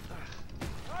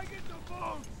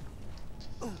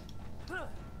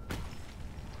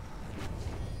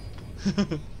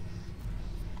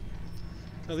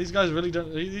 No, these guys really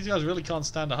don't. These guys really can't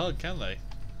stand a hug, can they?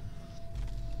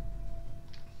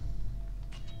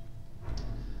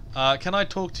 Can I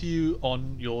talk to you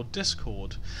on your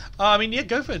Discord? I mean, yeah,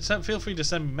 go for it. Feel free to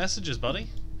send me messages, buddy.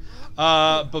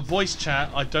 But voice chat,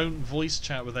 I don't voice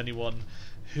chat with anyone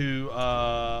who,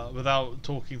 without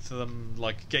talking to them,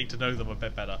 like getting to know them a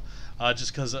bit better.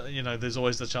 Just because, you know, there's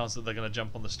always the chance that they're going to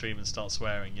jump on the stream and start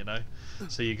swearing, you know?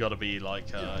 So you got to be like,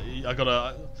 you got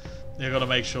to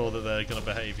make sure that they're going to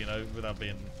behave, you know, without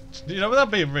being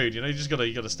rude, you know? You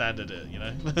got to standard it, you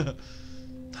know?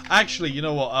 Actually, you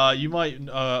know what? You might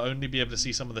only be able to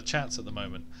see some of the chats at the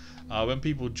moment. When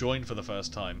people join for the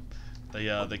first time,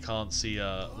 they can't see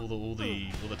all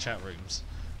the chat rooms,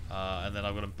 and then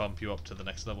I'm gonna bump you up to the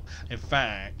next level. In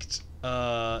fact,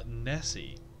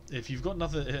 Nessie, if you've got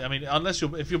nothing, I mean,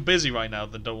 if you're busy right now,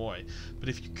 then don't worry. But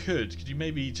if you could you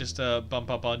maybe just bump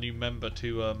up our new member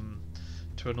to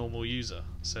a normal user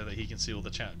so that he can see all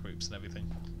the chat groups and everything?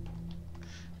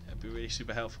 It'd be really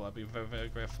super helpful. I'd be very, very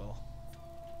grateful.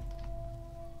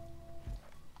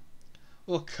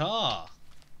 Okay.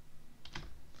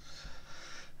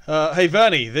 Hey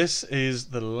Vernie, this is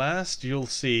the last you'll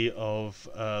see of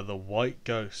the White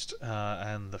Ghost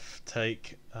and the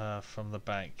take from the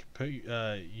bank.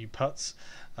 You putts,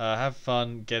 have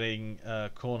fun getting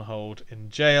cornholed in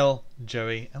jail,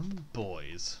 Joey and the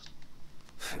boys.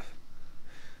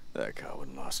 That car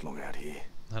wouldn't last long out here.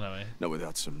 I know, eh? Not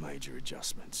without some major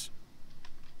adjustments.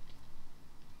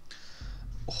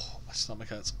 Oh, my stomach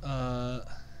hurts.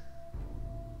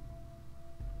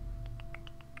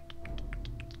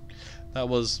 That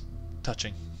was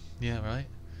touching. Yeah, right?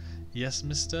 Yes,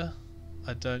 mister?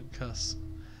 I don't cuss.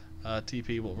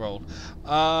 TP will roll.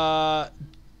 I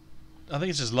think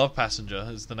it's just Love Passenger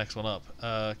is the next one up.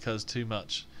 Cause too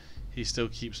much. He still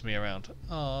keeps me around.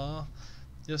 Aww.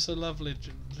 You're so lovely.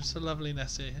 You're so lovely,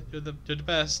 Nessie. You're the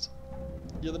best.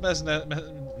 You're the best,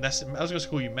 Nessie. I was going to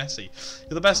call you Messi.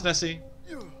 You're the best, Nessie.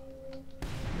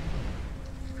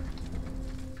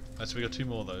 Right, so we got 2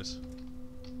 more of those.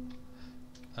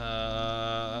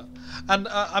 I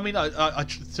mean,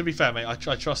 to be fair, mate, I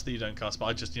trust that you don't cuss, but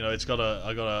I just, you know, I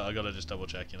gotta just double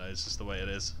check, you know, it's just the way it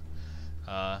is.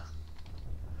 But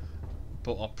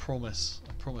I promise,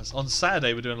 on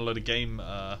Saturday we're doing a load of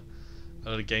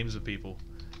games with people,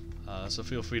 so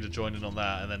feel free to join in on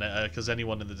that, and then because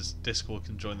anyone in the Discord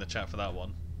can join the chat for that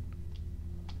one.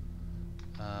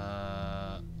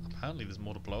 Apparently, there's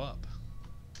more to blow up.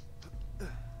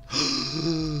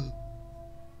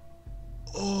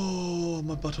 Oh,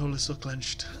 my butthole is so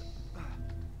clenched.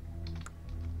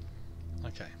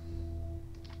 Okay.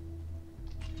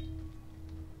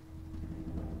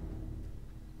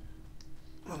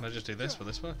 Can I just do this? Will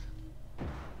this work?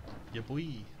 Yeah, boy.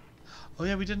 Oh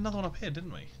yeah, we did another one up here,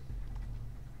 didn't we?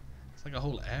 It's like a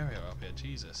whole area up here.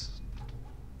 Jesus.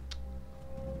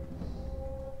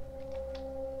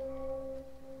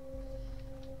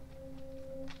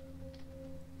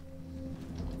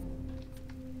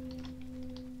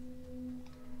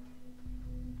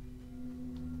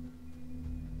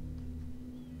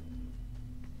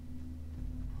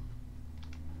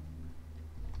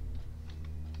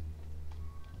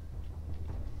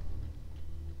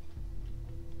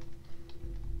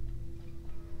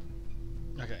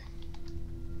 Okay.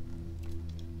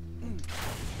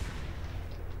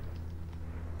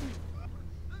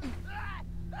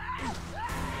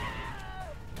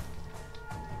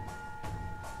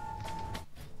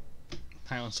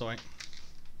 Hang on, sorry.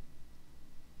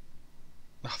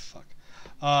 Ah, fuck.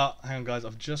 Hang on, guys.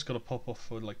 I've just got to pop off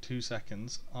for like 2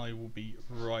 seconds. I will be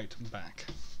right back.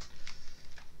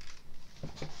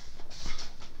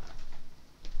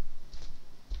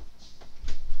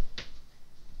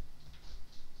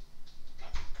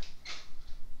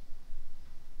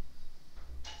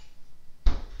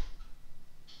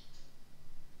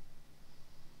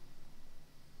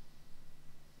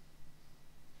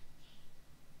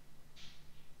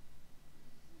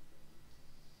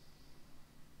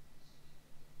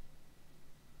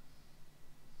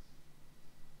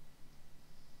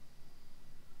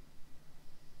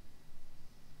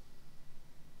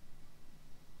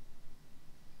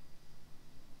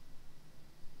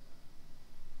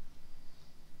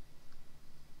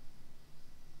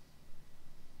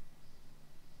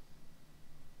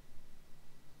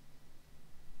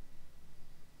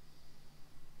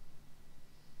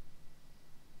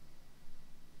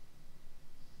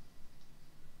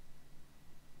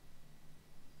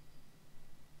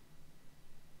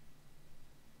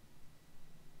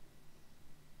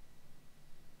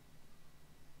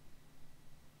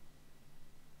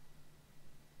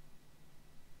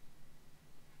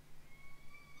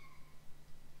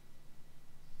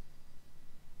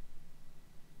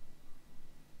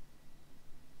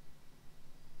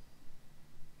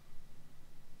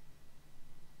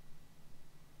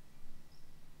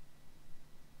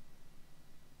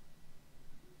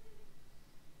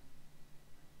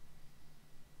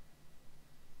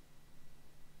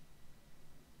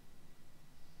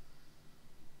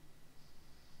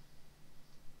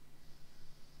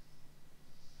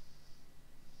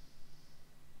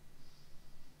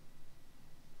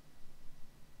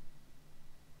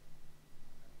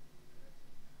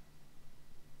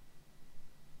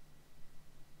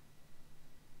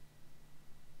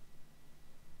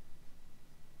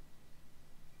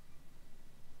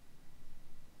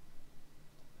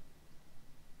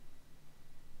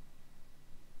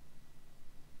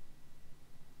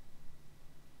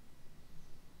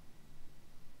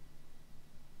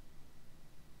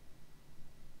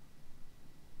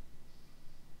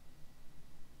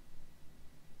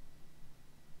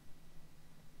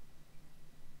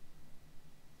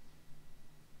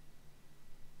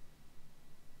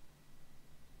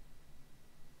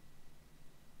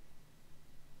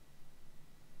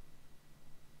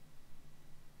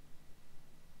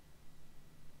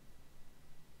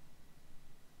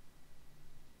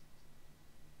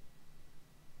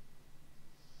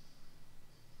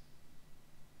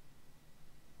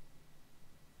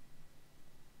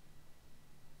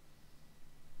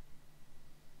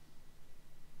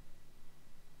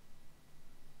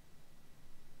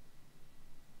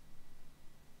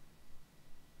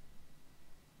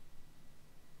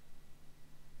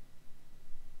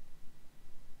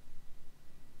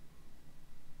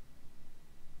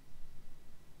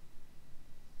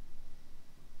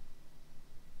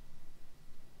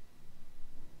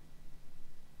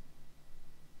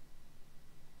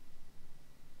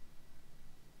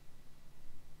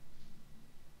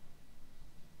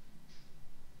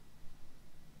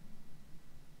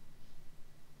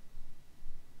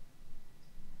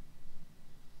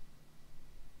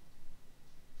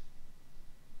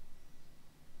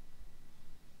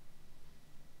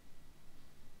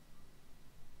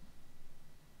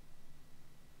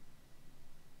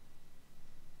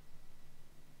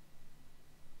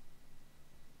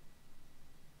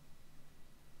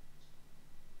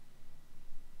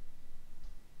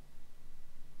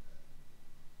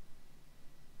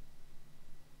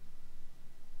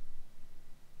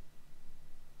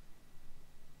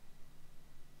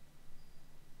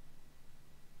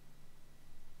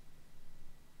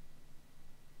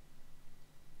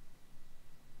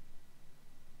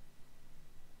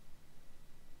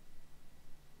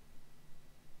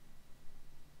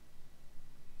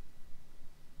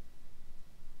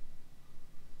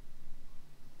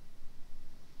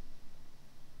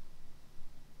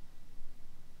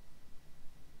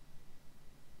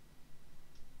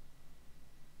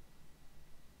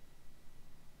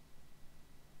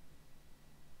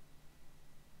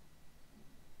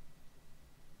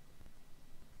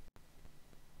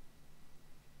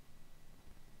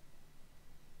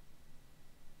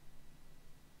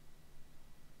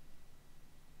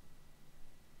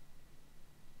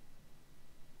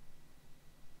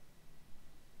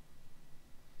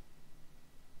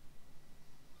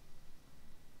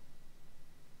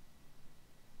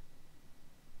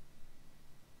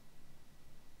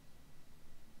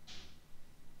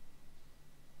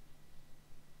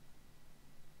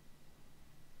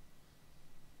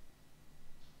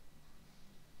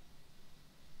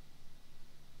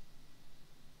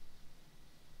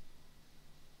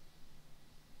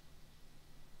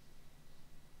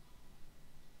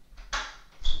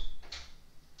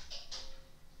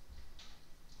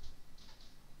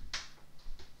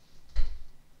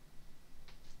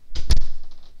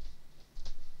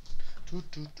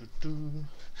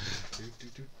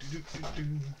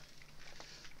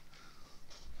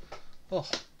 Oh.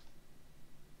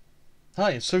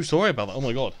 Hi, so sorry about that. Oh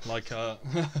my god. Like,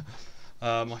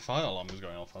 my fire alarm was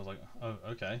going off. I was like, oh,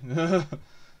 okay.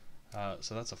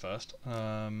 So that's a first.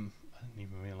 I didn't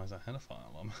even realise I had a fire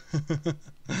alarm.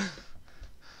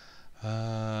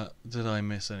 Did I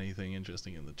miss anything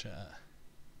interesting in the chat?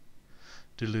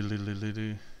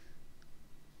 Do-do-do-do-do-do.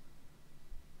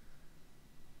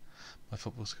 My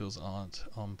football skills aren't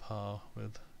on par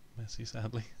with Messi,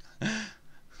 sadly.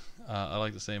 I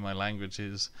like to say my language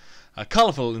is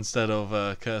colourful instead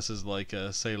of curses like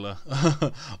sailor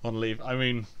on leave.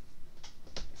 I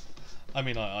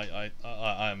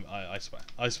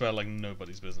swear like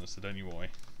nobody's business, so don't you worry.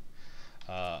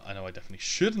 I know I definitely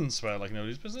shouldn't swear like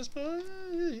nobody's business, but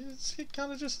it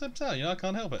kind of just slips out, you know. I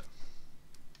can't help it.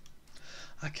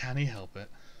 I can't help it.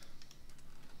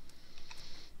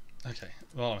 Okay,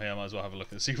 while I'm here, I might as well have a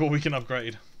look and see what we can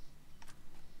upgrade.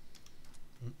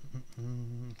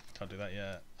 Can't do that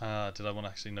yet. Did I want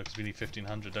to actually? No, because we need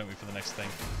 1500, don't we, for the next thing?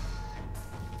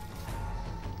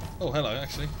 Oh, hello,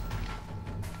 actually.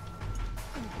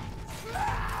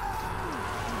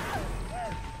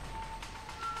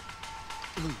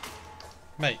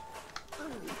 Mate,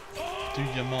 do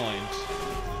you mind?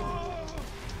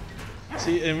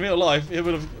 See, in real life, it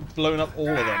would have blown up all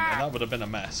of them, and that would have been a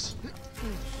mess.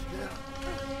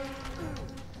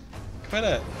 Quit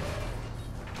it.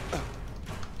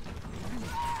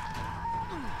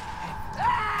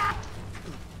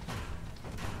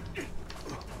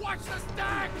 Watch the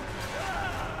stack!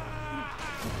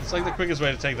 It's like the quickest way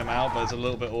to take them out, but it's a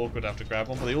little bit awkward to have to grab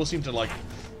one. But they all seem to like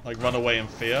run away in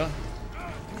fear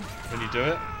when you do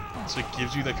it. So it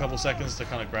gives you the couple seconds to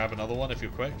kind of grab another one if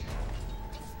you're quick.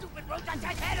 Stupid roach, I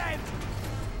can't hit him!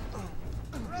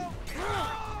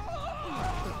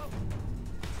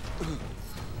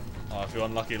 Oh, if you're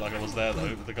unlucky like I was there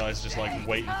though, the guy's just like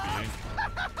waiting for you.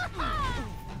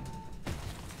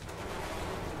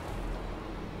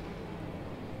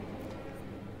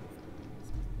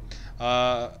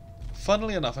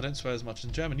 Funnily enough, I don't swear as much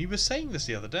in German. You were saying this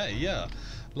the other day, yeah.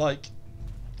 Like,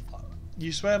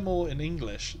 you swear more in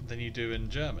English than you do in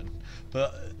German.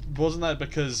 But wasn't that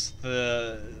because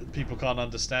the people can't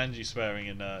understand you swearing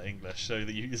in English, so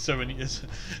that you so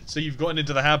you've gotten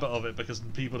into the habit of it because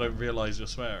people don't realise you're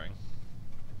swearing?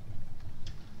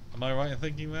 Am I right in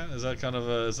thinking that? Is that kind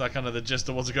of the gist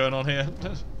of what's going on here?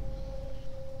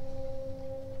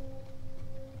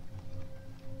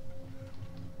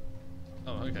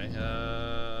 Oh, okay.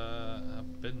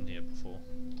 I've been here before.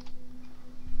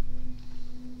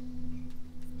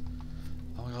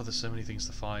 Oh my god, there's so many things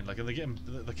to find. Like,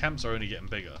 the camps are only getting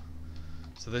bigger,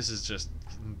 so this is just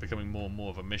becoming more and more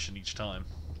of a mission each time.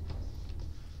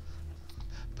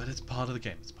 But it's part of the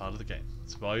game. It's part of the game.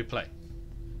 It's why we play.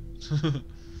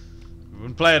 We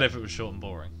wouldn't play it if it was short and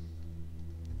boring.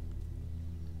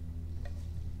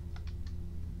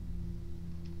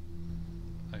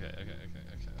 Okay.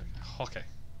 Okay.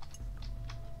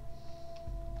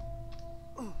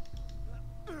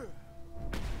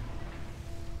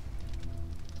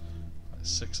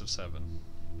 6 of 7.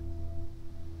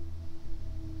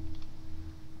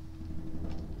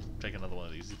 Take another one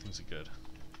of these. These things are good.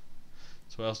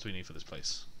 So what else do we need for this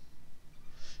place?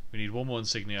 We need 1 more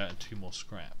insignia and 2 more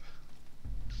scrap.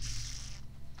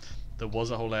 There was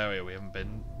a whole area we haven't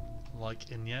been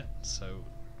in yet, so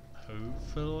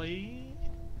hopefully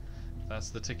that's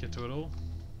the ticket to it all.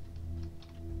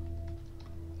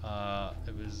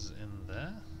 It was in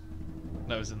there?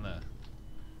 No, it was in there.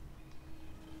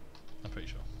 I'm pretty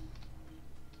sure.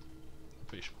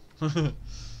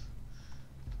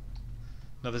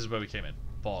 No, this is where we came in.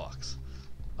 Bollocks.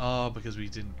 Oh, because we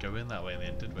didn't go in that way in the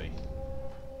end, did we?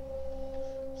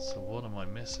 So what am I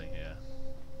missing here?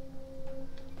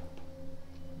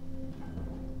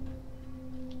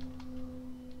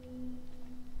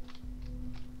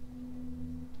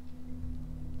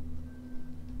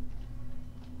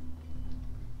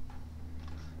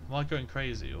 Am I going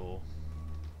crazy, or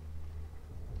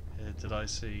did I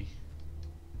see?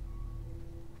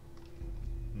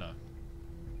 No.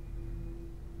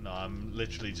 No, I'm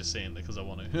literally just seeing it because I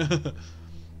want to.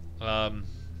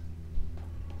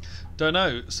 Don't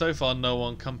know. So far, no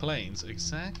one complains.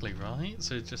 Exactly right.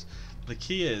 So just the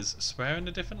key is swear in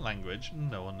a different language.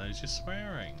 No one knows you're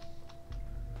swearing.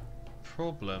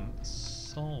 Problem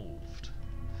solved.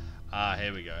 Ah,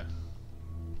 here we go.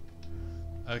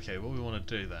 Okay, what we want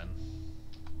to do then?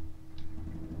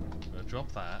 We're gonna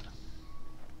drop that.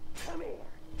 Come here.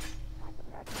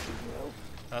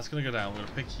 That's gonna go down. We're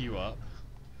gonna pick you up.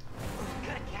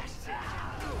 Good guess.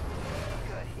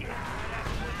 Good here.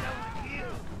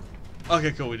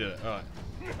 Okay, cool, we did it. Alright.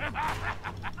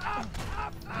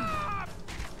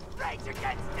 Rage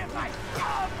against him, I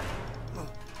come!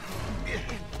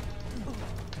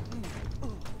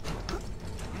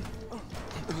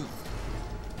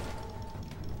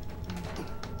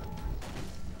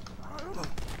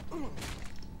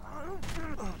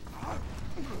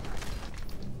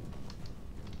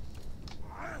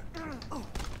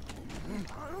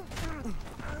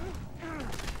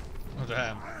 Oh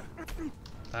damn.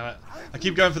 Damn it. I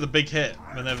keep going for the big hit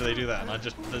whenever they do that, and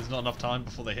there's not enough time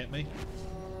before they hit me.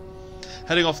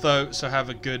 Heading off though, so have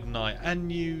a good night.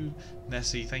 And you,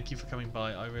 Nessie, thank you for coming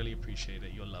by. I really appreciate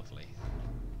it. You're lovely.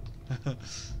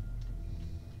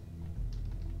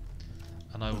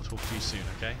 And I will talk to you soon,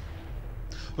 okay?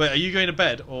 Wait, are you going to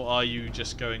bed, or are you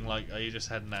just going are you just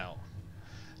heading out?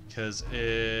 Because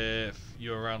if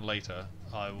you're around later,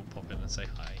 I will pop in and say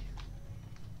hi.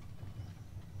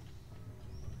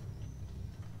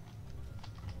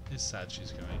 It's sad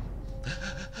she's going.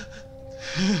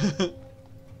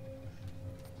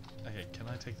 Okay, can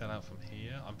I take that out from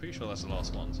here? I'm pretty sure that's the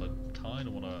last one, so I kind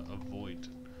of want to avoid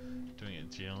doing it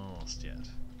just yet.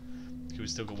 Because we've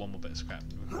still got one more bit of scrap.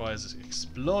 It requires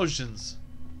explosions!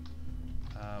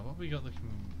 What have we got that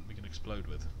we can explode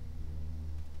with?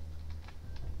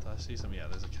 Did I see some? Yeah,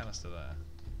 there's a canister there.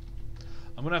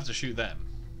 I'm going to have to shoot them.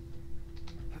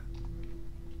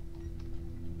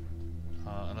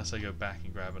 Unless I go back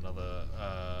and grab another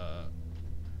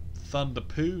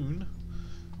Thunderpoon.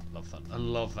 Love that. I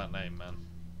love that name, man.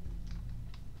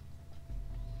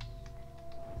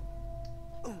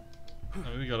 Oh,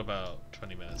 we got about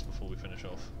 20 minutes before we finish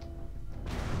off.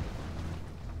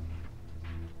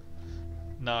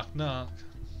 Knock, knock.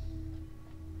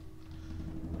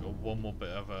 Got one more bit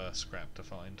of scrap to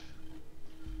find.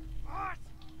 What?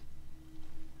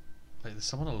 Wait, there's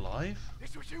someone alive?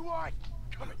 This what you want?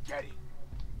 Come and get it.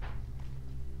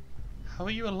 How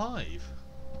are you alive?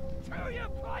 To your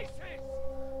places.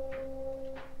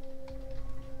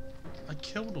 I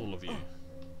killed all of you.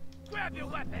 Grab your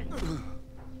weapon.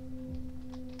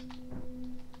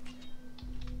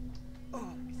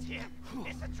 It's him.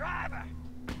 It's the driver.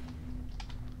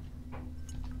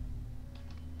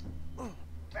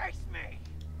 Face me.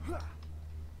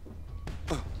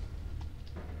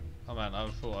 Oh man, I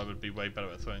thought I would be way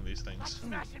better at throwing these things.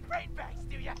 Smashing brain bags,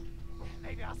 do ya?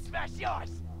 Maybe I'll smash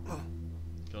yours.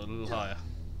 Go a little higher.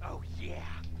 Oh yeah.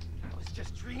 I was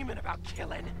just dreaming about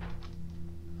killing.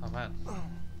 Oh man. Over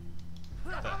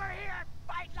here,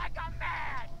 fight like a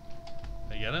man.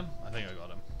 Did I get him? I think I got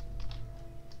him.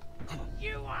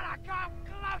 You wanna come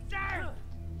closer?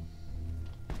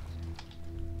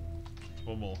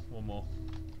 One more, one more.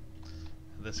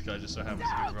 This guy just so happens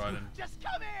to be riding. Just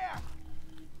come here.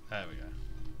 There we go.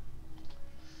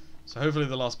 So hopefully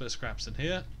the last bit of scrap's in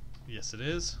here. Yes, it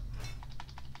is.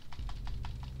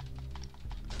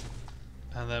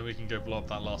 And then we can go blow up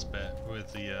that last bit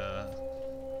with the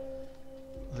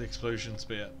explosion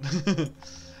spear.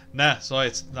 Nah,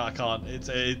 sorry, no, I can't.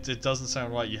 It doesn't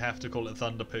sound right. You have to call it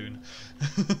Thunderpoon.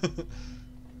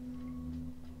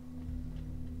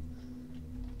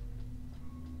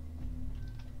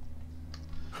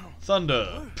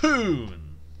 Thunderpoon.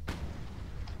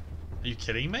 Are you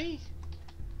kidding me?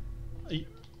 Are you...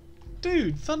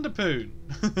 Dude, Thunderpoon.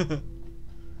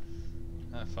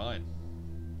 Ah, fine.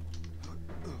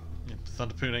 Yeah,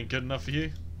 Thunderpoon ain't good enough for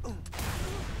you?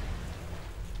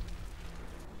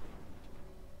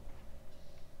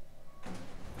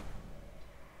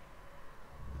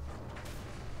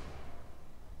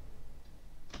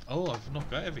 Oh, I've not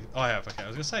got everything. Oh, I have. Okay, I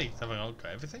was gonna say, have I not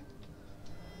got everything?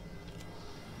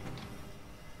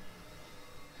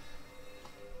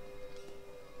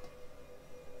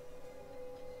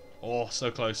 Oh, so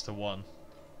close to one.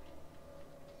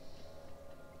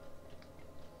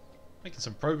 Making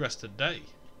some progress today.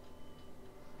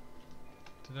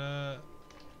 There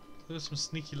was some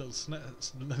sneaky little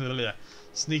steps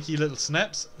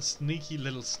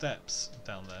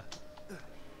down there.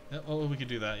 Yeah, oh, we could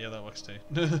do that. Yeah, that works too.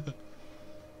 Look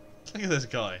at this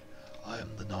guy. I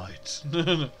am the knight.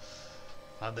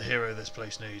 I'm the hero this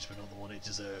place needs, but not the one it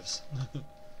deserves.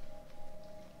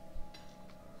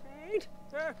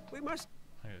 We must.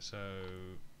 Okay, so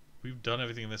we've done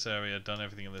everything in this area, done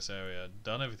everything in this area,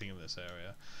 done everything in this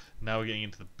area. Now we're getting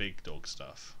into the big dog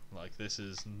stuff. Like, this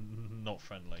is not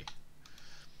friendly.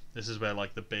 This is where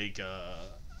like the big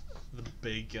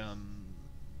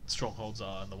strongholds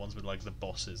are, and the ones with like the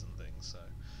bosses and things. So,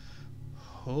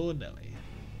 oh Nelly,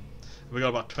 we got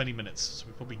about 20 minutes, so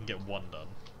we probably can get one done.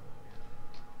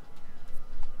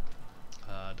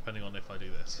 Depending on if I do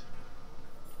this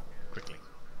quickly.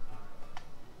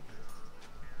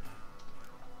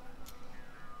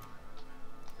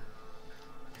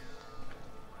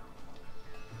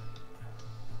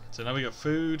 So now we got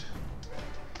food,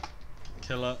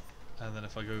 killer, and then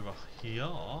if I go over here,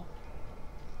 I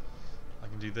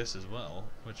can do this as well,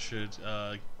 which should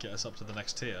get us up to the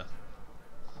next tier.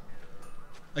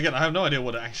 Again, I have no idea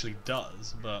what it actually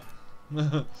does, but...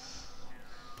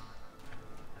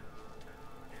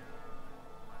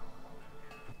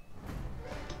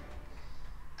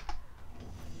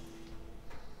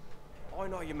 I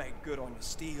know you made good on your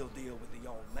steel deal with the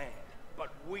old man,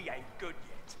 but we ain't good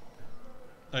yet.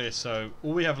 Okay, so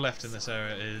all we have left in this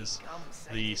area is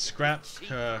the scrap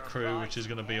crew, which is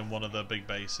going to be in one of the big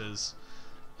bases.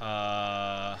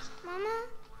 Mama?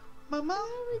 Mama? Why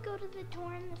don't we go to the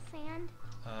door in the sand?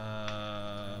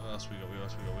 What else we got? What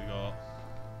else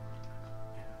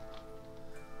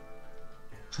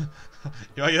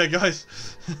we got? Yeah, guys.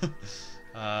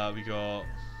 We got.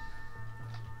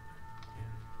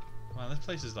 Man, this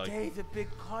place is like. Day the big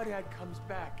Cardiad comes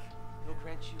back. He'll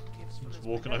grant you gifts from Just his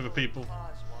walking over people.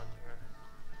 cause, wanderer.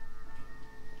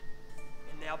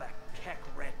 And now that cack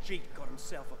rat Jeet got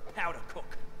himself a powder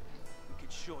cook. We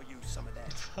could sure use some of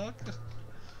that. Fuck. This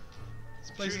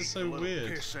place is so Cheap little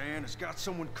weird. Pissant has got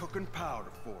someone cooking powder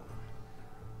for him.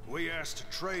 We asked to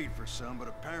trade for some, but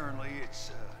apparently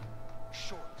it's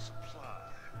short in supply.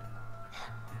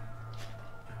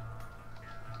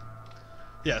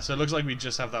 Yeah, so it looks like we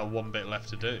just have that one bit left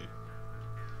to do.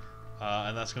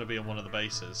 And that's going to be on one of the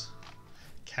bases.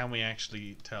 Can we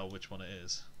actually tell which one it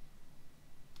is?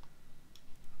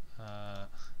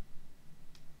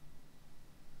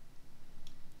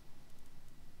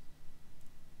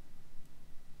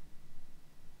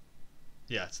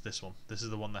 Yeah, it's this one. This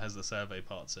is the one that has the survey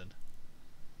parts in.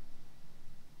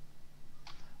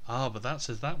 Ah, but that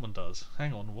says that one does.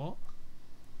 Hang on, what?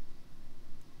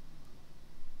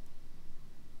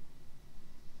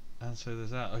 And so there's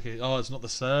that. Okay, oh, it's not the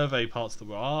survey parts that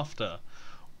we're after.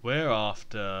 We're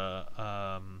after,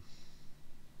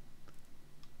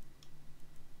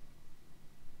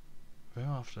 we're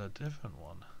after a different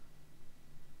one.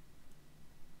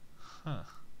 Huh.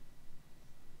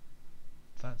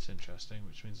 That's interesting,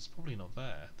 which means it's probably not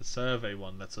there. The survey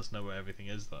one lets us know where everything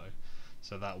is, though.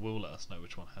 So that will let us know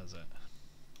which one has it.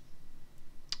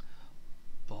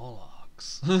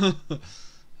 Bollocks.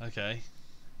 Okay.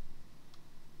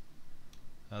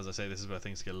 As I say, this is where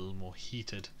things get a little more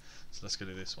heated. So let's go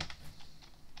do this one.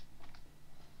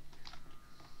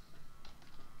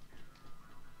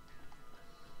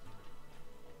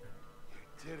 You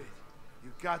did it.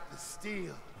 You got the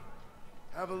steel.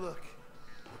 Have a look.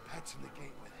 We're patching the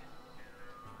gate with it.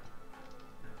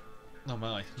 Oh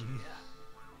my.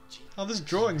 Oh, there's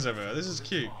drawings everywhere. This is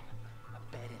cute.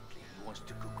 Apparently he wants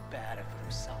to cook powder for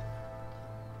himself.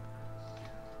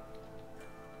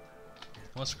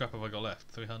 What scrap have I got left?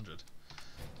 300.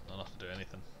 Not enough to do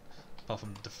anything. Apart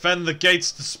from defend the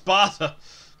gates to Sparta!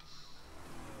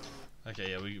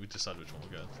 Okay, yeah, we decided which one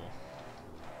we're going for.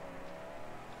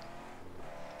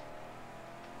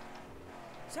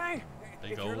 Say,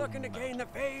 Big if you're old looking to gain the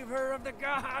favor of the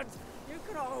gods, you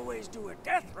could always do a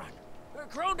death run.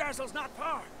 Crodazzle's not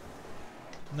far.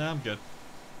 Nah, I'm good.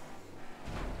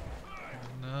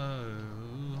 No.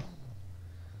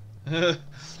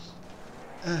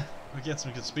 We get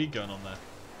some good speed going on there.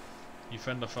 You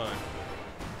friend or foe?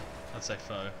 I'd say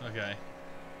foe. Okay.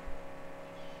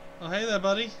 Oh, hey there,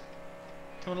 buddy.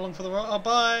 Coming along for the ride? Oh,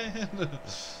 bye.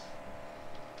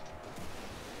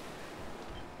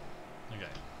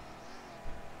 Okay.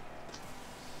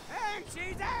 And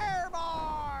she's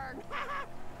airborne!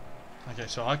 Okay,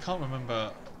 so I can't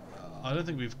remember. I don't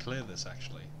think we've cleared this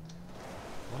actually.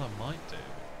 What I might do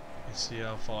is see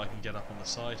how far I can get up on the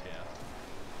side here.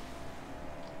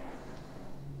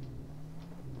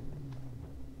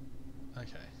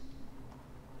 Okay.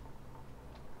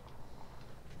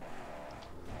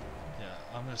 Yeah,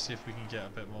 I'm gonna see if we can get a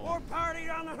bit more. More party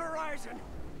on the horizon!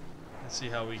 Let's see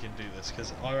how we can do this,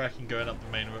 because I reckon going up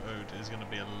the main road is going to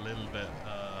be a little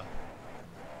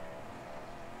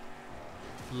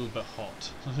bit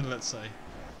hot, let's say.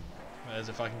 Whereas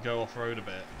if I can go off-road a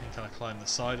bit and kind of climb the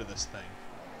side of this thing,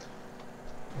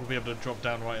 we'll be able to drop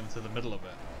down right into the middle of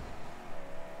it.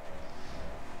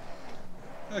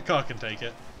 The car can take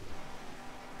it.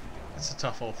 It's a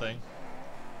tough old thing.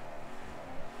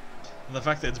 And the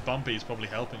fact that it's bumpy is probably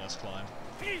helping us climb.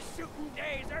 These shooting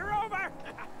days are over!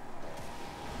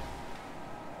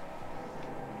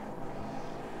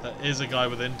 There is a guy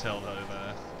with intel though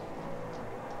there.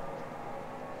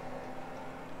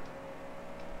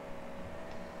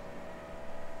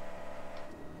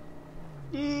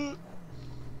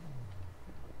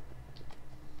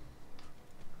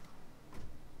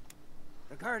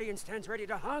 The Guardian stands ready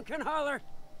to honk and holler.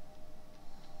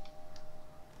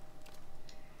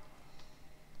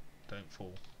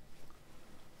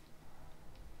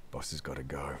 Boss has got to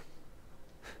go.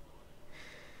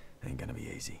 Ain't gonna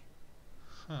be easy.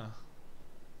 Huh.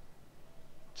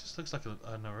 Just looks like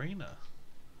an arena.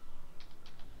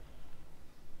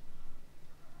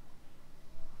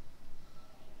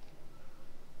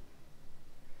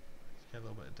 Get a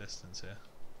little bit of distance here.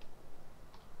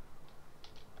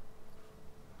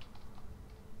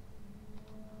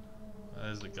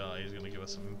 There's the guy, he's going to give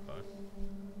us some info.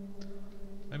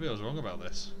 Maybe I was wrong about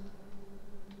this.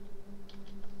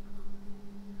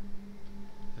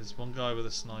 There's one guy with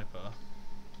a sniper.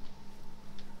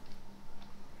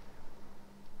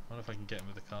 I wonder if I can get him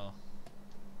with the car.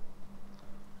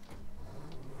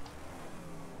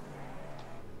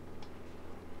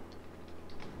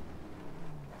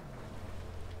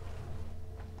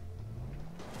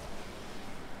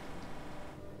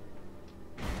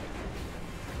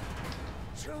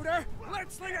 Shooter!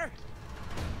 Lead slinger!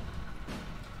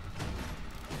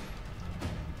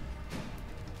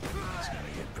 It's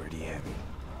gonna get pretty heavy.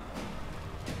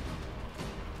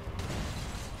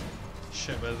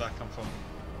 Shit, where did that come from?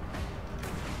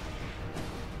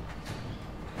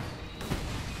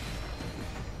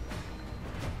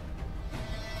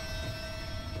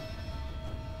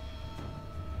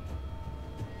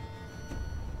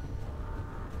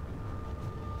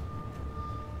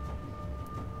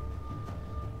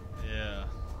 Yeah.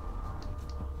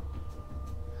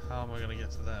 How am I gonna get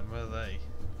to them? Where are they?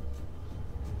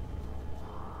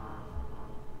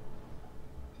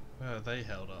 Where are they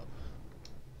held up?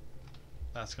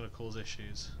 That's gonna cause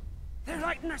issues. They're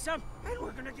lighting us up, and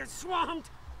we're gonna get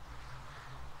swamped!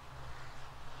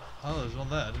 Oh, there's one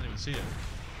there. I didn't even see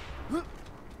it.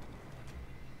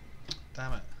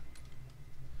 Damn it.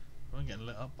 We weren't getting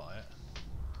lit up by it.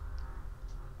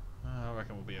 I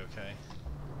reckon we'll be okay.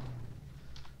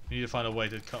 We need to find a way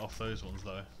to cut off those ones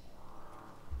though.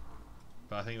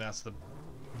 But I think that's the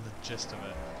gist of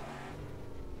it.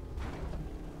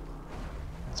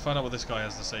 Let's find out what this guy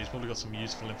has to say. He's probably got some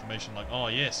useful information like, oh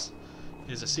yes,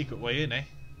 here's a secret way in, eh?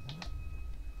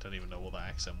 Don't even know what that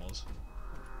accent was.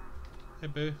 Hey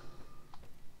boo.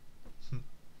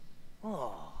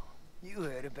 Oh, you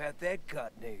heard about that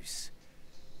gut noose.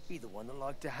 He the one that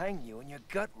liked to hang you on your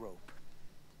gut rope.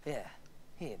 Yeah,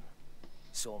 him.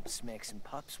 Saw him smack some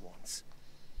pups once.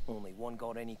 Only one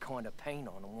got any kind of pain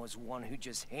on him was one who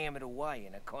just hammered away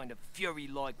in a kind of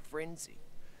fury-like frenzy.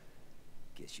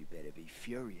 Guess you better be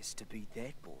furious to beat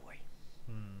that boy.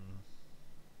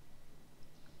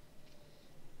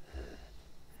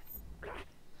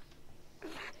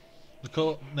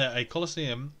 A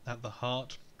coliseum at the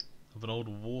heart of an old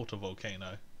water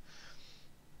volcano.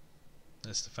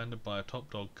 It's defended by a top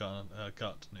dog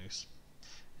gut noose.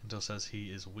 Intel says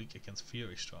he is weak against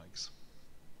fury strikes.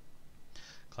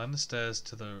 Climb the stairs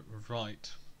to the right.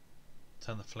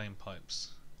 Turn the flame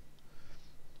pipes.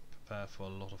 Prepare for a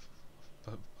lot of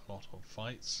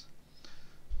fights.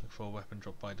 Look for a weapon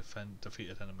dropped by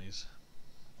defeated enemies.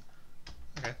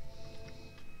 Okay.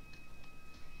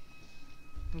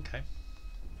 Okay.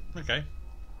 Okay.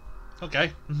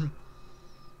 Okay.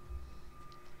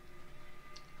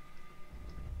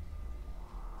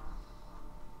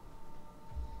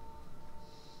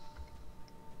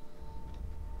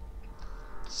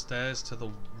 Stairs to the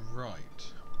right.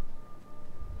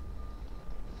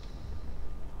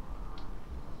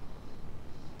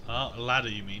 Ah, a ladder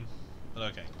you mean? But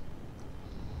okay.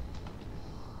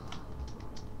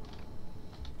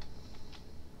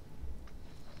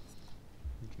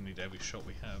 We can need every shot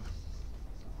we have.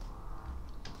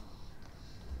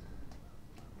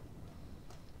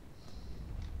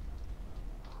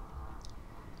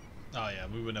 Oh yeah,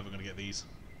 we were never going to get these.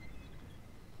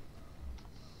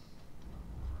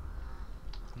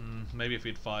 Maybe if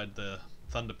we'd fired the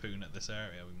Thunderpoon at this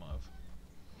area, we might have.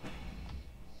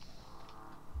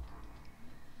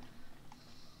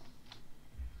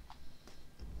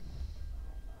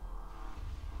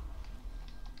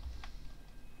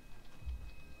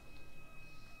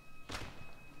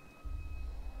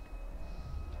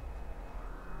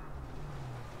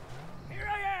 Here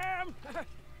I am!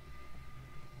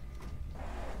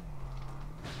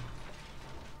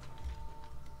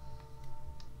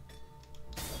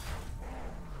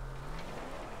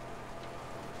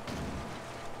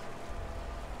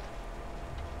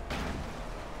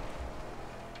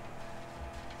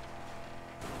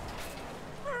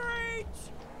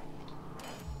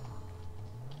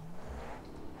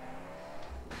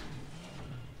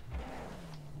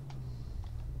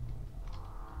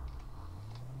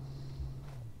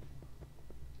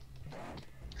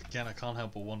 Again, I can't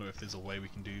help but wonder if there's a way we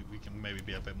can maybe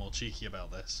be a bit more cheeky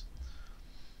about this.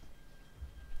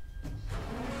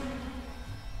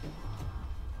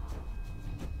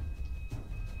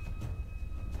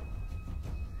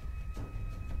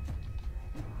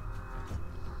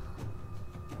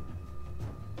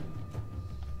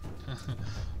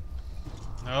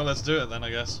 Oh, let's do it then, I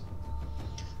guess.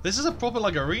 This is a proper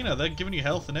like arena. They're giving you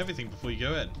health and everything before you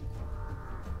go in.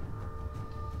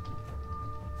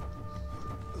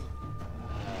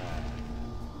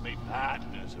 Me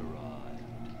partner's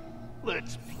arrived.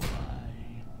 Let's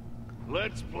play.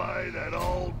 Let's play that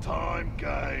old-time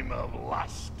game of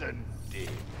lust and death.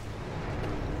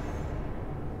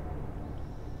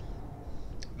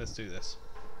 Let's do this.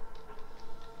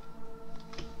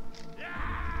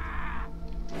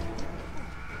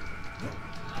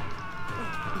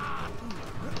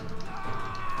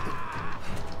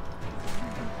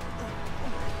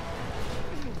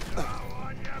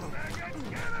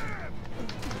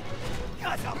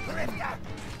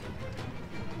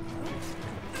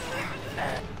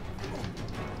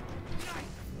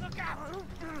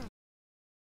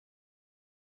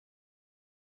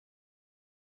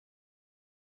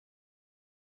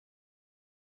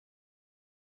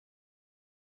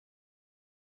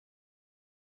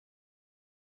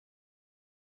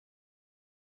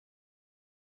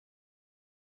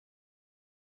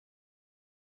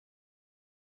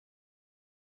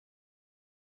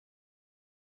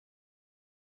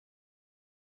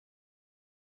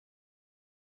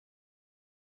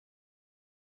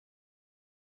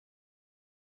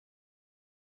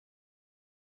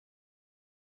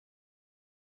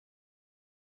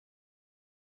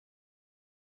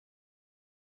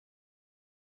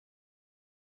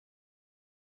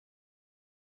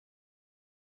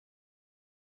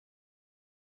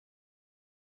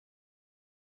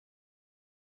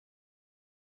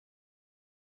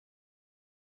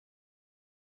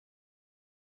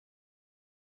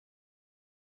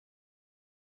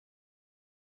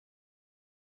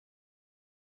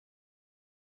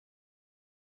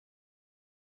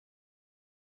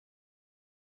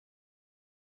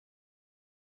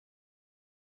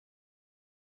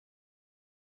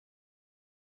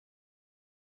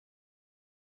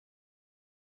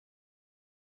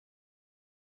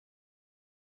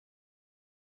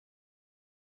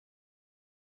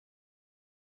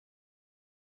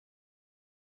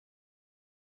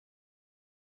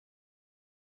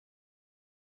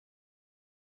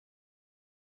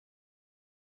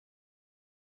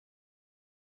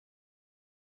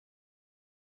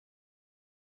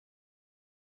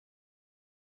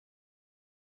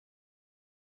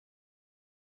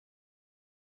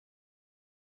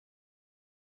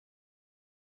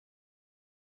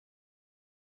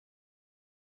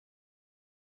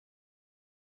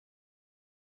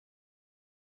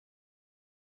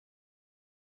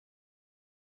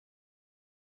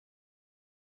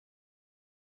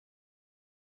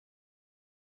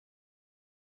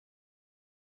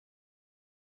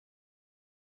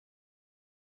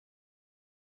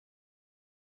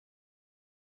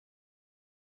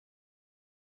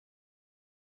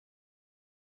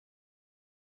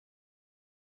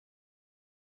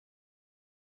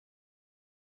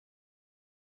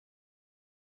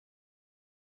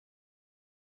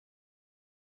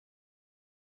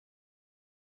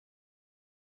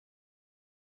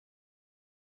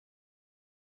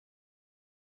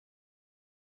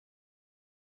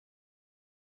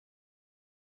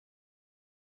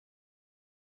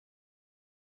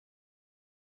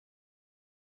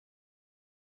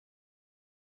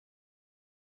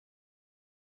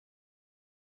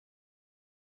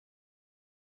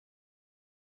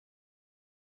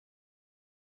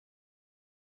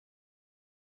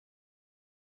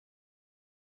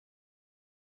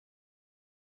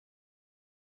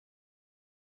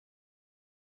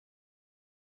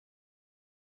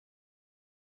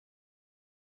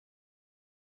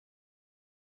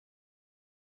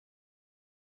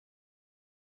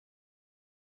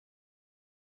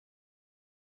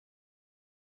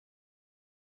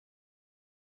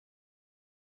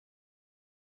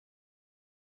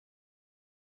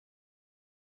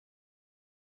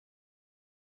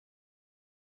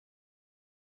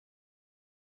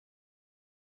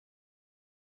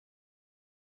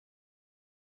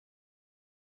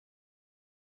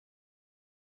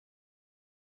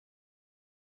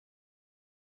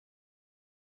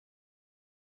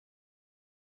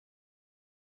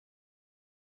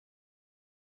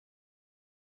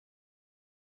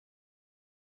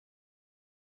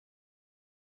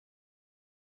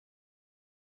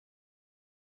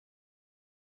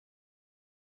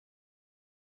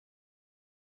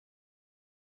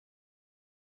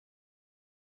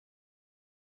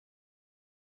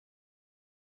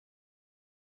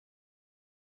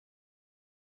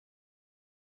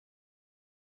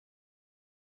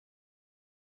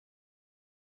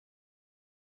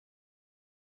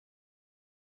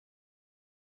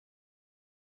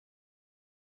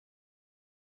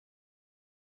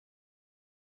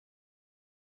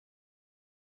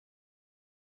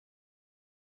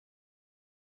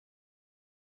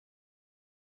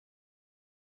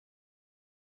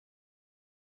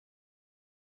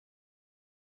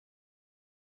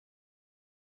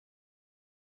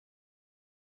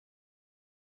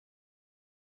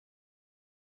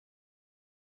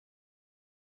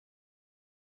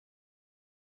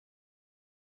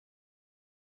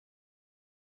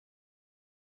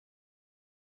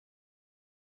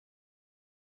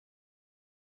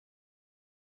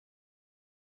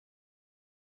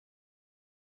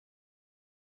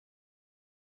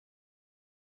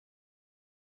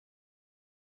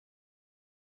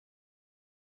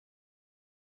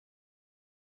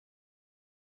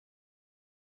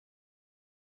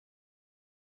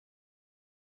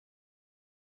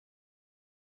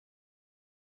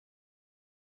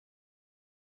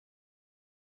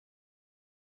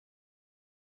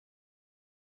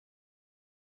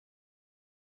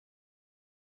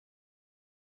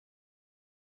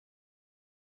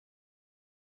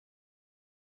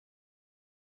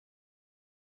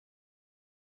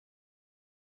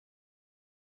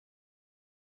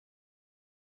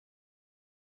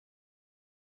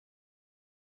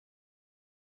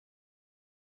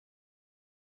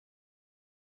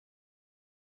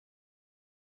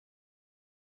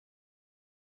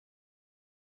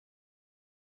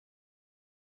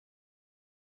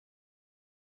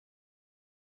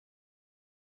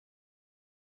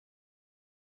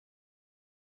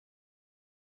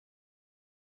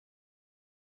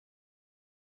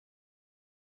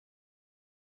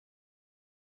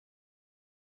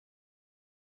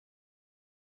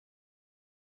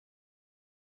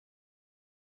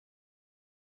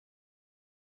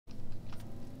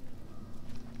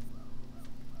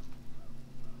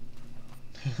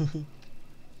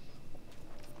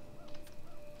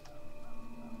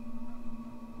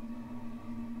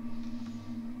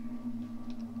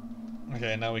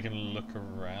 Okay, now we can look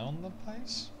around the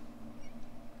place.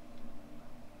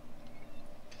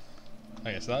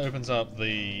 Okay, so that opens up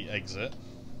the exit.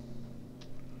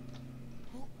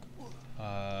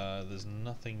 There's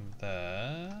nothing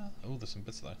there. Oh, there's some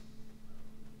bits though.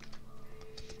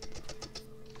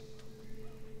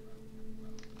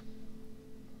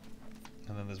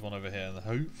 And then there's one over here, and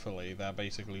hopefully that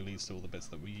basically leads to all the bits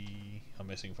that we are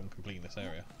missing from completing this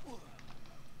area.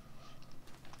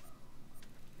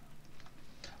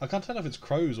 I can't tell if it's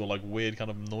crows or like weird kind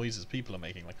of noises people are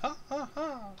making, like ha ha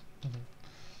ha.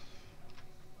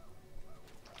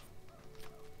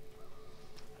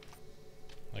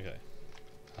 Okay.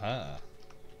 Ah.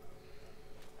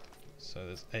 So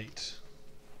there's 8.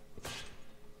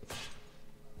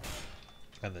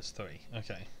 And there's 3.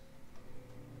 Okay.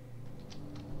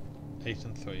 8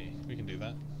 and 3. We can do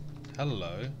that.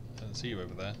 Hello. I didn't see you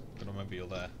over there. But I remember you're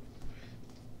there.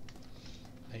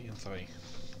 8 and 3.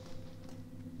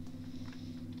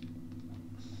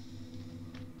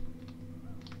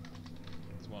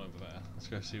 There's one over there. Let's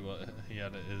go see what he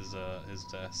had at his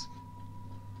desk.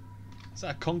 Is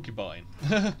that a concubine?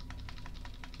 Man,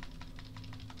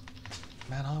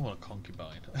 I want a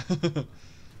concubine.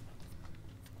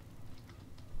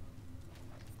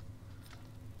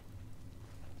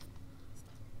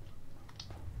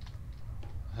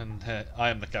 And I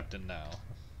am the captain now.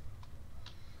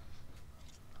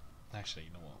 Actually,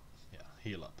 you know what? Yeah,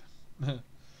 heal up.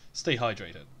 Stay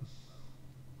hydrated.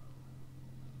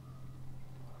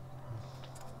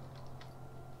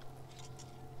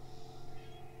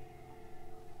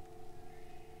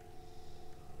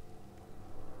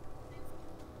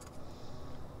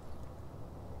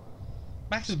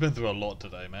 Max has been through a lot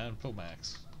today, man. Poor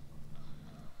Max.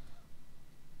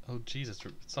 Oh, Jesus.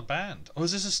 It's a band. Oh,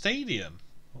 is this a stadium?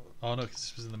 Oh, no, because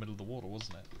this was in the middle of the water,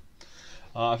 wasn't it?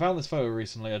 I found this photo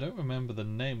recently. I don't remember the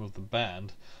name of the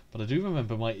band, but I do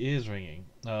remember my ears ringing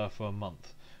for a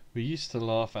month. We used to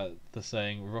laugh at the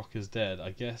saying, rock is dead.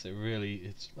 I guess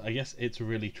it's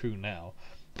really true now,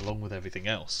 along with everything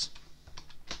else.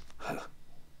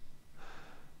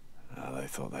 They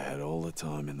thought they had all the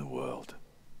time in the world.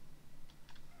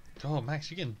 Oh, Max,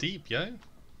 you're getting deep, yo.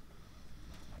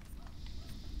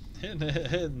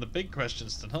 Hitting the big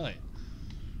questions tonight.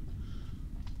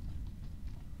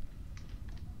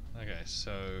 Okay,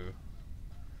 so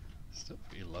still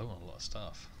pretty low on a lot of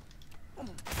stuff.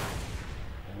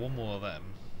 One more of them.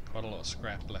 Quite a lot of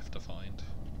scrap left to find.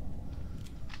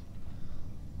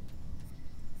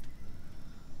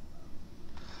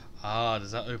 Ah,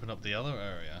 does that open up the other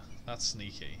area? That's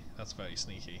sneaky. That's very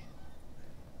sneaky.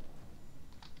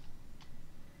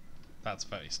 That's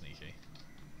very sneaky.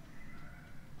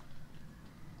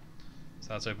 So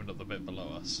that's opened up the bit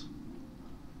below us.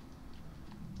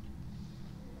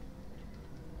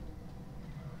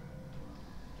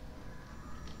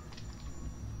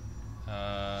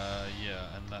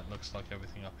 Yeah, and that looks like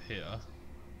everything up here.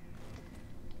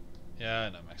 Yeah,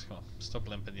 no, Max, come on. Stop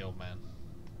limping the old man.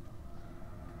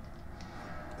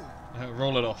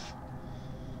 Roll it off.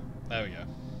 There we go.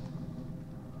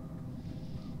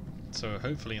 So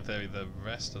hopefully, in theory, the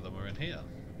rest of them are in here.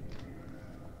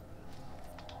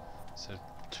 So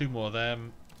 2 more of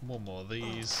them, 1 more of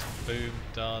these, boom,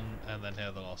 done, and then here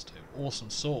are the last 2. Awesome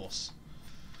sauce.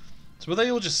 So were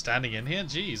they all just standing in here?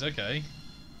 Jeez, okay.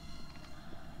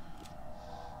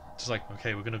 Just like,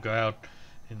 okay, we're gonna go out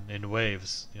in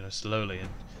waves, you know, slowly and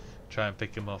try and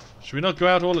pick them off. Should we not go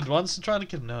out all at once and try to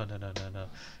kill? No.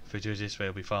 If we do it this way,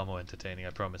 it'll be far more entertaining.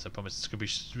 I promise. It's gonna be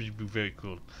very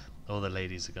cool. All the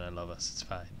ladies are gonna love us. It's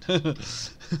fine.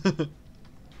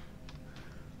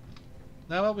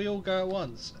 Now about we all go at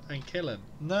once and kill him?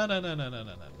 No.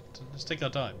 Let's take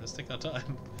our time.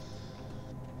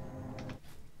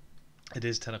 It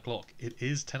is 10 o'clock. It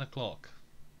is 10 o'clock.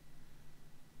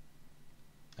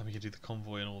 And we can do the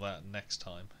convoy and all that next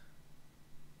time.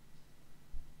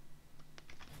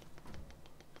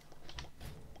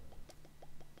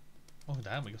 Oh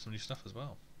damn, we got some new stuff as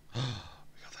well. We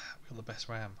got that. We got the best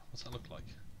ram. What's that look like?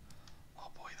 Oh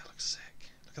boy, that looks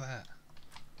sick. Look at that.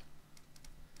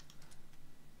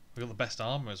 We got the best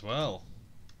armor as well.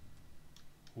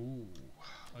 Ooh,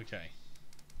 okay.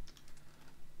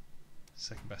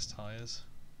 Second best tires.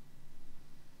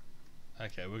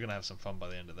 Okay, we're gonna have some fun by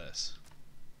the end of this.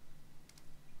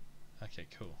 Okay,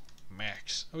 cool.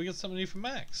 Max. Oh, we got something new for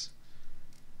Max.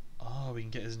 Oh, we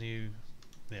can get his new...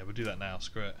 Yeah, we'll do that now.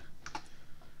 Screw it.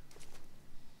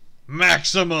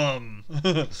 Maximum!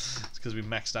 It's because we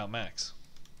maxed out Max.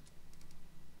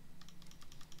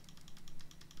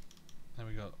 Then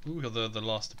we got the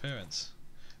last appearance,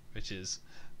 which is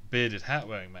bearded hat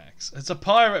wearing Max. It's a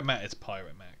pirate Max. It's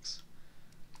pirate Max.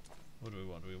 What do we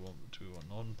want? Do we want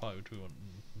non-pirate? Do we want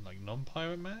like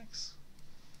non-pirate Max?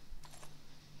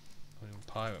 Or do we want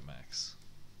pirate Max?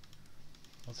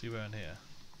 What's he wearing here?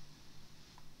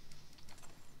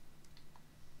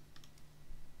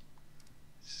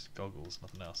 Just goggles,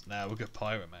 nothing else. Nah, we'll get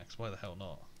pirate Max. Why the hell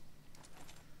not?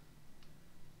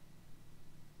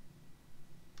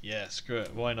 Yeah, screw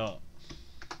it. Why not?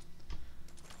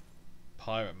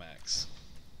 Pirate Max.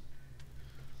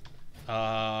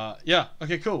 Yeah.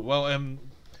 Okay. Cool. Well,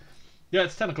 yeah,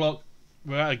 it's 10 o'clock.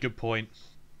 We're at a good point.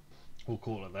 We'll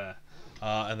call it there.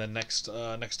 And then next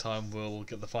time we'll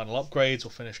get the final upgrades.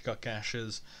 We'll finish Gut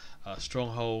Gashes,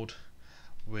 Stronghold.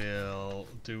 We'll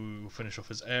finish off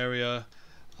his area.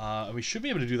 And we should be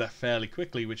able to do that fairly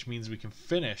quickly, which means we can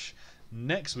finish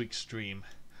next week's stream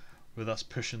with us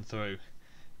pushing through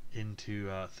into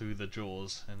through the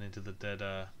Jaws and into the Dead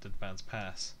Man's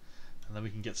Pass, and then we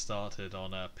can get started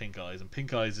on Pink Eyes. And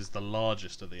Pink Eyes is the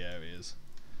largest of the areas,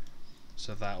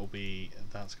 so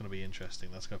that's going to be interesting.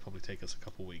 That's going to probably take us a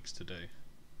couple weeks to do.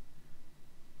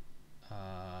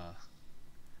 But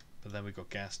then we've got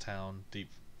Gastown, Deep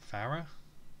Farah,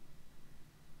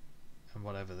 and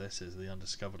whatever this is, the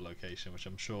undiscovered location, which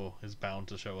I'm sure is bound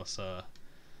to show us.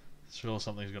 Sure,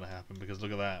 something's going to happen, because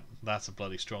look at that. That's a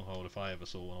bloody stronghold if I ever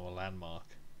saw one, or a landmark.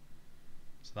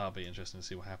 So that'll be interesting to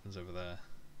see what happens over there.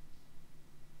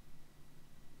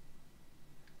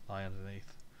 Lie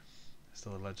underneath.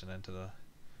 Still a legend enter the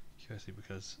curiosity,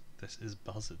 because this is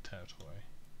buzzard territory.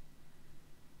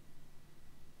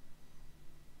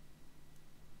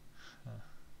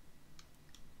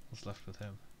 What's left with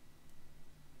him?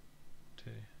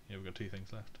 2. Yeah, we've got 2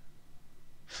 things left.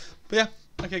 But yeah,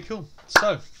 okay, cool.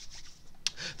 So,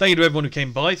 thank you to everyone who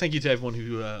came by. Thank you to everyone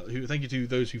who thank you to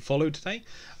those who followed today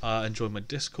and joined my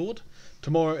Discord.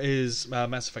 Tomorrow is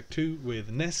Mass Effect 2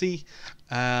 with Nessie,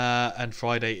 and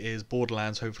Friday is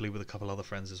Borderlands, hopefully with a couple other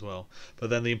friends as well. But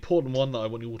then the important one that I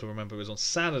want you all to remember is on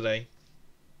Saturday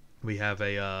we have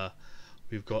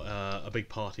we've got a big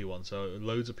party one, so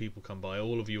loads of people come by.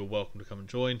 All of you are welcome to come and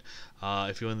join.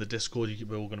 If you're in the Discord,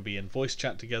 we're all going to be in voice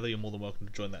chat together. You're more than welcome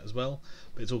to join that as well.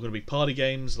 But it's all going to be party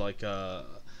games, like it'll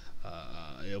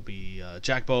be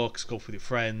Jackbox, Golf with your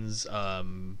friends,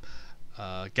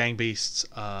 Gang Beasts,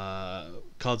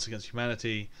 Cards Against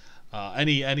Humanity,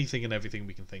 anything and everything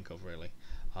we can think of, really.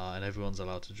 And everyone's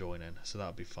allowed to join in, so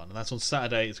that'll be fun. And that's on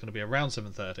Saturday. It's going to be around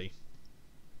 7:30.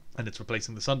 And it's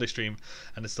replacing the Sunday stream,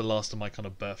 and it's the last of my kind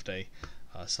of birthday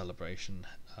celebration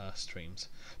streams.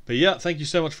 But yeah, thank you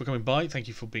so much for coming by. Thank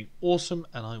you for being awesome,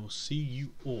 and I will see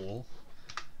you all.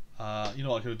 You know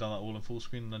what, I could have done that all in full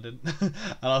screen and I didn't. And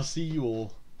I'll see you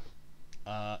all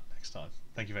next time.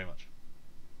 Thank you very much.